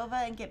ask Nova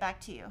and get back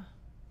to you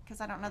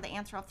because I don't know the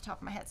answer off the top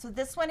of my head. So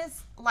this one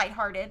is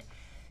lighthearted,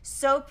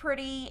 so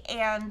pretty.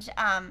 And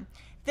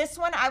this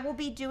one I will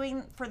be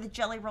doing for the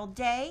Jelly Roll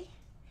Day.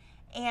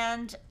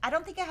 And I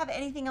don't think I have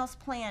anything else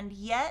planned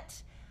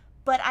yet,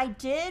 but I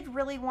did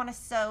really want to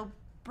sew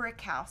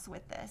Brick House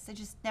with this. I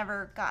just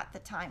never got the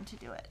time to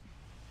do it.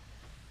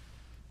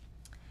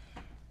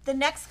 The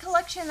next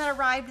collection that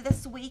arrived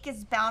this week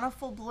is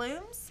Bountiful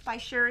Blooms by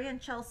Sherry and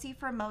Chelsea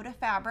from Moda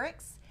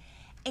Fabrics.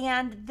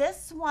 And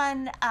this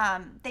one,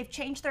 they've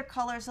changed their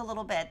colors a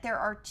little bit. There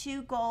are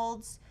 2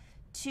 golds,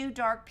 2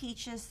 dark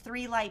peaches,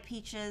 3 light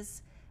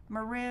peaches,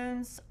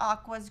 maroons,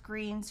 aquas,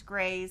 greens,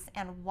 grays,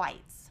 and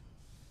whites.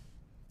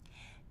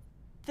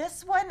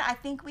 This one, I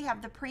think we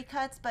have the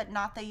pre-cuts, but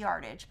not the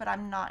yardage, but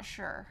I'm not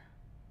sure.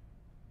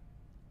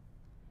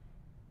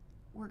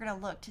 We're gonna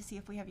look to see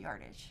if we have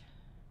yardage.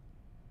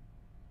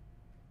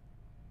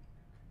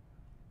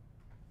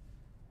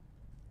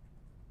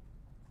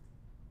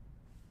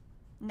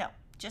 No,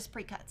 just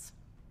pre-cuts.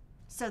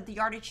 So the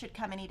yardage should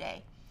come any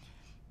day.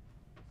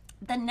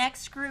 The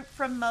next group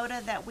from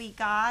Moda that we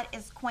got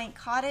is Quaint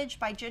Cottage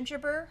by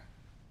Gingerbread.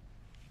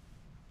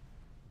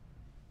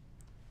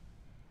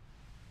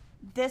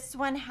 This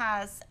one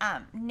has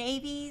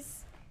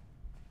navies.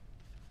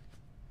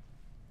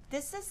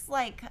 This is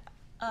like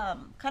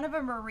kind of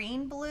a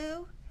marine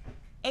blue,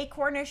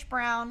 acornish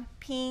brown,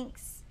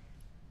 pinks,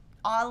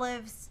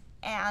 olives,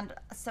 and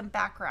some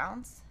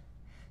backgrounds.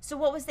 So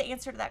what was the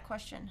answer to that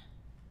question?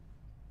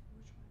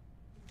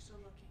 We're still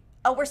looking.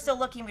 Oh, we're still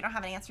looking. We don't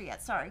have an answer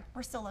yet. Sorry.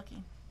 We're still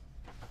looking.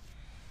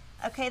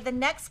 Okay, the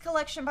next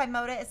collection by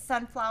Moda is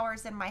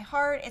Sunflowers in My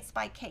Heart. It's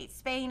by Kate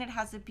Spain. It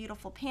has a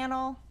beautiful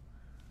panel.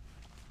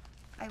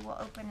 I will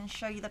open and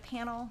show you the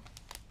panel.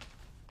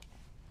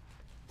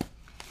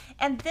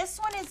 And this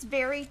one is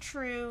very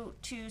true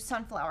to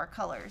sunflower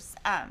colors.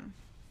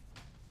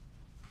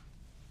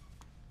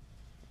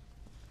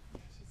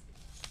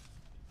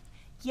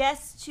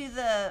 Yes, to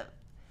the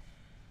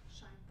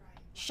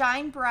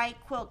Shine Bright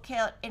quilt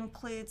kit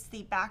includes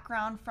the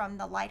background from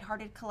the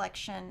Lighthearted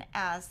collection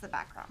as the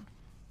background.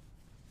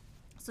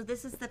 So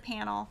this is the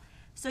panel.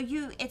 So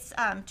it's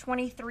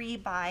 23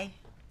 by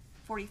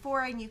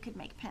 44, and you could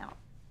make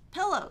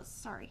pillows,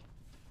 sorry.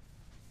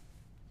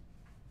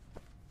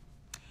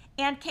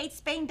 And Kate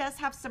Spain does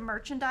have some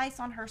merchandise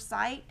on her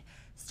site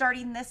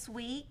starting this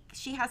week.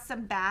 She has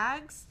some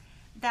bags,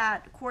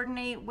 that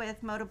coordinate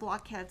with Moda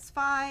Blockheads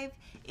 5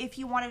 if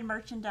you wanted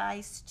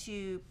merchandise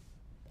to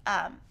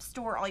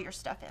store all your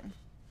stuff in.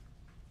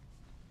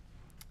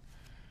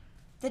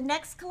 The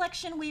next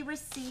collection we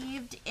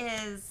received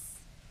is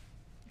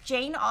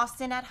Jane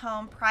Austen at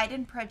Home, Pride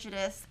and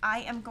Prejudice. I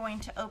am going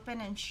to open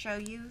and show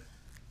you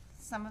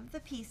some of the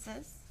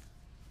pieces.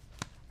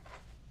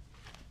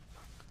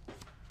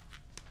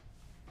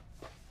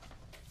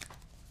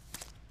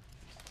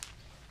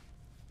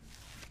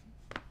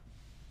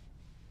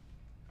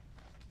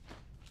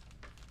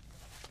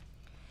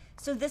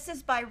 So this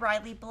is by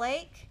Riley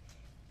Blake,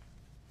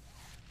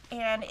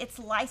 and it's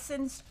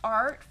licensed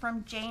art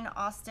from Jane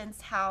Austen's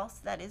house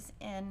that is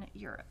in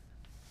Europe.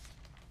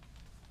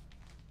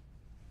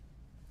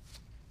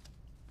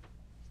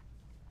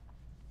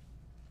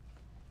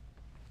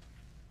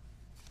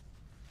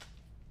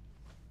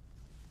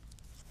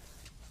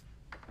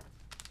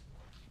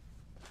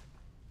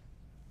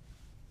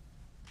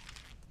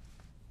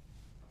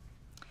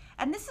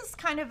 And this is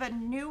kind of a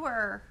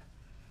newer,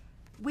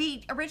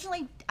 we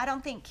originally, I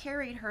don't think,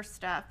 carried her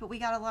stuff, but we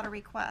got a lot of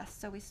requests,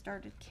 so we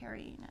started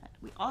carrying it.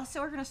 We also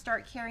are going to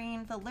start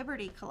carrying the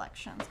Liberty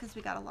collections because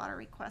we got a lot of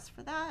requests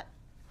for that.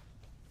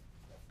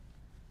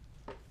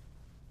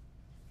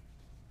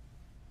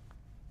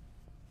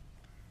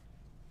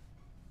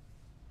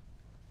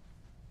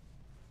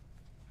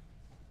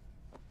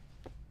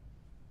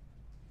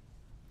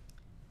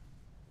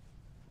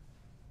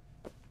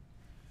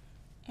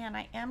 And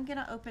I am going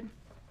to open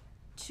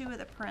two of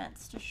the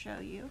prints to show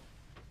you.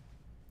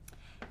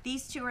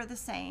 These two are the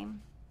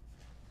same,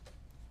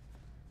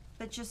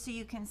 but just so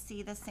you can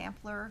see the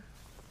sampler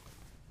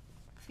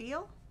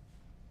feel.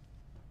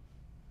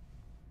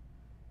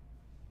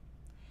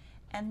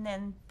 And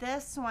then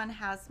this one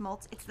has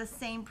it's the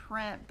same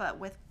print but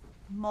with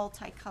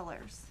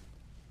multi-colors.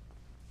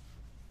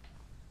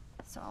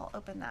 So I'll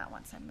open that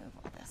once I move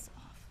all this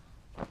off.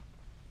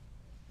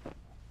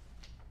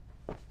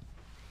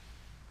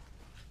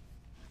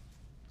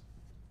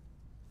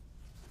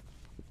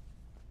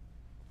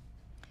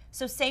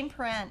 So same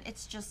print,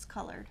 it's just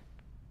colored.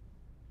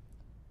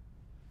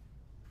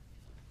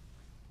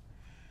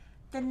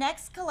 The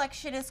next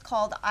collection is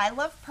called I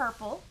Love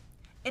Purple.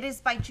 It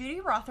is by Judy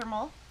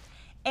Rothermel,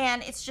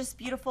 and it's just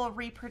beautiful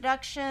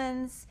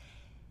reproductions,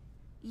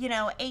 you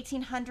know,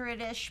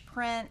 1800-ish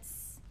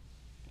prints,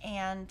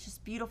 and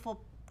just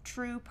beautiful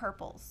true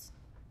purples.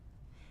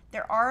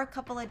 There are a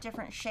couple of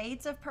different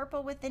shades of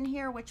purple within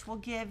here, which will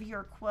give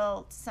your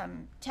quilt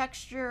some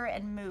texture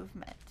and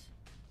movement.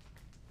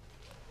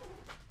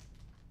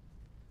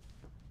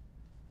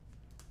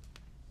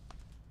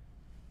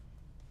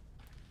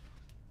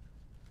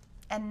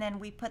 And then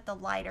we put the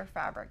lighter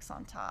fabrics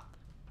on top.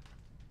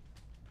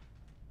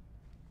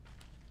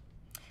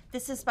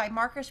 This is by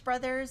Marcus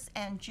Brothers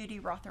and Judy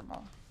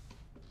Rothermel.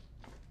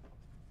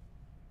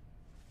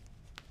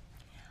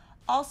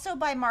 Also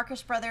by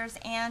Marcus Brothers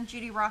and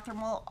Judy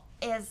Rothermel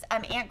is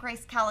Aunt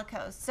Grace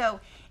Calicos. So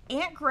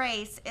Aunt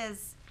Grace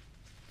is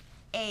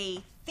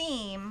a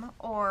theme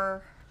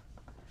or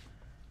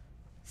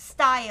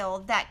style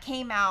that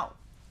came out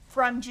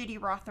from Judy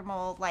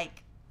Rothermel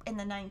like in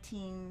the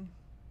 1980s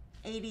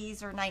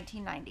or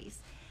 1990s.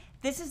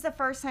 This is the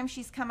first time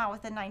she's come out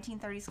with a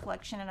 1930s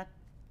collection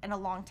in a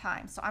long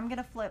time. So I'm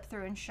gonna flip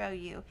through and show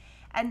you.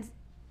 And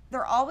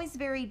they're always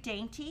very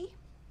dainty.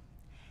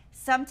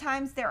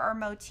 Sometimes there are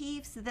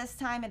motifs. This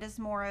time it is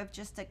more of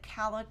just a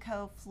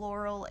calico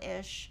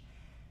floral-ish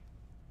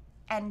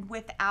and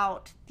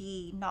without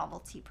the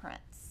novelty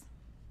prints.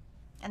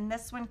 And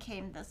this one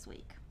came this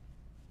week.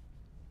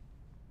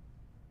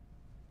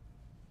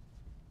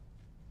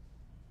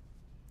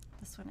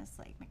 This one is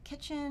like my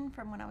kitchen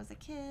from when I was a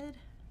kid.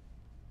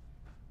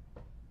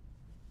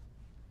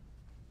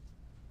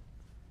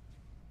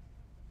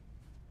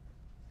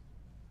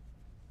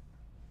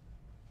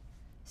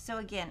 So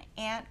again,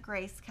 Aunt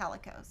Grace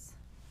Calicos.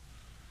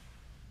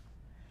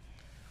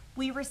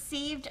 We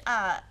received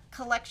a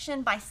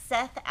collection by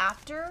Seth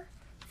After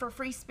for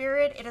Free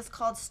Spirit. It is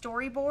called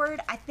Storyboard.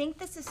 I think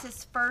this is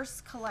his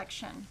first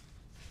collection.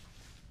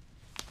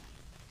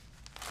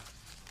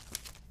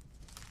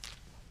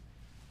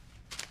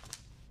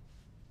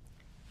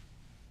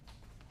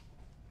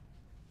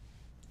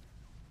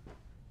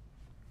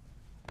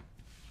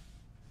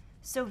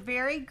 So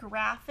very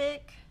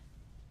graphic,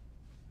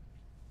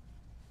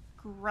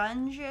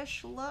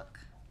 grunge-ish look.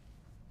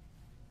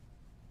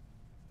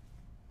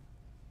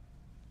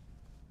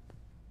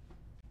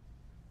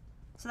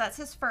 So that's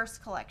his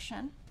first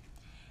collection.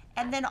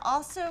 And then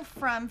also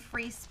from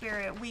Free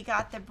Spirit, we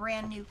got the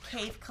brand new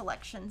Cave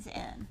collections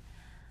in.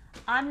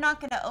 I'm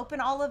not going to open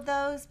all of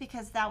those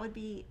because that would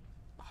be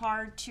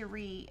hard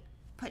to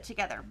put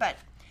together. But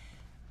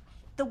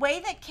the way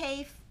that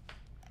Cave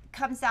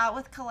comes out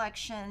with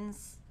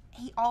collections,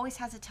 he always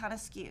has a ton of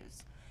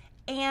SKUs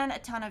and a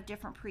ton of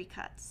different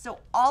pre-cuts. So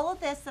all of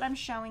this that I'm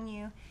showing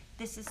you,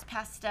 this is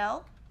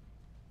Pastel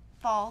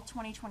Fall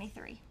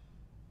 2023.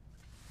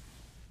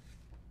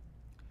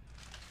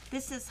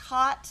 This is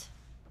Hot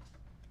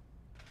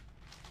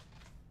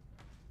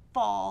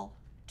Fall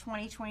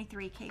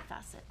 2023 K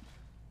Facet.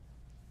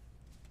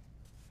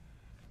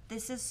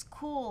 This is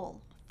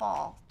Cool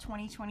Fall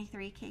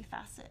 2023 K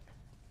Facet.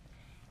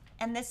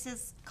 And this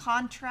is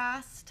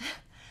Contrast.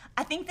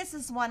 I think this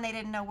is one they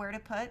didn't know where to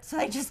put, so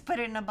I just put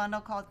it in a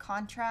bundle called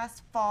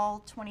Contrast Fall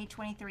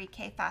 2023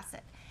 K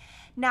Facet.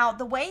 Now,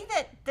 the way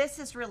that this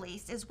is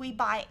released is we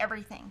buy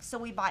everything. So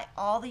we buy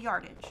all the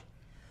yardage.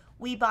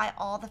 We buy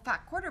all the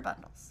fat quarter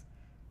bundles.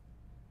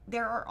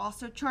 There are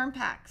also charm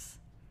packs.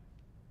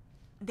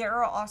 There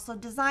are also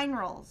design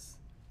rolls.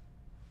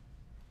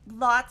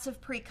 Lots of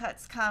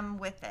pre-cuts come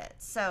with it.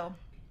 So,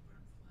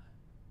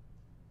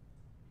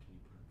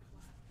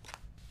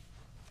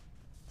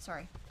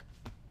 sorry.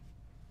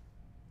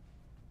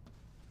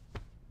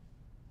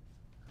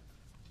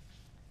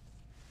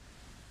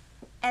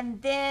 And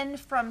then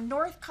from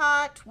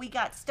Northcott, we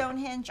got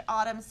Stonehenge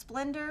Autumn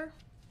Splendor.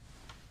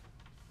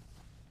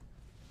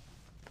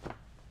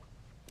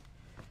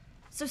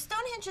 So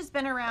Stonehenge has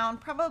been around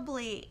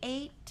probably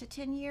 8 to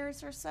 10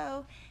 years or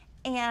so,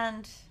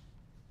 and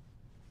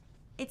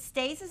it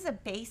stays as a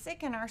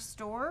basic in our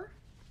store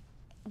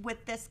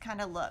with this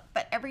kind of look.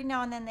 But every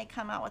now and then they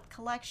come out with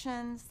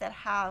collections that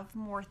have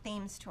more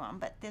themes to them,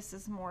 but this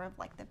is more of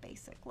like the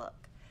basic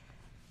look.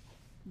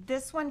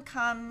 This one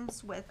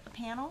comes with a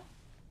panel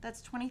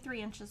that's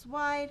 23 inches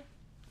wide.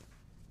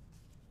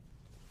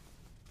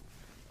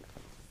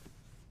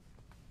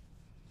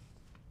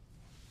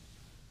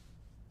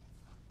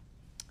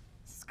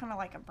 This is kind of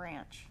like a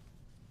branch.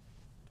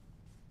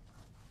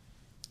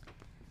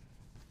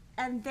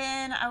 And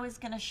then I was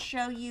going to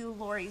show you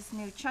Lori's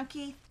new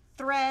chunky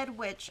thread,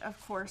 which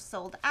of course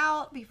sold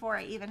out before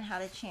I even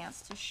had a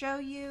chance to show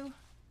you.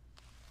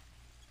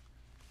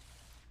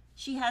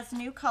 She has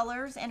new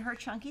colors in her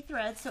chunky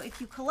thread. So if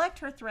you collect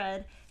her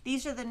thread,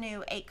 these are the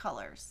new 8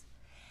 colors.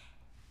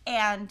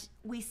 And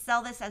we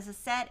sell this as a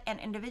set and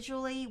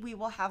individually. We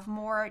will have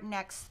more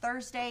next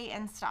Thursday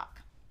in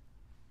stock.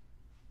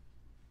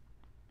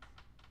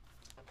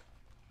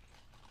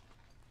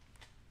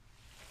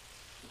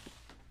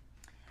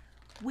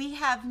 We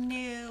have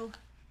new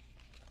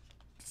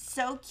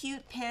So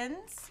Cute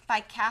pins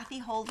by Kathy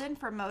Holden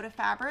for Moda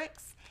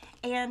Fabrics.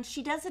 And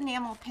she does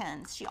enamel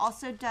pins. She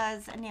also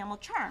does enamel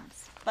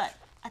charms. But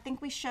I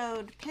think we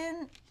showed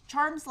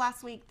charms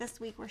last week. This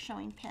week we're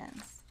showing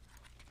pins.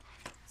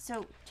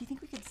 So do you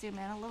think we could zoom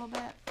in a little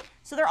bit?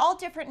 So they're all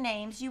different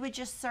names. You would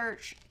just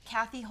search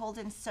Kathy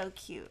Holden So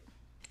Cute.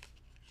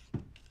 I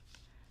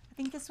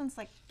think this one's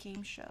like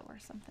game show or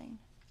something.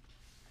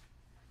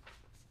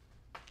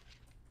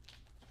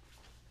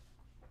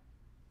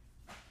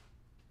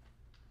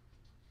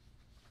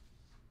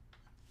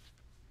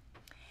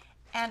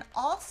 And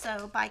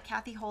also by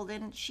Kathy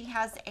Holden, she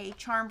has a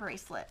charm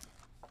bracelet.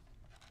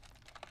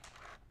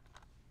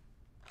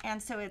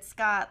 And so it's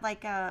got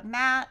like a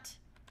mat,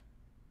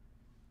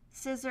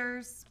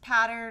 scissors,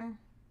 pattern,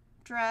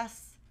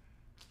 dress,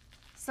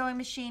 sewing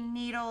machine,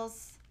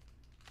 needles,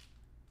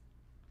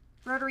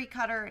 rotary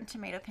cutter, and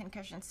tomato pin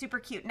cushion. Super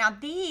cute. Now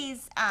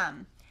these,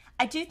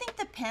 I do think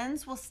the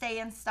pins will stay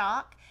in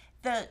stock.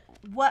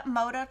 What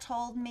Moda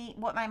told me,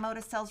 what my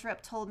Moda sales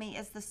rep told me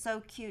is the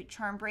So Cute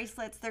charm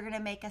bracelets, they're going to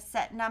make a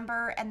set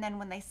number, and then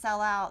when they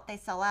sell out, they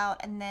sell out,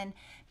 and then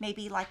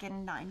maybe like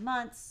in 9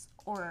 months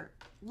or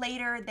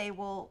later, they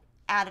will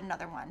add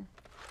another one.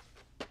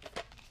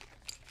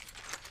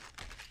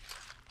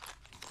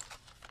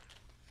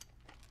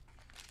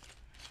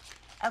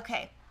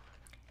 Okay,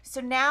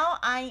 so now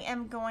I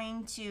am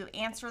going to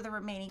answer the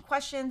remaining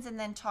questions and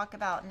then talk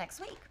about next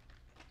week.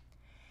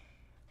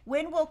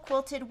 When will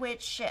Quilted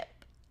Witch ship?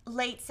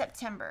 Late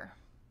September.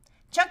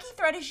 Chunky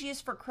thread is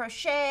used for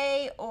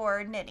crochet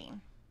or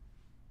knitting.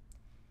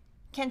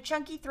 Can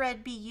chunky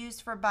thread be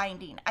used for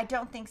binding? I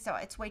don't think so.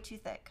 It's way too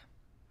thick.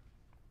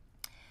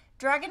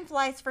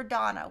 Dragonflies for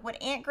Donna.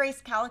 Would Aunt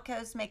Grace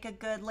calicos make a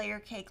good layer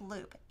cake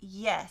loop?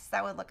 Yes,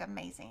 that would look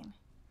amazing.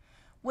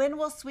 When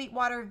will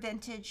Sweetwater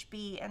Vintage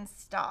be in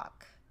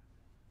stock?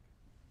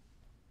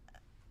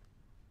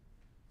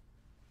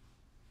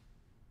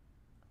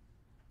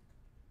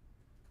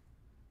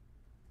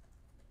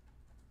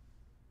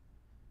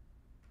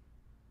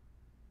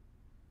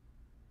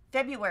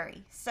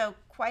 February, so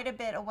quite a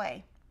bit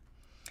away.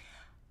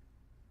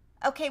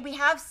 Okay, we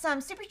have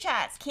some super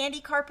chats. Candy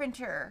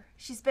Carpenter,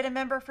 she's been a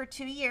member for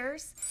 2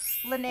 years.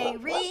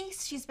 Lene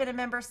Reese, she's been a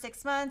member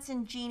 6 months.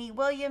 And Jeannie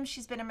Williams,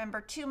 she's been a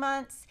member 2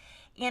 months.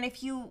 And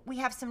we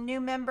have some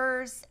new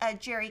members,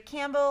 Jerry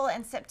Campbell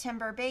and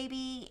September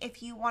Baby.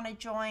 If you want to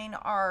join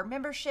our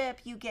membership,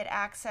 you get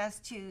access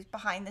to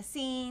behind the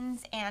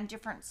scenes and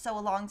different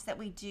sew-alongs that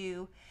we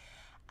do.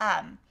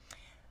 Can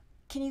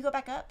you go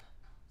back up?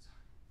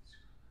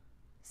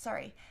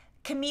 Sorry.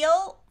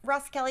 Camille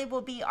Ross-Kelly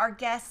will be our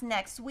guest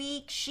next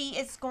week. She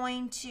is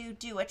going to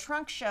do a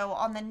trunk show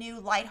on the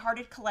new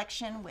Lighthearted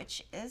collection,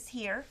 which is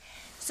here.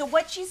 So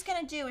what she's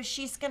going to do is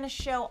she's going to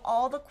show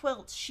all the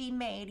quilts she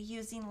made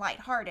using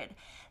Lighthearted.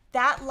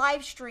 That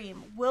live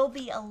stream will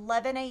be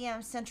 11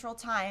 a.m. Central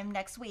Time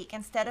next week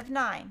instead of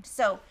 9.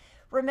 So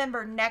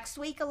Remember, next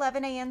week,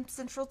 11 a.m.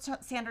 Central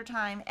Standard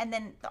Time, and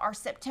then our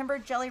September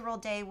Jelly Roll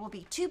Day will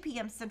be 2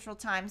 p.m. Central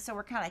Time. So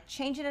we're kind of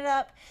changing it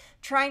up,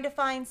 trying to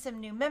find some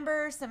new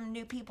members, some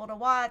new people to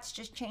watch,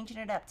 just changing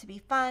it up to be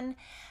fun.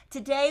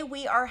 Today,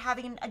 we are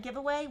having a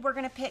giveaway. We're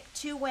going to pick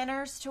 2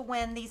 winners to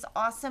win these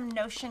awesome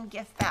Notion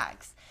gift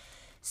bags.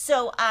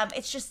 So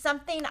it's just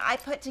something I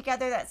put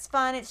together that's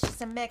fun. It's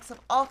just a mix of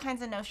all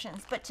kinds of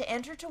notions. But to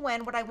enter to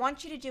win, what I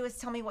want you to do is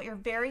tell me what your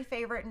very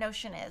favorite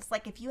notion is.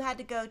 Like if you had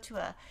to go to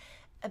a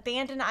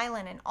abandoned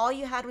island and all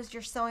you had was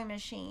your sewing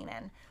machine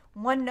and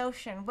one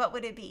notion, what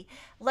would it be?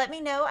 Let me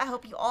know. I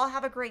hope you all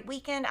have a great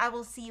weekend. I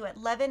will see you at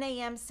 11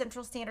 a.m.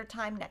 Central Standard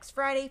Time next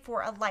Friday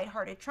for a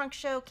lighthearted trunk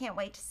show. Can't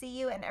wait to see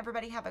you, and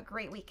everybody have a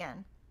great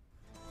weekend.